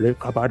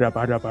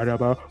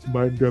 Lekabadabadabadaba,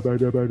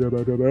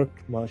 mandabadabadabadaba,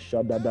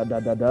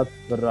 mashadadadadada,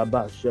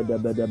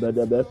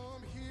 rabashadabadabadaba,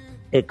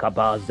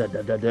 Ekabaza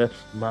da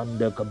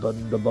manda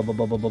kabanda baba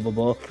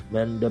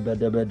manda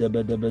bada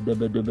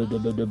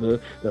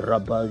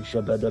rabba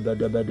shabada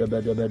bada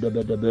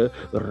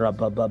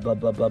rabba baba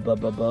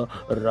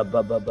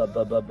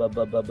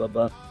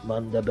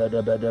manda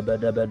bada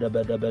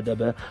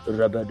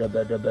rabba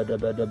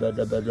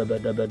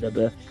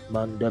bada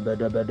manda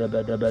bada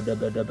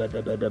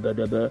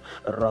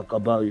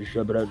rakaba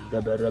shabra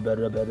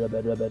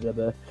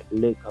bada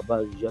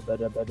lekaba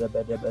shabada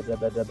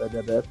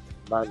bada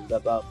manda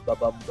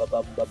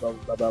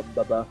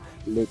baba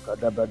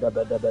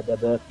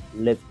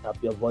lift up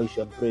your voice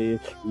and pray.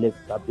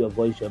 Lift up your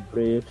voice and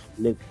pray.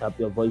 Lift up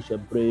your voice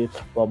and pray.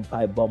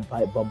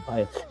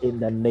 Bompai. In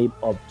the name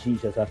of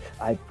Jesus,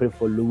 I pray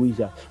for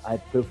Louisa. I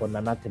pray for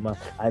Nanatema.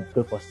 I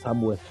pray for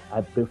Samuel.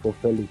 I pray for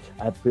Felix.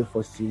 I pray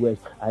for Siwes.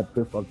 I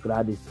pray for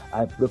Gladys.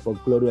 I pray for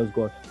Glorious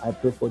God. I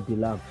pray for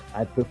Dilam.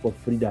 I pray for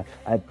Frida.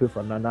 I pray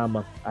for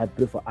Nanama. I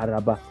pray for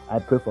Araba. I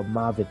pray for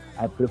Marvin.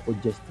 I pray for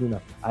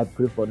Justina. I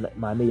pray for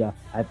Mania.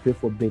 I pray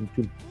for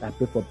Bentu. I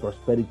pray for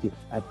Prosperity.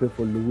 I pray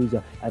for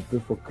Louisa. I pray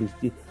for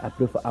Christy. I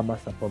pray for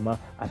Amasapama.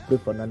 I pray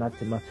for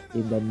Nanatema.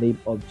 In the name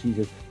of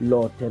Jesus,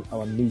 Lord, turn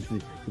our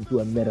misery into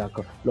a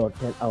miracle. Lord,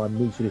 turn our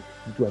misery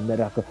into a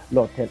miracle.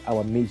 Lord, turn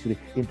our misery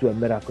into a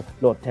miracle.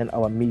 Lord, turn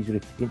our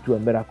misery into a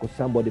miracle.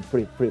 Somebody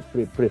pray.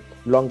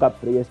 Longer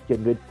prayers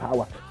generate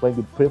power. When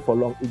you pray for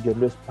long, it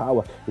generates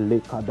power.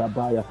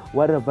 Lekadabaya.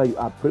 Wherever you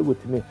are, pray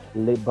with me.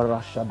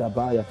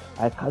 Lebarashadabaya.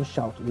 I can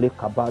shout.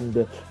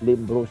 Lekabande.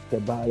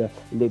 Lembroskebaya.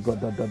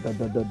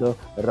 Legodadadadada.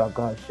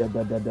 Ragasha.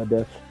 jada da da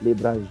da,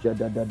 libra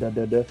jada da da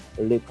da da,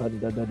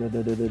 lekanda da da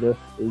da da da,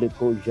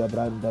 leko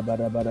jabranda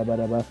bara bara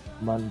bara bara,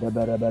 manda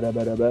bara bara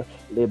bara bara,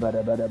 le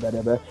bara bara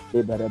bara bara,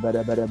 le bara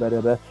bara bara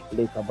bara bara,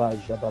 lekaba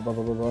jaba ba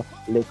ba ba ba,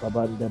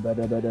 lekabanda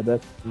bara bara bara,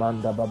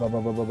 manda ba ba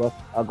ba ba ba ba,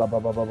 aga ba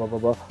ba ba ba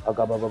ba,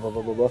 aga ba ba ba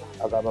ba ba,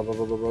 aga ba ba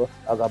ba ba ba,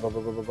 aga ba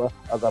ba ba ba ba,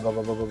 aga ba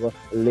ba ba ba ba,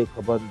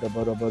 lekabanda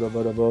bara bara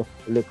bara bara,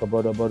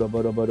 lekabara bara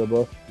bara bara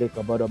bara,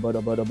 lekabara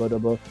bara bara bara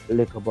bara,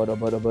 lekabara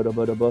bara bara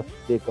bara bara,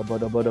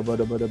 lekabara bara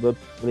bara bara bara,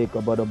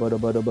 lekabara bara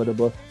bara bara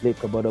bara,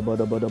 lekabara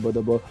bara bara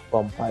bara bara,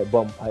 bumpy,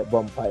 bumpy,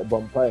 bumpy,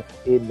 bumpy,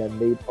 in the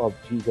name of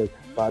Jesus.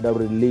 Father,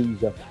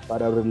 release,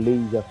 Father,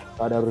 release,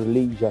 Father,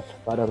 release,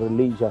 Father,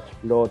 release.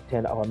 Lord,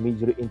 turn our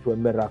misery into a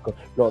miracle.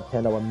 Lord,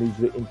 turn our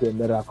misery into a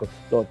miracle.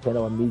 Lord, turn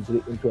our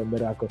misery into a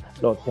miracle.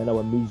 Lord, turn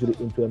our misery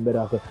into a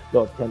miracle.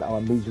 Lord, turn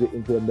our misery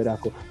into a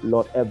miracle.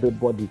 Lord,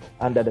 everybody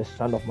under the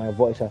sound of my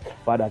voice,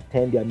 Father,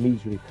 turn their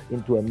misery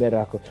into a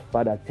miracle.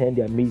 Father, turn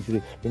their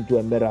misery into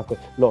a miracle.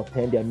 Lord,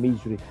 turn their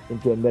misery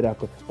into a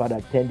miracle.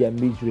 Father, turn their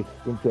misery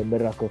into a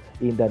miracle.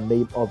 In the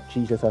name of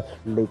Jesus,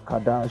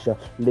 Lekadasha,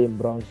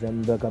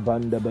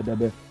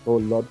 Lembranzembagaban. Oh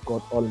Lord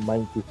God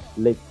Almighty,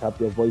 lift up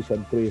your voice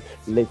and pray.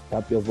 Lift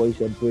up your voice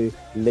and pray.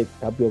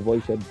 Lift up your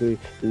voice and pray.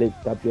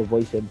 Lift up your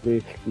voice and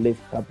pray.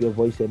 Lift up your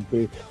voice and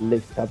pray.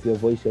 Lift up your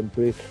voice and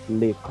pray.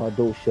 Le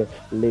kadoshe,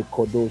 le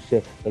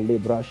kodoshe, le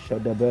brasha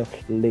debe,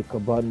 le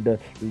kabanda,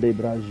 le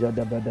braja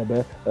debe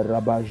debe,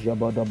 rabaja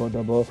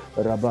bodabodabo,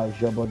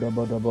 rabaja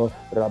bodabodabo,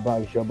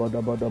 rabaja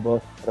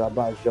bodabodabo,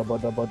 rabaja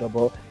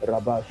bodabodabo,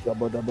 rabaja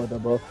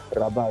bodabodabo,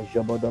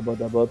 rabaja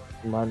bodabodabo,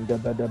 manda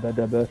debe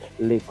debe,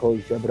 le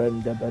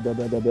Jabranda bada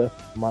bada bada,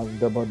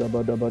 manda bada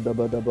bada bada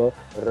bada bada,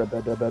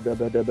 rabada bada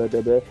bada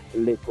bada bada,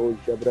 leko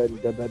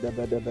jabranda bada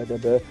bada bada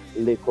bada,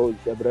 leko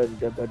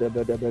jabranda bada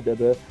bada bada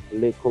bada,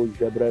 leko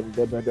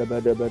jabranda bada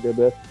bada bada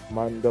bada,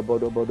 manda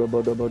bada bada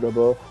bada bada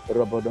bada,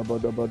 rabada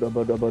bada bada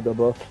bada bada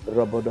bada,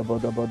 rabada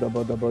bada bada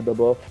bada bada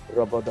bada,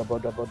 rabada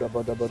bada bada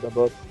bada bada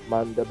bada,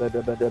 manda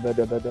bada bada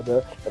bada bada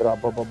bada,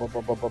 rababa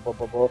baba baba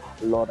baba baba.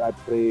 Lord,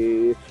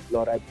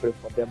 I pray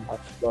for them.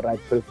 Lord, I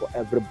pray for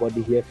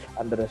everybody here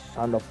under the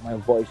sound of my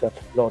voice.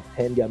 Lord,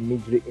 turn their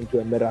misery into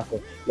a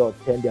miracle. Lord,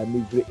 turn their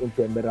misery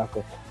into a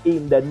miracle.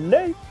 In the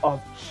name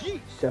of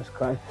Jesus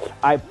Christ,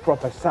 I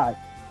prophesy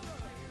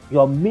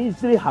your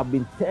misery have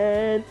been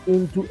turned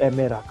into a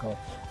miracle.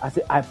 I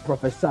say, I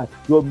prophesy,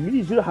 your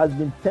misery has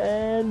been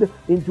turned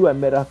into a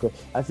miracle.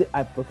 I say,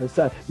 I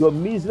prophesy, your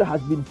misery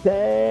has been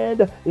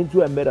turned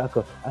into a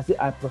miracle. I say,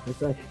 I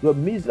prophesy, your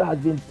misery has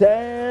been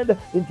turned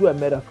into a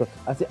miracle.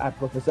 I say, I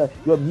prophesy,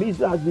 your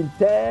misery has been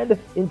turned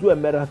into a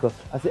miracle.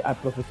 I say, I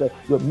prophesy,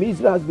 your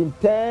misery has been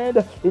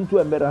turned into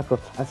a miracle.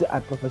 I say, I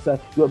prophesy,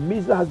 your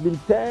misery has been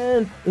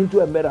turned into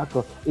a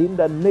miracle. In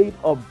the name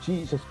of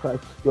Jesus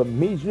Christ, your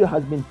misery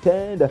has been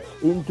turned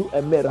into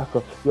a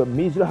miracle. Your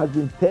misery has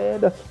been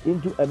turned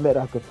into a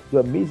miracle.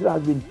 Your misery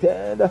has been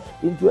turned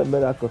into a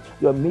miracle.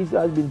 Your misery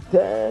has been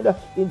turned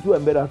into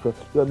a miracle.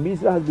 Your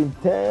misery has been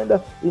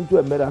turned into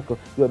a miracle.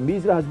 Your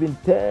misery has been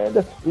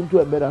turned into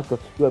a miracle.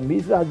 Your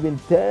misery has been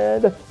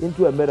turned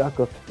into a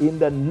miracle. In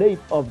the name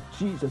of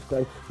Jesus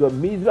Christ, your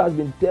misery has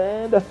been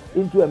turned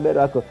into a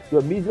miracle.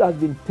 Your misery has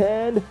been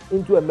turned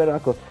into a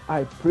miracle.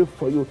 I pray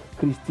for you,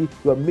 Christy.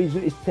 Your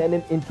misery is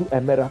turning into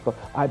a miracle.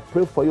 I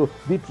pray for you,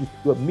 Beatrice.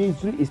 Your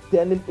misery is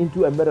turning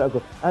into a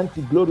miracle.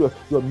 Auntie Gloria,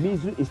 your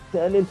misery is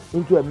turning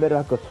into a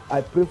miracle.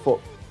 I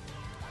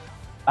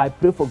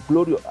pray for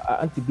Gloria,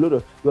 Auntie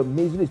Gloria, your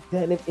misery is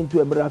turning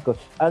into a miracle.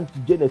 Auntie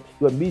Janet,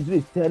 your misery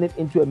is turning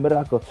into a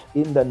miracle.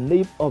 In the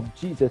name of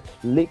Jesus,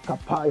 Lake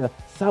Kapaya,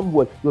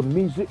 Samuel, your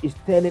misery is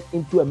turning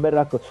into a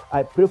miracle.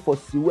 I pray for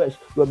Siwesh,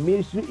 your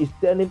misery is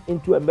turning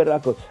into a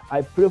miracle.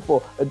 I pray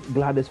for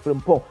Gladys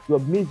Frimpong, your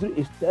misery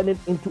is turning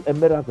into a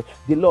miracle.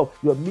 The Lord,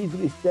 your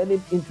misery is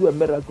turning into a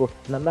miracle.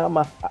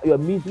 Nanama, your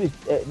misery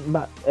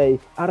is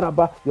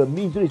Araba, your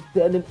misery is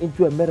turning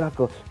into a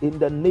miracle. In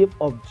the name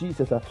of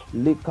Jesus,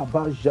 Lake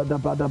Kabaj.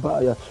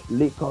 Jadabadabaya,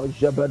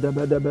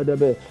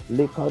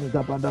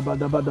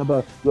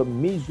 your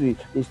misery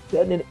is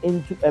turning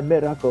into a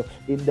miracle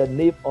in the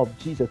name of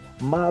Jesus.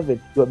 Marvin,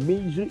 your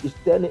misery is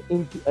turning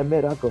into a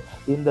miracle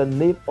in the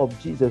name of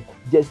Jesus.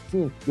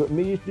 Justine, your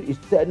misery is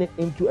turning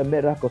into a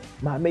miracle.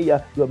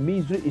 Mameya, your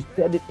misery is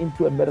turning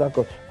into a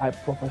miracle. I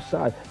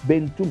prophesy.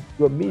 Bentum,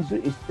 your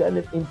misery is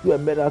turning into a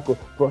miracle.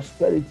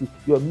 Prosperity,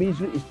 your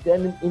misery is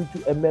turning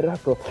into a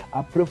miracle.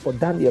 I pray for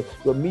Daniel,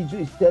 your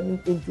misery is turning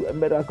into a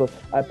miracle.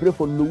 I pray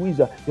for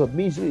Louisa, your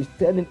misery is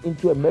turning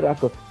into a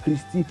miracle.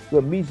 Christy,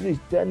 your misery is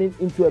turning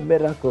into a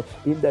miracle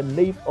in the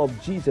name of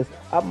Jesus.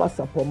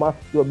 Amasapoma,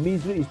 your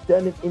misery is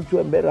turning into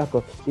a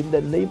miracle in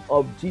the name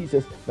of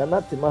Jesus.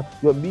 Nanatima,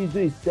 your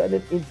misery is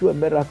turning into a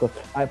miracle.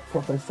 I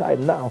prophesy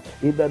now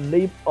in the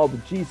name of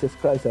Jesus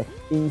Christ.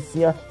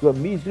 Insia, your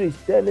misery is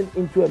turning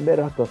into a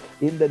miracle.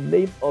 In the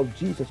name of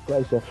Jesus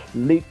Christ.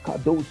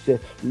 Lekadoshe,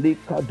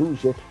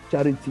 lekadoshe.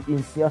 Charity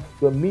Insia,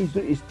 your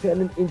misery is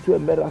turning into a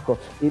miracle.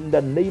 In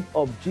the name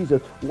of Jesus.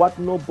 What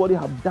nobody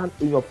have done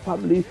in your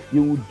family,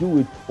 you will do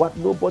it. What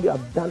nobody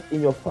have done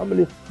in your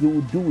family, you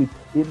will do it.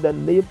 In the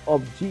name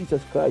of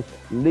Jesus Christ.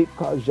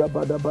 Leka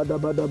jabada bada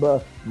bada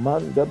ba,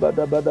 manda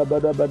bada bada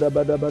bada bada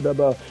bada bada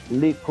ba,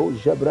 leko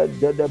jabra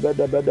da da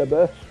bada bada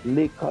ba,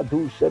 leka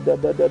dusha da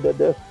da da da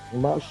da,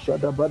 masha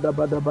da bada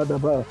bada bada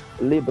ba,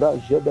 libra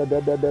jada da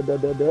da da da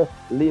da da,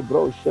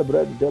 libro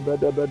jabra da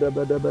bada bada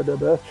bada bada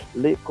ba,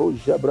 leko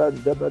jabra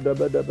da bada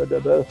bada bada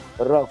ba,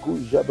 raku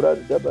jabra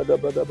da bada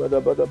bada bada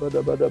bada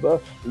bada bada ba,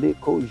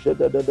 leko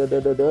jada da da da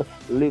da da,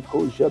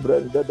 leko jabra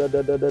da da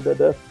da da da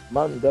da,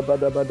 manda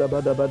bada bada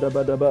bada bada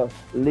bada ba,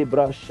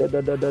 libra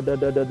shada da da da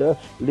da da da,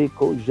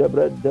 leko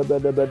jabra da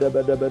bada bada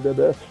bada bada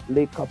ba,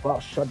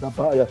 lekapa shada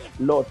baya.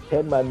 Lord,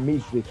 turn my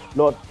misery.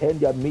 Lord, turn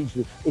their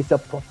misery. It's a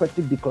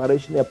prophetic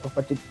declaration, a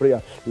prophetic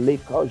prayer.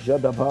 Leka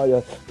jada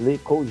baya,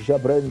 leko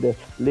jabrende,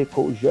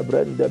 leko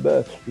jabrende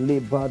be,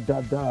 liba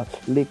dada,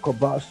 leko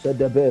ba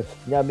shada be.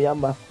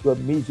 Nyamiama, your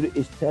misery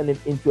is turning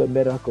into a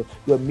miracle.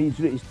 Your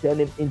misery is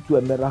turning into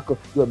a miracle.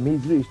 Your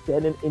misery is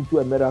turning into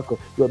a miracle.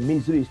 Your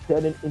misery is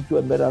turning into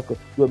a miracle.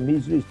 Your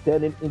misery is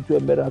turning into a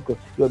miracle.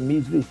 Your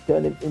misery is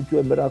turning into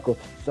a miracle.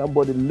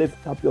 Somebody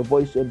lift up your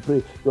voice and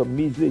pray. Your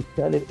misery is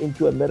turning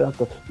into a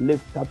miracle.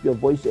 Lift up your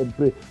voice and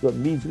pray. Your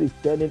misery is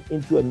turning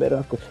into a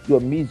miracle. Your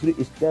misery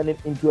is turning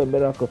into a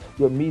miracle.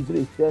 Your misery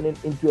is turning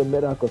into a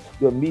miracle.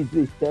 Your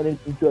misery is turning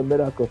into a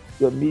miracle.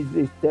 Your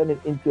misery is turning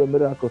into a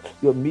miracle.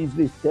 Your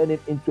misery is turning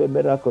into a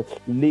miracle.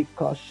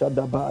 Lika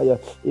shadabaya,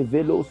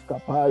 evelos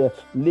kapaya,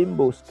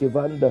 limbo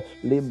skivanda,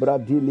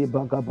 limbradili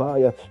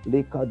bagabaya,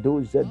 lika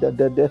doze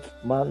de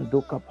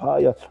mando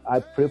kapaya. I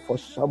pray for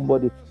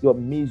somebody. Your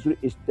misery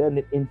is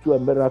turning into a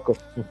miracle.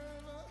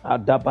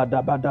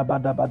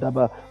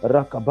 Adabadabadabadabadaba,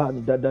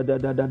 rakaban da da da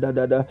da da da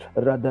da da,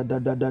 rada da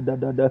da da da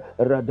da da,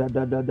 rada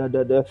da da da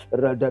da da,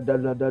 rada da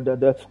da da da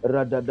da,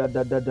 rada da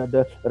da da da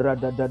da,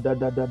 rada da da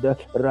da da da,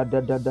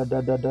 rada da da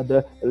da da da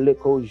da,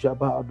 leko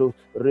jabado,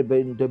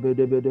 reben de be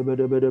de be de be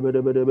de be de be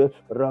de be de be,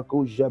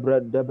 raku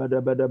jabran da ba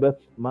da ba da ba,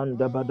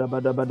 manda ba da ba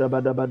da ba da ba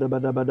da ba da ba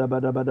da ba da ba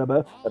da ba da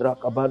ba,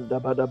 rakaban da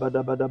ba da ba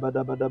da ba da ba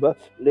da ba da ba,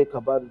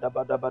 lekaban da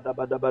ba da ba da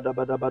ba da ba da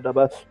ba da ba da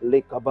ba,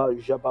 lekaba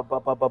jaba ba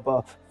ba ba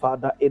ba.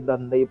 Father, in the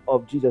name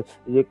of Jesus,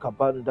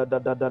 lekaban da da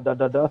da da da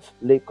da da,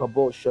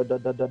 lekabo sha da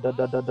da da da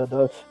da da da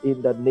da,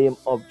 in the name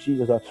of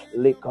Jesus,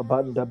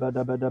 lekaban da ba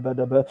da ba da ba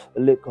da ba,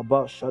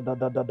 lekaba sha da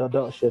da da da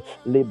da,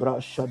 libra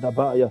sha da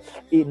ba ya,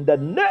 in the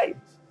name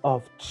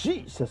of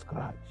Jesus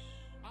Christ.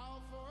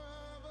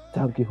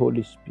 Thank you,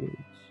 Holy Spirit.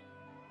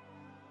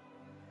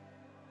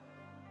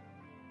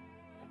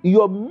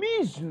 Your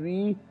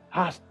misery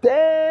has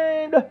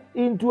turned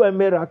into a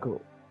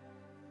miracle.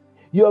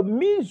 Your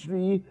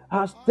misery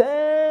has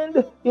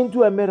turned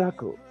into a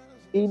miracle.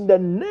 In the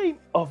name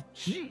of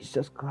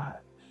Jesus Christ.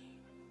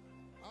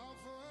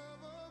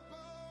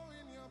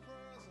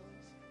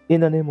 In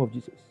the name of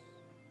Jesus.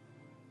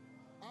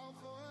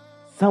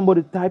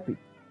 Somebody type it.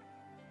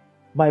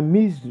 My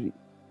misery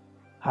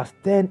has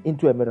turned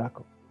into a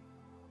miracle.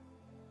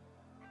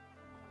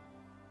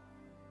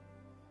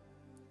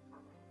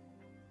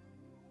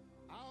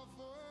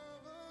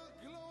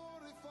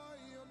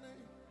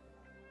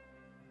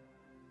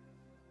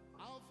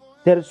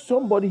 There is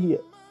somebody here.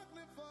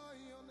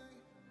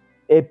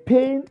 A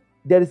pain,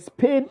 there is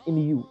pain in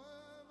you.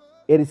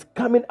 It is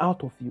coming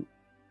out of you.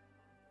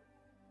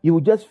 You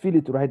will just feel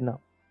it right now.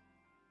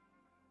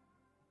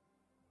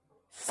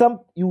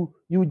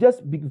 You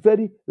just be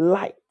very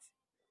light.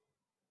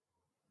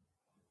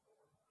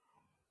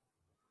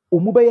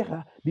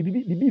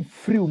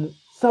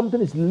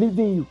 Something is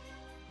leaving you.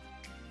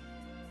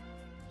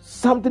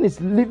 Something is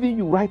leaving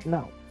you right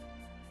now.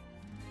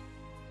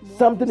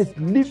 Something is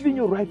leaving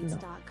you right now.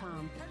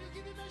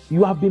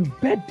 You have been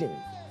burdened.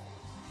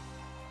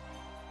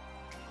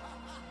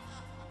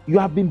 You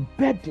have been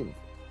burdened.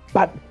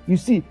 But you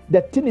see,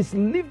 the thing is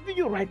leaving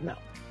you right now.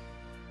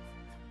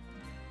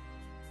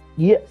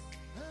 Yes.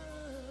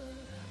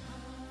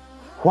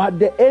 What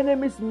the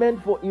enemies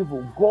meant for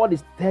evil, God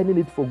is turning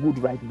it for good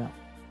right now.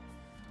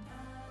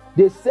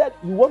 They said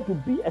you want to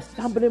be a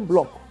stumbling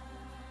block.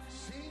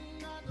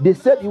 They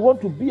said you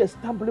want to be a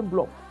stumbling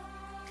block.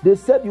 They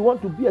said you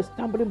want to be a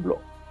stumbling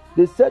block.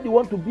 They said you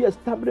want to be a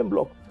stumbling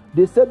block.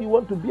 They said you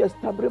want to be a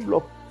stumbling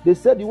block. They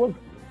said you want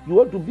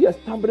to be a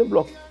stumbling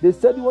block. They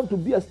said you want to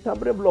be a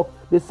stumbling block.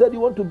 They said you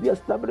want to be a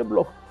stumbling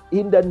block.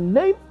 In the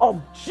name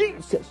of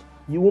Jesus,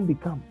 you won't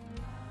become.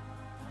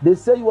 They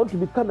say you want to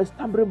become a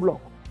stumbling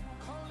block.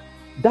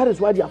 That is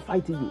why they are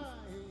fighting you.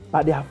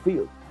 But they have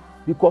failed.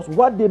 Because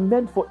what they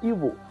meant for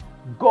evil,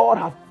 God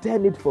has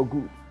turned it for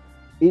good.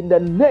 In the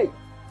name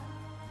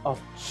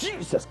of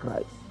Jesus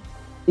Christ.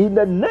 In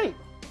the name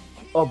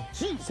of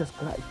Jesus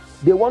Christ.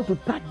 They want to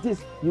touch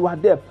this, you are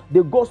there.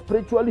 They go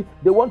spiritually,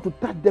 they want to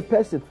touch the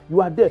person,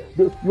 you are there.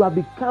 You have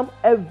become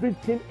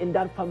everything in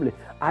that family.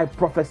 I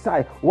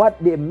prophesy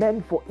what they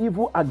meant for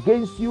evil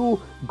against you,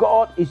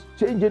 God is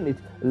changing it.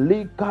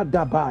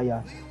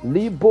 Likadabaya,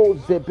 Libo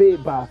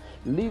Zebeba,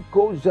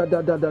 Liko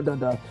Jada da da da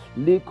da,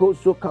 Liko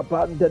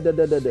Sokapan da da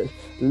da da da,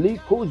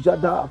 Liko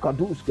Jada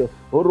Kaduske,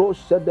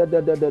 Orosha da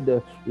da da da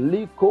da,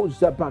 Liko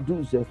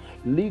Zabaduze,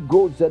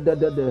 Liko Zada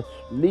da da,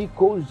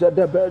 Liko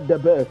Zadaber da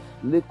da,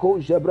 Liko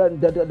Jabran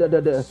da da da da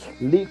da,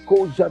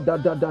 Liko Jada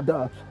da da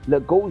da,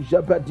 Liko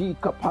Jabadi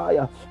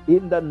Kapaya,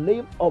 in the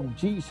name of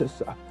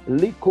Jesus,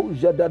 Liko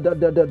Jada da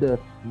da da da,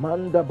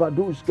 Manda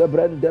Baduske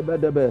Branda da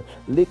da da,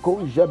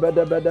 Liko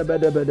Jabada da da da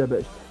da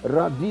da,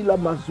 Radila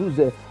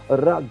Mazuze,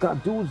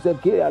 Ragaduze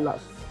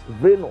Gealas,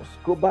 Venus,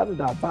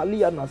 Kobanda,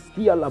 Baliana,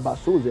 Skia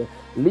Labasuze,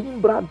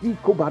 Limbra di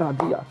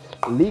Kobaradia,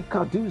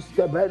 Likadus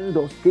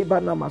Kebendos,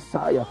 Kebana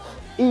Messiah,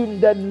 in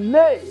the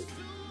name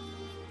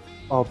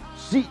of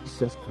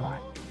Jesus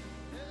Christ.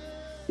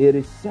 It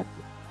is settled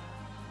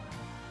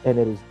and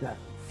it is done.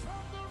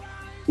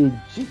 In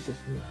Jesus'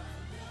 name.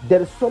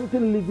 There is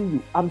something leaving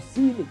you. I'm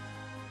seeing it.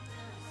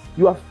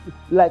 You are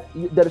like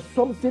there is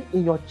something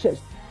in your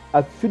chest.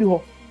 I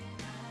feel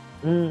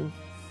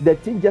the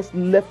thing just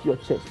left your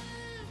chest.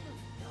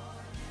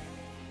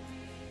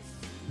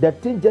 The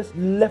thing just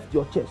left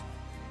your chest.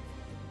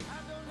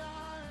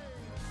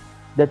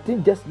 The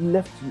thing just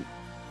left you.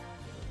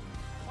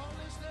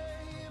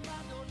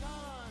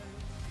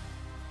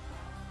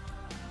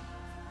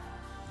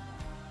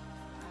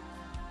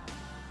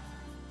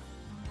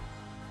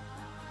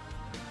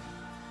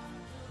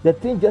 The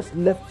thing just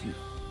left you.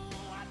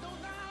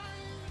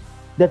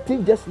 The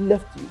thing just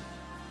left you.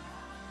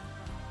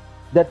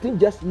 The thing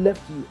just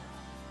left you.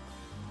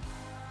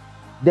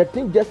 The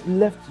thing just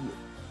left you.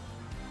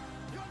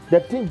 The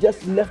thing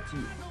just left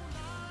you.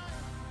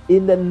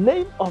 In the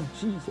name of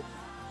Jesus.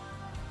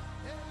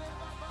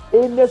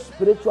 Any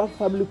spiritual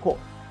family court,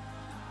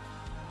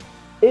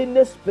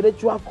 any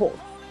spiritual court,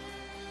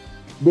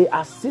 they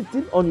are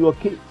sitting on your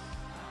case.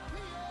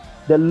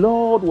 The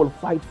Lord will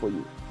fight for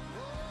you.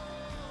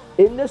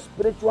 Any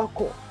spiritual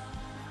court,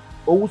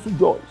 Owusu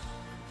Joyce,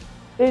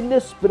 any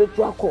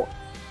spiritual court,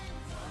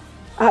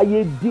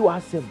 Aye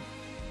Diwasem,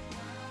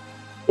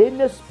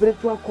 any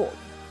spiritual court,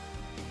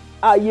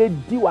 Aye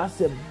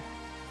Diwasem,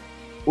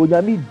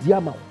 Onyami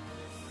Diama,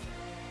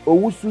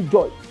 Owusu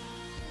Joyce,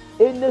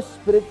 any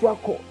spiritual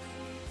court,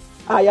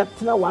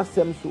 Ayatina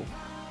Wasem so,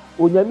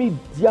 Onyami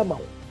Diama,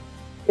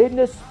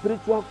 any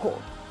spiritual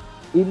court,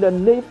 in the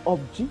name of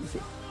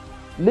Jesus.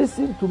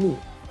 Listen to me.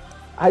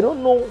 I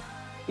don't know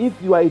if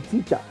you are a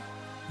teacher,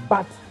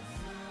 but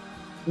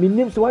my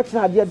name is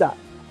that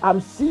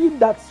I'm seeing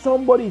that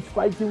somebody is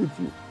fighting with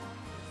you,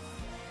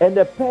 and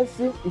the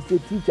person is a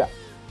teacher.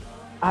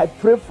 I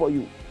pray for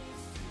you.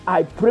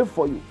 I pray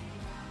for you.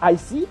 I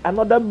see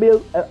another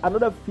male,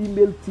 another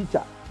female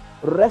teacher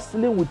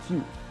wrestling with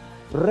you,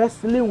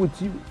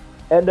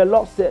 and the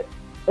Lord said,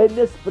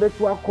 "Any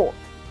spiritual court,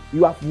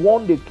 you have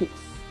won the case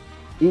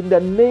in the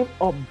name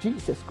of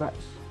Jesus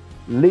Christ."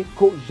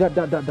 Leko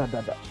jada da da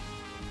da da.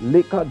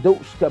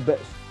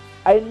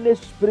 Any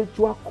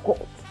spiritual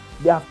court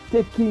they have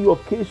taken your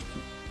case to,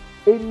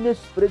 any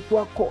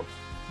spiritual court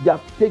they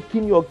have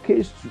taken your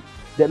case to,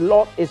 the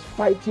Lord is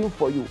fighting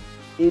for you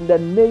in the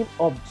name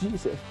of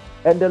Jesus.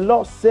 And the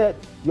Lord said,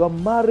 your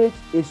marriage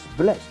is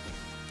blessed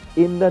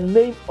in the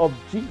name of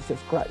Jesus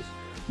Christ.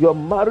 Your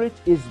marriage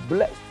is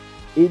blessed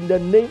in the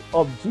name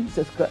of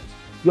Jesus Christ.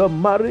 Your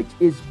marriage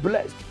is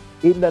blessed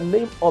in the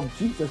name of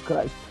Jesus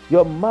Christ.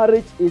 Your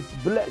marriage is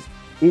blessed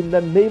in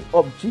the name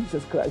of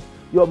Jesus Christ.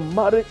 Your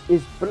marriage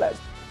is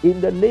blessed in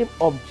the name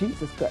of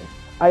Jesus Christ.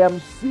 I am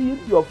seeing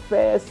your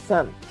first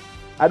son.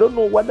 I don't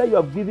know whether you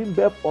have given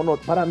birth or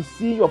not, but I'm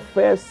seeing your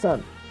first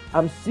son.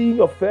 I'm seeing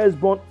your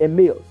firstborn, a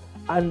male.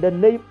 And the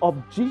name of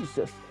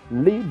Jesus,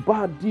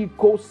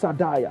 Libadiko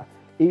Sadaya,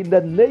 in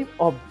the name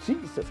of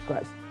Jesus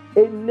Christ,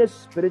 any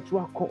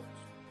spiritual court,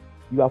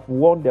 you have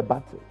won the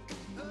battle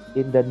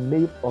in the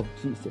name of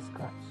Jesus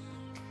Christ.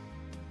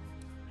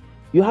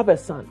 You have a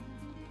son.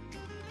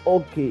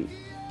 Okay.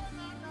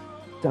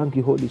 Thank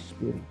you, Holy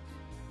Spirit.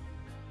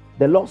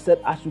 The Lord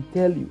said, I should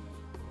tell you,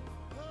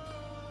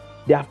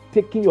 they have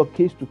taken your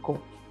case to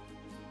court,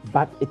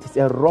 but it is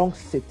a wrong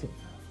sitting,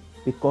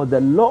 because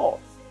the Lord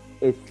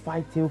is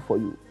fighting for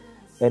you,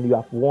 and you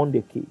have won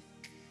the case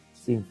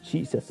in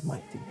Jesus'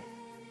 mighty name.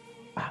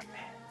 Amen.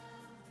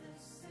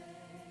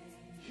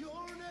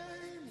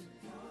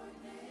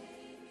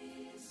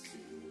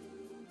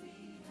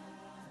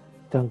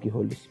 Thank you,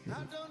 Holy Spirit.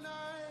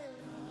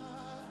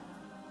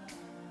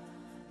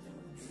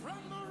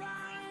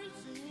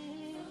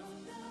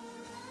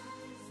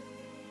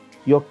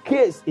 Your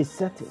case is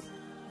settled,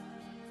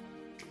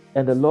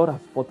 and the Lord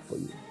has fought for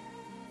you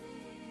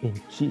in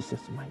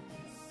Jesus' mighty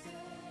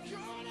name.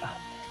 Amen.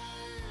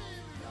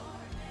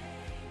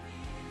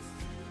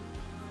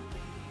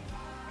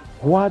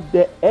 What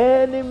the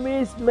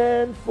enemies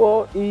meant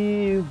for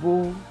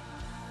evil,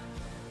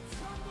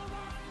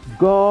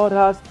 God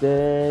has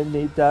turned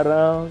it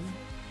around.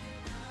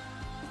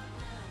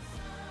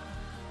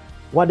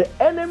 What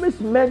the enemies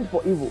meant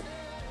for evil,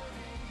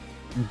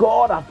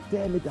 God has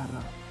turned it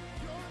around.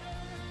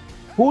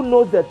 Who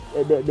knows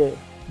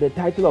the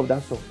title of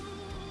that song?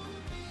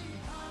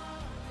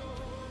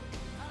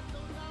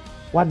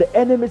 What the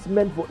enemies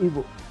meant for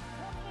evil,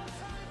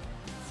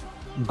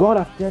 God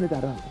has turned it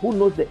around. Who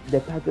knows the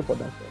title for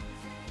that song?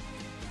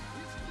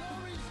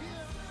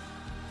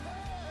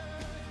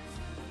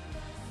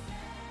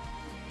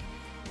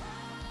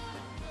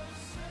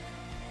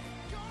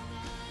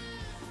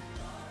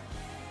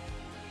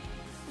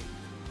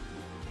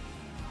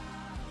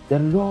 The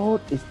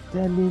Lord is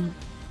turning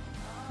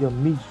your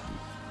misery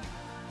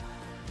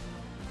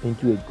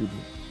into a good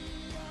news.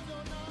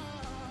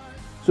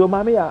 So,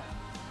 Mamia,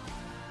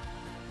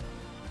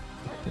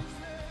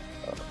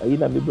 you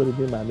know me, brother,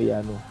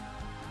 Mamia, no.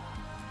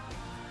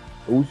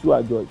 Also,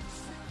 I joy.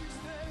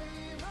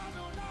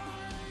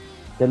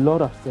 The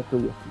Lord has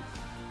settled your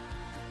case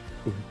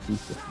in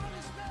Jesus' name.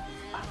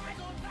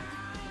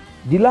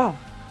 Amen. Dila,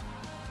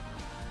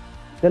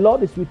 the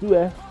Lord is with you,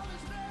 eh?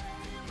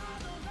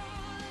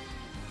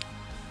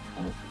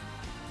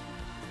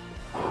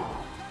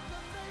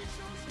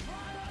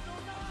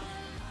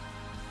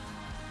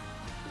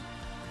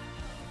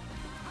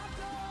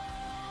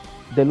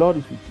 The Lord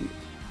is with you.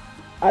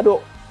 I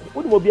don't.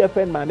 Wouldn't be a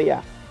friend,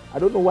 Mamia. I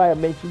don't know why I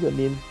mentioned your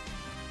name.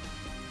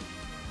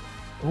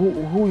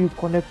 Who you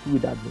connect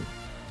with that name?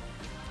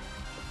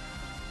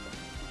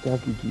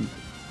 Thank you, Jesus.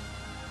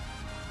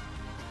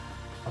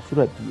 I should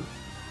have you.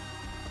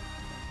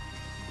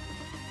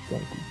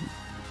 Thank you, Jesus.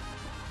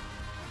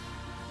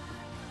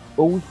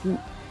 Also,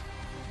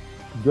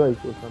 Joyce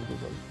or something like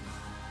that.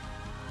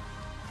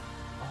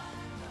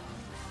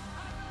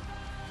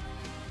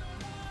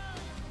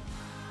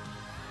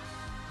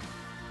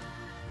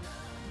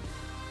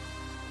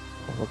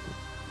 Okay.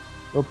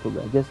 No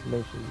problem. I just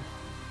mentioned it.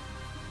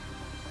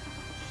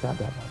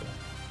 Shadabada.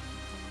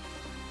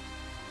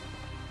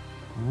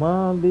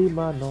 Mali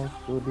mano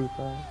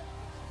sodipa.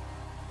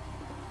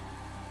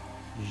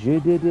 Je.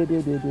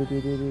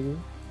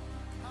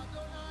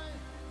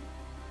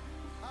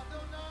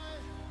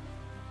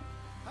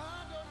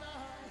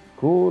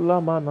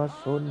 Kola mana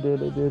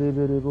sondele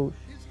bere.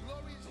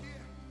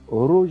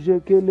 Oroje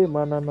kele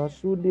manana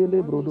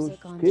sudele brodos.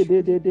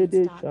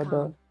 Kede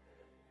shada.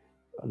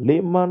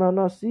 Le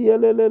manana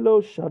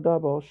sielelelo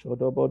shadaba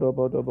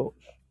shadabodobodobo.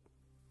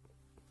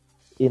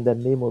 In the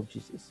name of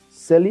Jesus.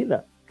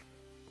 Selena.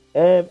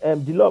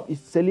 The love is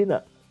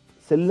Selena.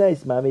 Selena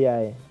is Mami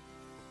Yae.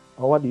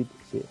 Or what do you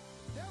say?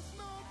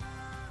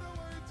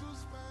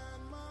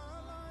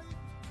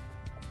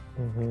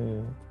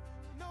 Mm-hmm.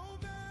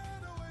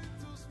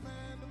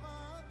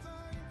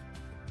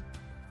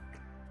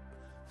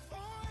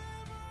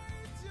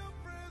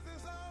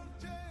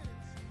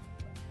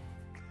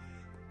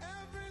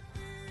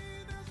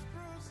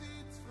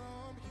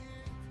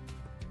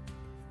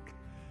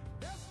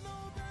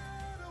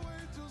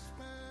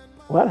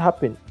 What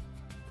happened?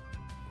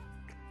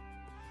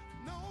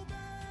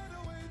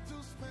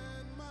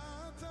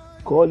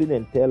 Call in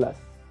and tell us.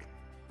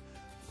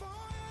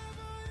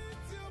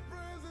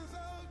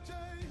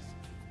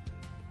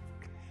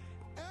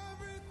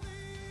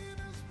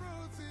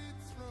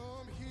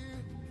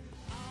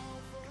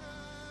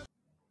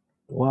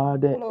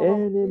 What the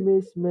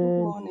enemies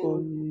meant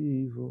for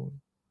evil.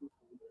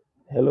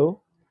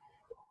 Hello?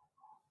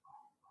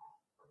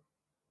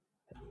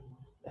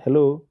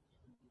 Hello?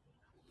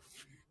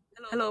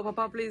 Hello,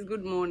 Papa, please,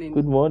 good morning.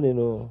 Good morning.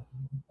 Oh.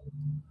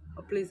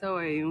 Please, how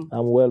are you?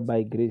 I'm well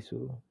by grace.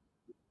 Oh.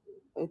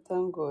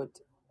 Thank God.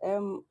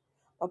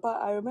 Papa,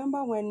 I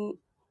remember when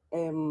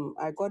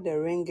I got the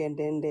ring and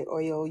then the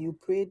oil, you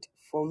prayed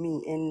for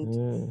me.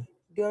 And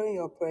during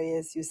your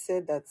prayers, you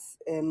said that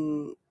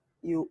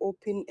you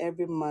open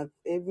every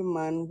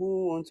man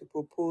who wants to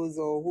propose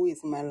or who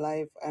is in my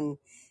life and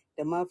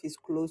the mouth is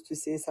closed to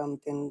say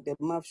something, the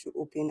mouth should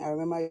open. I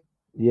remember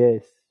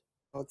Yes.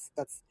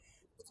 that.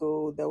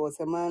 So there was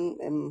a man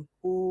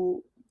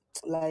who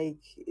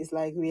it's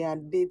like we are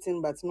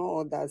dating but not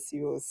all that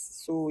serious.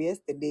 So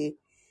yesterday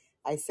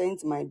I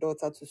sent my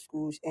daughter to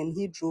school and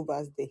he drove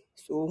us there.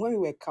 So when we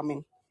were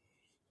coming,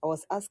 I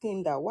was asking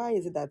him that why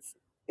is it that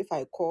if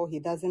I call he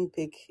doesn't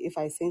pick, if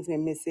I send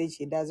him a message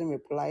he doesn't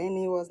reply, and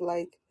he was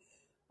like,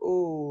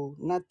 oh,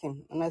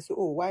 nothing. And I said,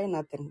 oh, why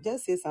nothing?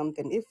 Just say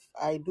something. If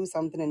I do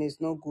something and it's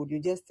not good, you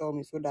just tell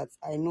me so that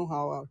I know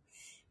how.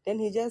 Then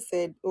he just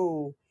said,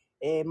 oh,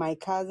 my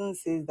cousin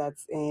says that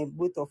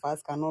both of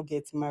us cannot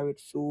get married,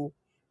 so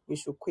we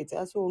should quit.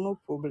 I said, oh, no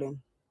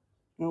problem.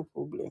 No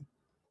problem.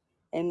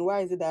 And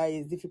why is it that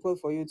it's difficult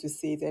for you to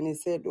say it? And he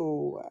said,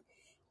 oh,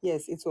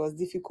 yes, it was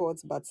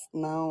difficult, but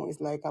now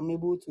it's like I'm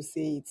able to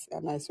say it.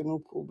 And I said, no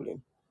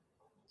problem.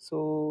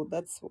 So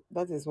that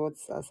is what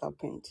has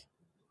happened.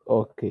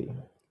 Okay.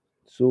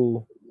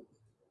 So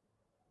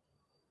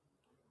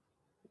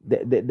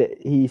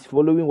he is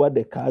following what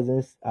the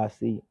cousins are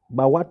saying.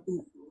 But what?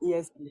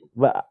 Yes.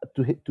 But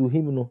to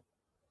him, no.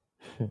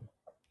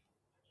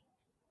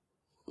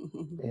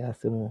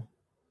 Yes,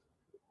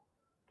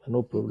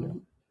 no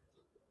problem.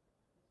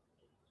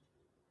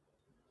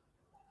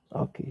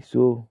 Okay,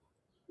 so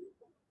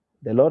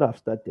the Lord have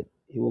started.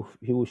 He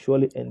will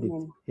surely end it.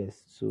 Amen.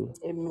 Yes. So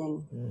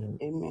Amen.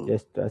 Amen.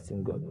 just trust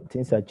in God.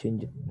 Things are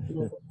changing.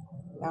 Yes.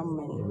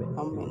 Amen. Amen.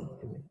 Amen.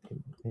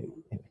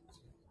 Amen.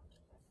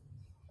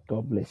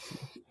 God bless you.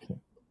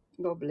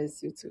 God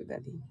bless you too,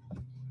 Daddy.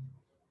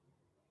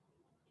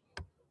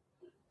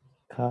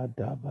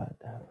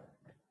 Kadabada.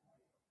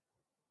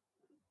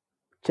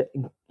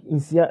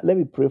 Insia, let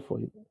me pray for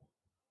you.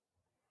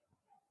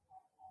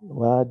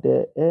 What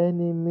the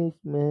enemies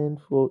meant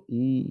for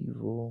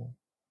evil,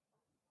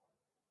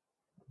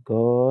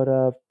 God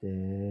have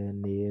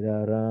turned it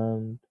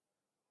around.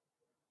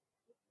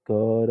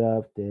 God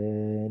have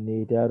turned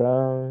it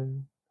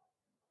around.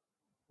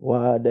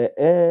 What the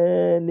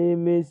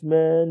enemies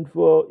meant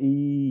for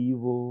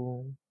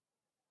evil,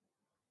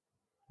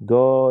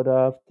 God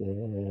have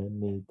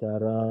turned it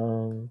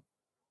around.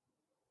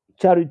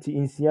 Charity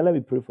in Sia, let me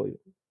pray for you.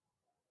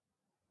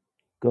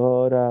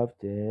 God have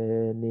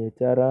turned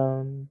it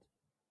around.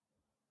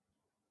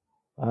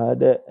 What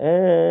the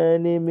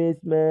enemies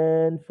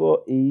meant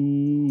for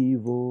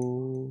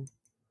evil,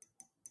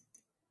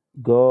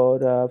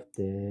 God have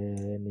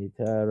turned it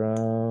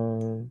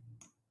around.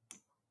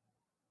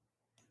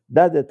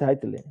 That's the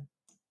title.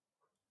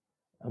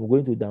 I'm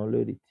going to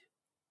download it.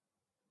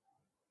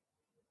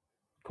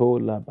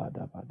 Kola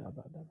bada bada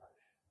bada.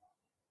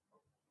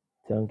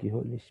 Thank you,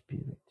 Holy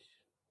Spirit.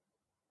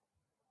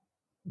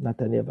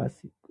 Nathaniel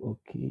Basic.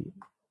 Okay.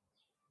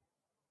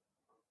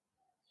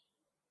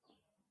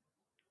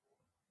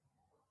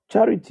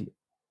 Charity.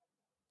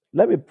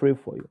 Let me pray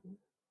for you.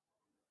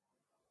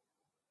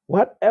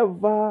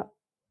 Whatever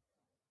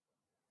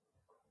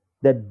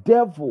the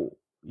devil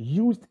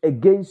used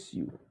against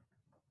you,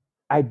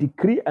 I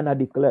decree and I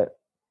declare,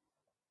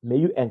 may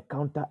you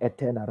encounter a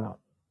turnaround.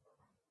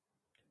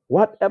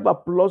 Whatever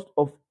plots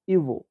of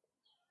evil,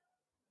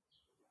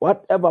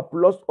 whatever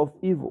plots of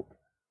evil,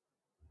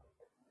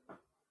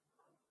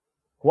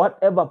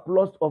 whatever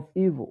plots of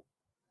evil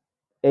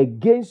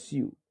against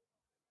you,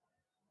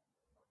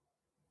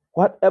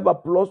 whatever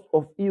plots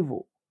of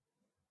evil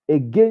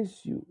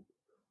against you,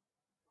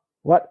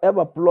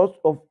 whatever plots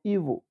of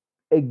evil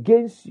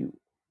against you,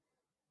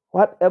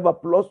 whatever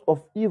plots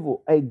of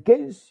evil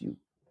against you,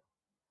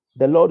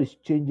 the Lord is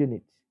changing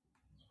it.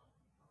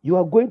 You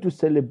are going to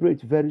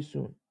celebrate very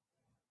soon.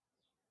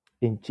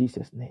 In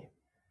Jesus' name.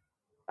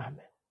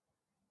 Amen.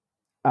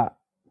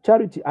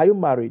 Charity, are you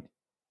married?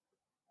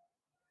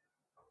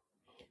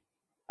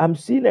 I'm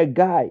seeing a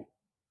guy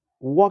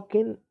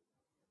walking.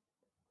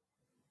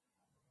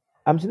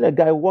 I'm seeing a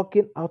guy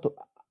walking out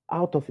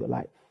of your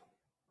life.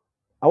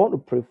 I want to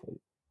pray for you.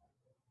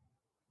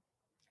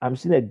 I'm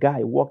seeing a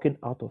guy walking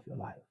out of your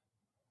life.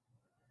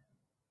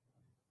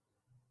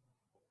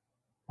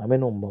 I'm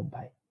in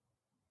Mumbai.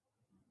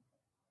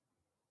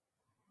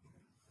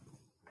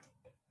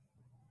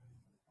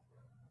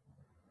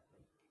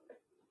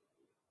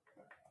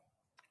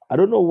 I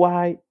don't know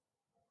why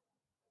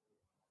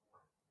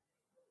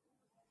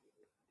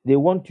they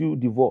want you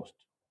divorced.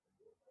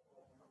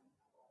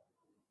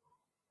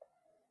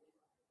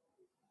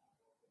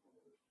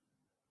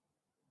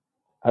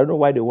 I don't know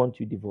why they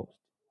want you divorced.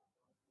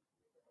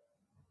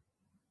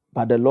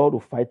 But the Lord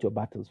will fight your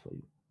battles for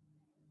you.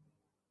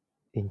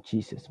 In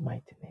Jesus'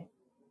 mighty name.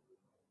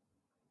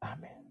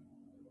 Amen.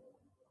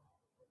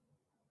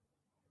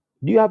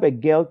 Do you have a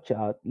girl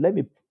child?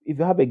 If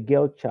you have a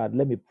girl child,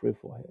 let me pray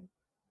for her.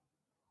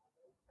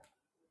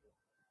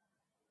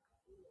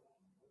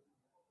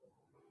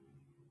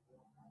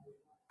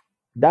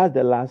 That's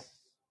the last.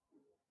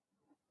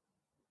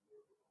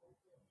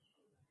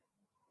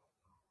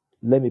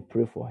 Let me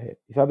pray for her.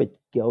 If you have a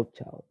girl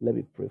child, let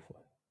me pray for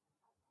her.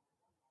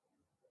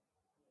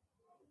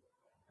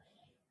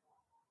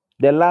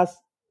 The last,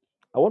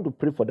 I want to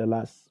pray for the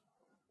last.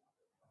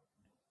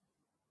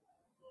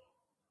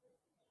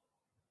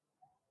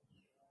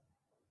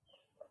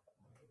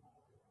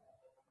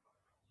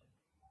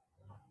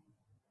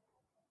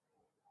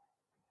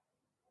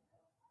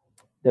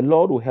 The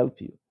Lord will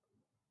help you,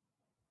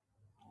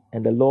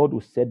 and the Lord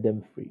will set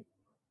them free.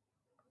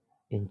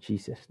 In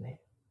Jesus' name.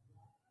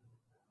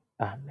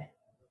 Amen.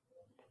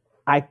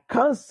 I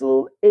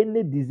cancel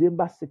any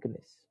December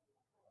sickness.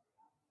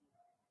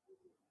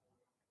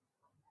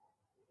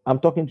 I'm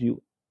talking to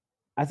you.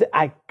 I say,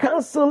 I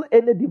cancel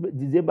any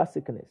December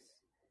sickness.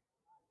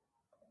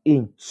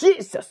 In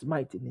Jesus'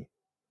 mighty name.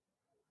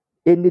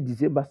 Any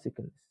December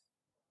sickness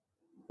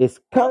is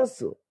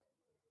cancelled.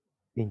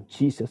 In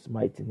Jesus'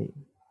 mighty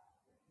name.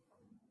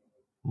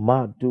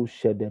 Madu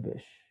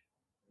Shedebesh.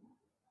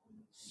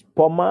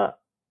 Spoma,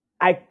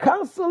 I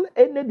cancel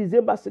any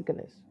December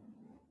sickness.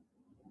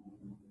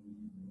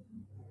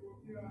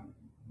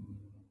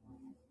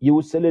 You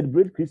will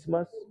celebrate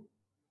Christmas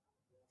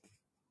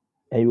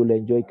and you will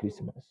enjoy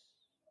Christmas.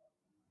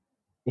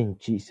 In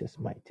Jesus'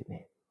 mighty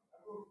name.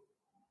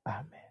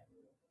 Amen.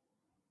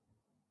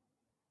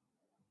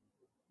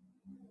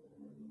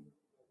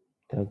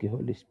 Thank you,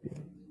 Holy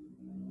Spirit.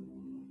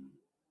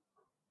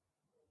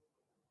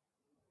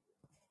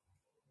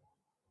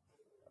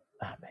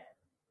 Amen.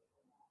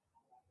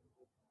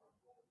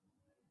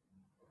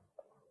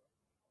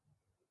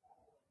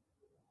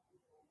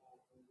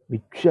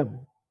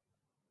 Mitwam.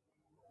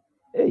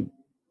 Hey,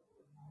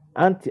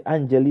 Auntie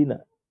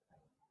Angelina.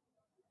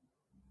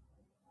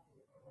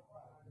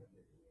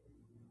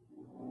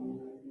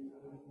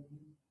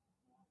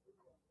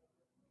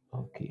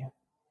 Okay.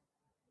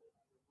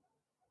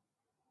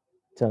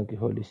 Thank you,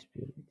 Holy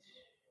Spirit.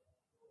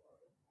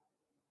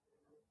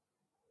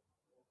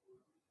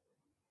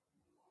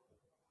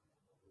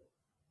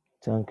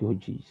 Thank you,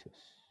 Jesus.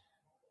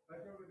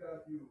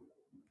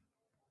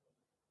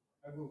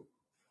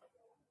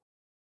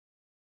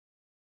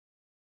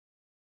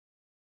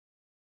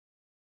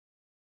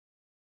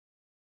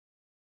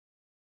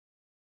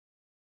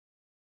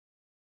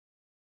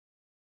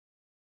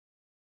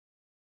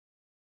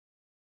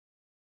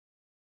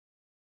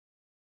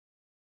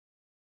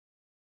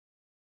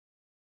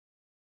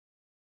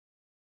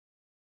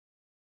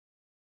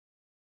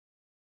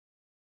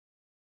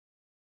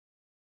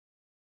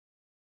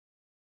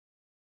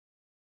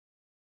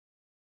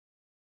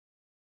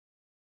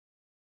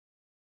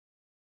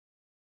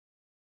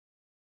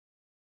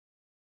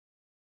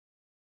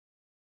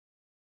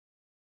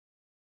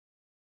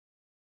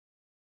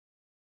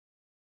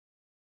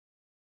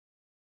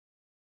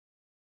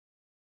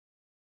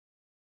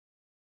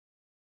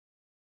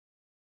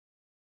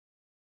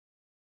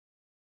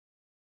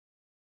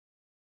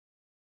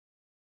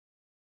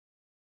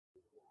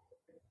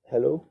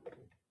 Hello.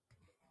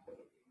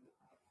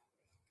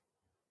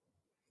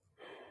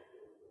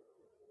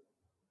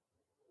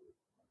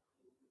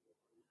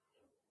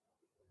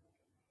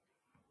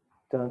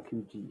 Thank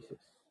you, Jesus.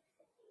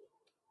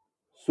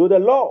 So the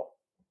Lord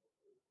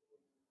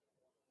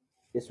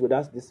is with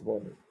us this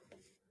morning.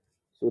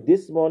 So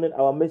this morning,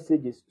 our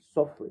message is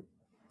suffering.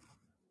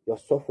 Your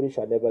suffering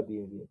shall never be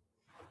in vain.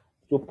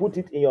 So put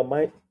it in your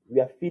mind.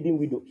 We are feeding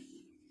widows.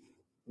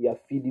 We are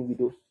feeding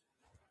widows.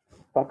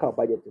 Pack our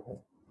budget to home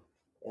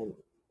and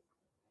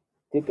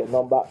take a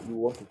number you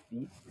want to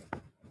feed.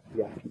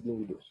 We are feeding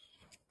widows.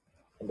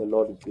 And the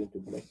Lord is going to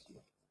bless you.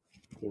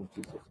 In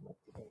Jesus'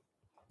 name.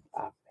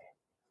 Amen.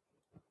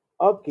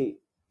 Okay.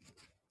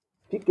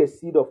 Pick a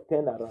seed of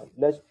 10 around.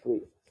 Let's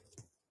pray.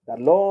 The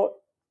Lord,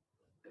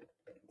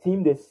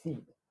 turn the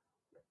seed,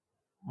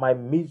 my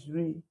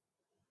misery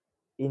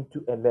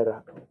into a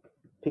miracle.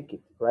 Pick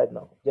it right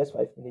now. Just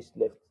 5 minutes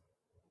left.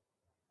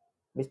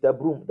 Mr.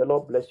 Broom, the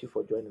Lord bless you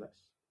for joining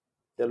us.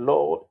 The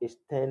Lord is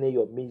turning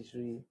your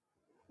misery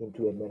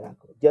into a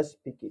miracle.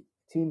 Just pick it.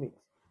 Team it.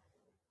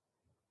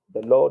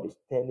 The Lord is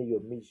turning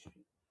your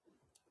misery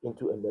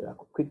into a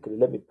miracle. Quickly,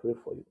 let me pray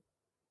for you.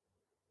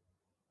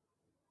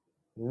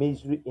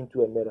 Misery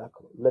into a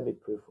miracle. Let me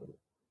pray for you.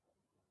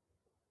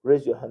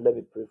 Raise your hand. Let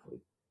me pray for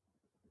you.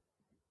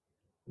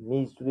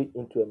 Misery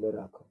into a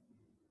miracle.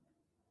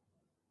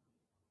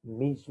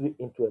 Misery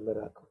into a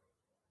miracle.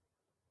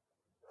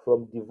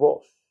 From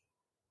divorce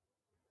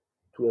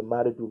to a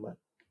married woman.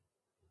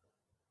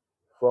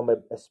 From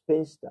a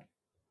spinster.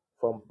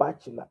 From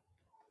bachelor.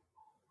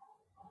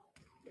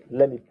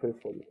 Let me pray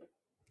for you.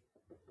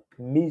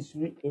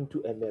 Misery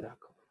into a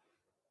miracle.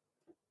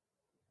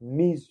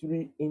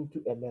 Misery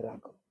into a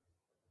miracle.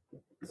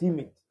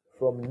 Timid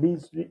from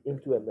misery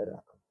into a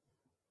miracle.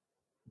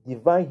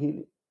 Divine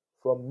healing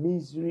from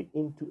misery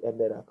into a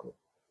miracle.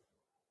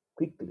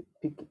 Quickly,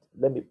 pick it.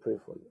 Let me pray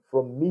for you.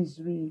 From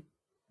misery,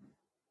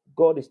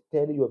 God is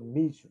turning your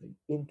misery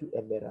into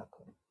a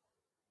miracle.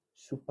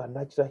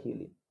 Supernatural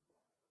healing.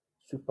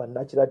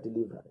 Supernatural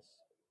deliverance.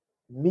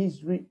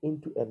 Misery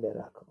into a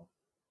miracle.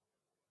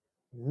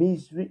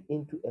 Misery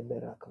into a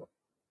miracle.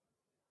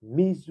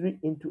 Misery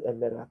into a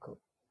miracle.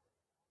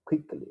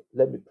 Quickly,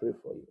 let me pray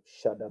for you.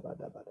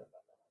 Shadabadabadaba.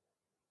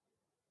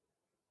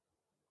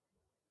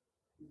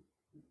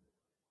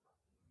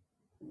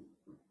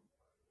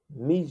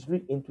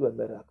 Misery into a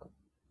miracle.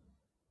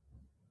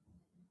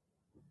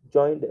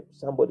 Join them.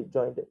 Somebody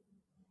join them.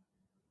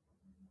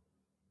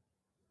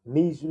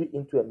 Misery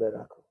into a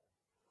miracle.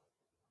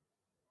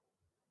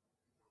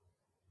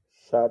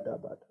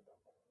 Shadabadaba.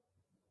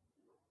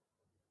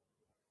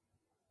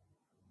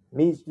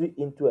 Misery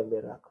into a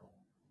miracle.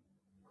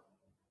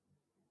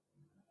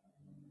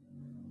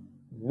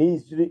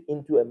 Misery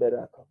into a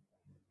miracle.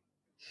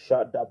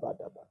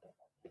 Shadabadabada.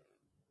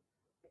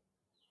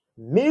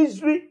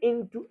 Misery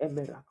into a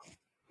miracle.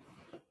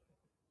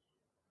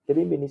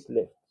 3 minutes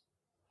left.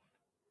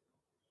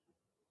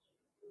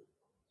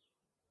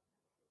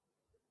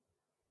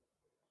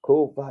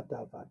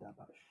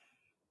 Kovadavadabash.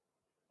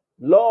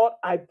 Lord,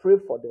 I pray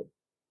for them.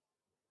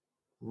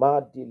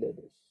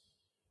 Madiledes.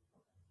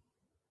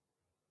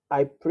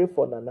 I pray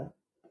for Nana.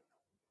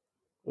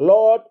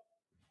 Lord,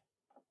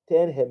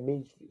 turn her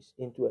miseries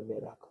into a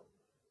miracle.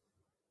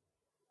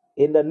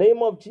 In the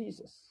name of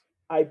Jesus,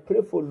 I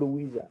pray for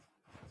Louisa.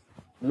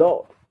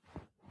 Lord,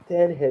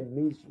 turn her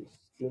miseries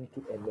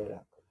into a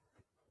miracle.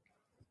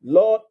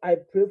 Lord, I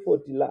pray for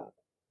Dilar.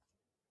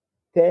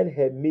 Turn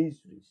her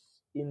miseries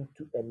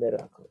into a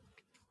miracle.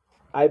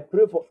 I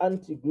pray for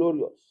Auntie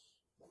Glorious.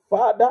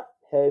 Father,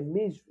 her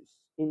miseries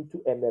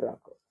into a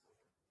miracle.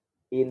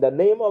 In the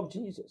name of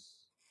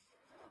Jesus,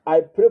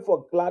 I pray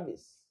for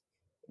Gladys.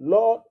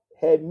 Lord,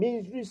 her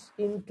miseries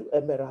into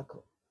a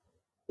miracle.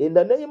 In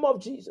the name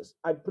of Jesus,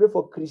 I pray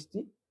for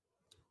Christy,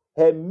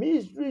 her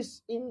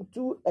miseries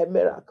into a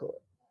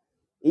miracle.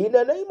 In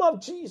the name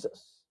of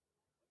Jesus,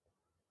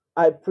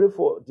 I pray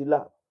for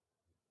Dila,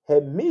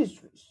 her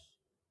miseries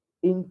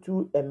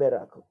into a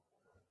miracle.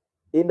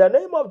 In the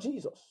name of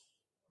Jesus,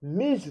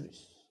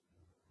 miseries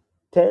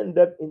turn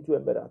them into a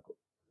miracle.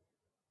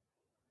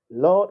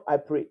 Lord, I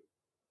pray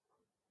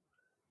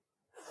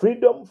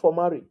freedom for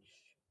marriage,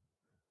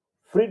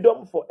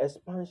 freedom for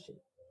expansion,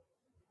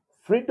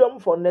 freedom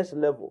for next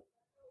level.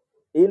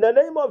 In the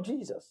name of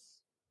Jesus,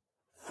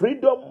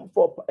 freedom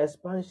for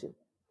expansion,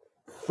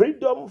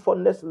 freedom for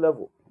next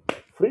level,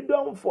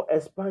 freedom for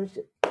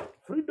expansion,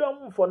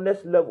 freedom for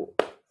next level,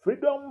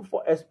 freedom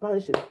for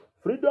expansion,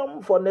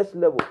 freedom for next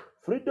level,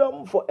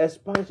 freedom for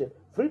expansion,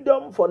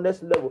 freedom for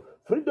next level,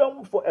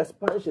 freedom for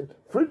expansion,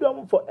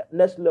 freedom for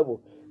next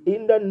level.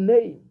 In the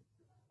name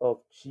of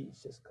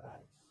Jesus Christ.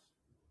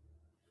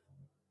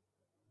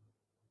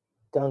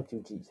 Thank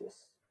you,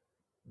 Jesus.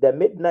 The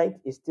midnight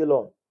is still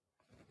on.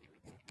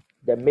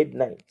 The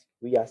midnight,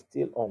 we are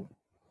still on.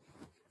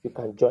 You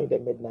can join the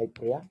midnight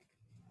prayer,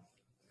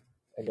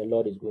 and the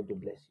Lord is going to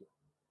bless you.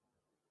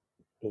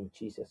 In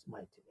Jesus'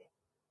 mighty name.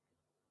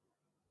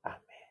 Amen.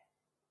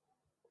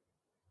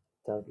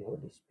 Thank you,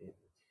 Holy Spirit.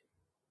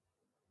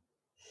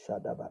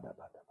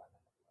 Shadabadabadabada.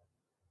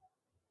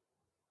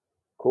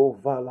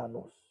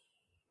 Kovalanos.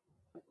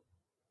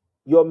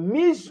 Your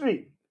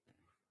misery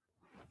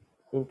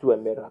into a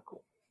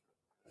miracle.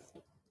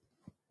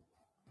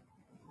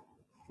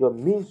 Your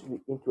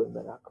misery into a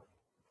miracle.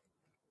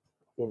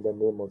 In the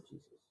name of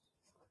Jesus.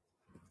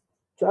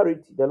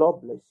 Charity, the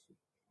Lord bless you.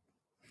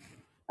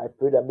 I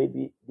pray that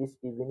maybe this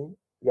evening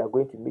we are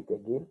going to meet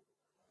again.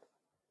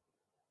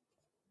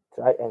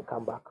 Try and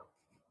come back.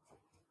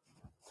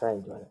 Try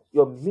and join us.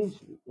 Your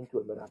misery into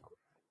a miracle.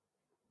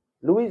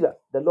 Louisa,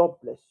 the Lord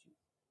bless you.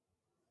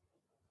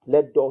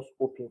 Let doors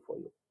open for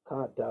you.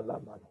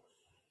 Kadalamanos.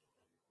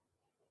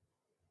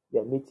 We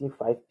are meeting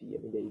 5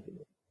 p.m. in the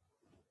evening.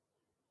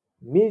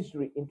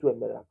 Misery into a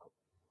miracle.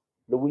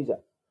 Louisa,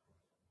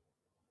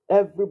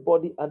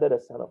 everybody under the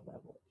sound of my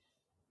voice,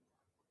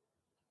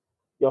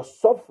 your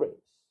sufferings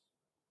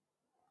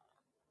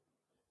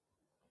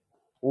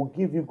will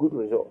give you good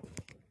results.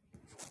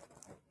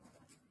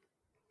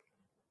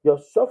 Your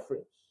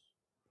sufferings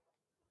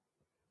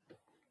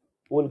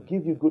will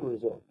give you good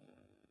results.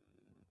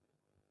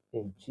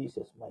 In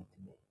Jesus' mighty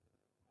name.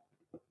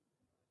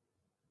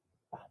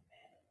 Amen.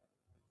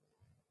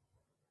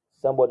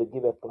 Somebody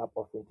give a clap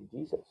offering to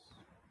Jesus.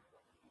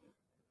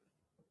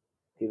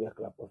 Give a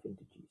clap offering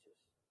to Jesus.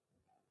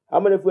 How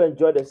many of you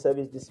enjoyed the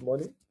service this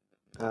morning?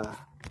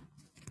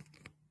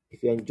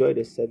 If you enjoyed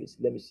the service,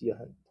 let me see your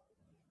hand.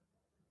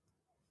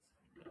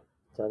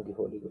 Thank you,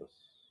 Holy Ghost.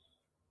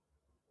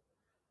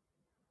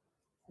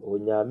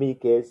 Onyami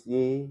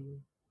kesi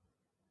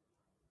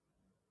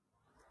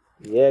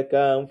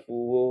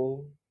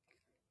yekamfuo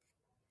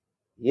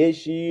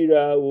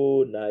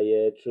yeshirawo na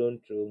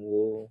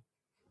yetruntrumwo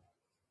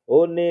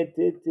one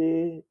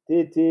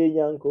tete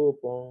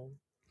nyankopon.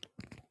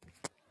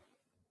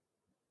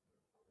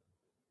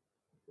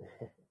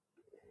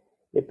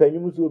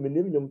 Epanyum so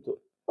minim nyumto.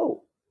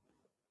 Oh,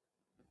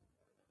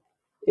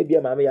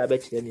 ebia mama ya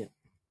abekire me.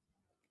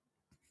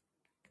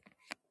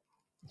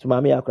 So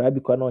mama ya akra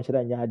bi kwa na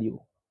onhyira nya ade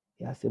o.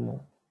 Ya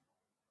semo.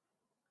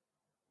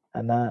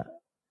 Ana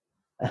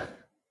I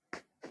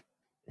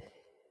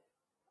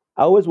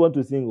always want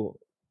to sing,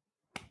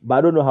 but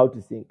I don't know how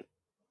to sing.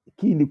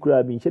 Ki ni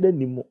kura bi nhyira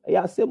nimu.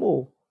 Ya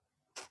semo.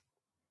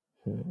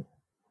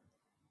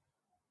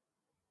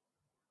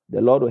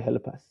 The Lord will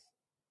help us.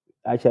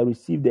 I shall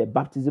receive the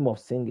baptism of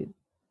singing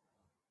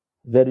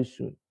very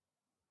soon.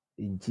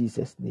 In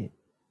Jesus' name.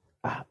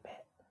 Amen.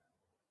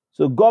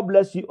 So God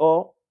bless you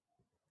all.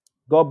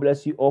 God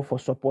bless you all for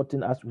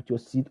supporting us with your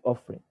seed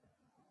offering.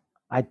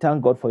 I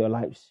thank God for your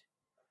lives.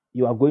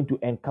 You are going to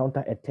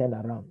encounter a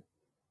turnaround.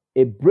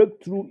 A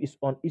breakthrough is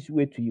on its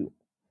way to you.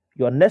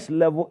 Your next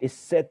level is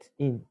set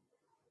in.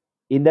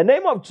 In the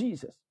name of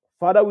Jesus,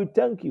 Father, we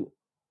thank you.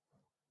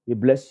 We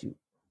bless you.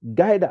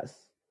 Guide us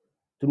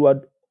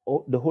throughout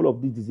the whole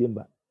of this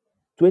December.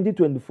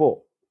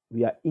 2024,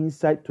 we are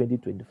inside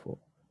 2024.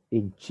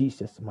 In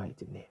Jesus'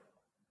 mighty name.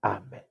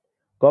 Amen.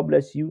 God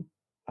bless you.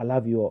 I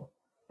love you all.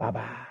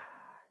 Bye-bye.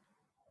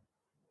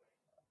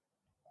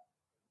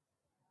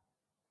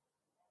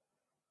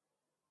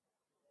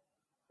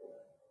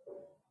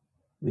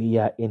 We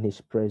are in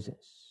his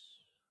presence.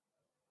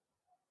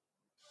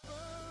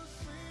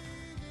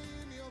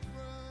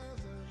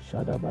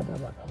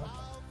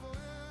 Shadabadabadabada.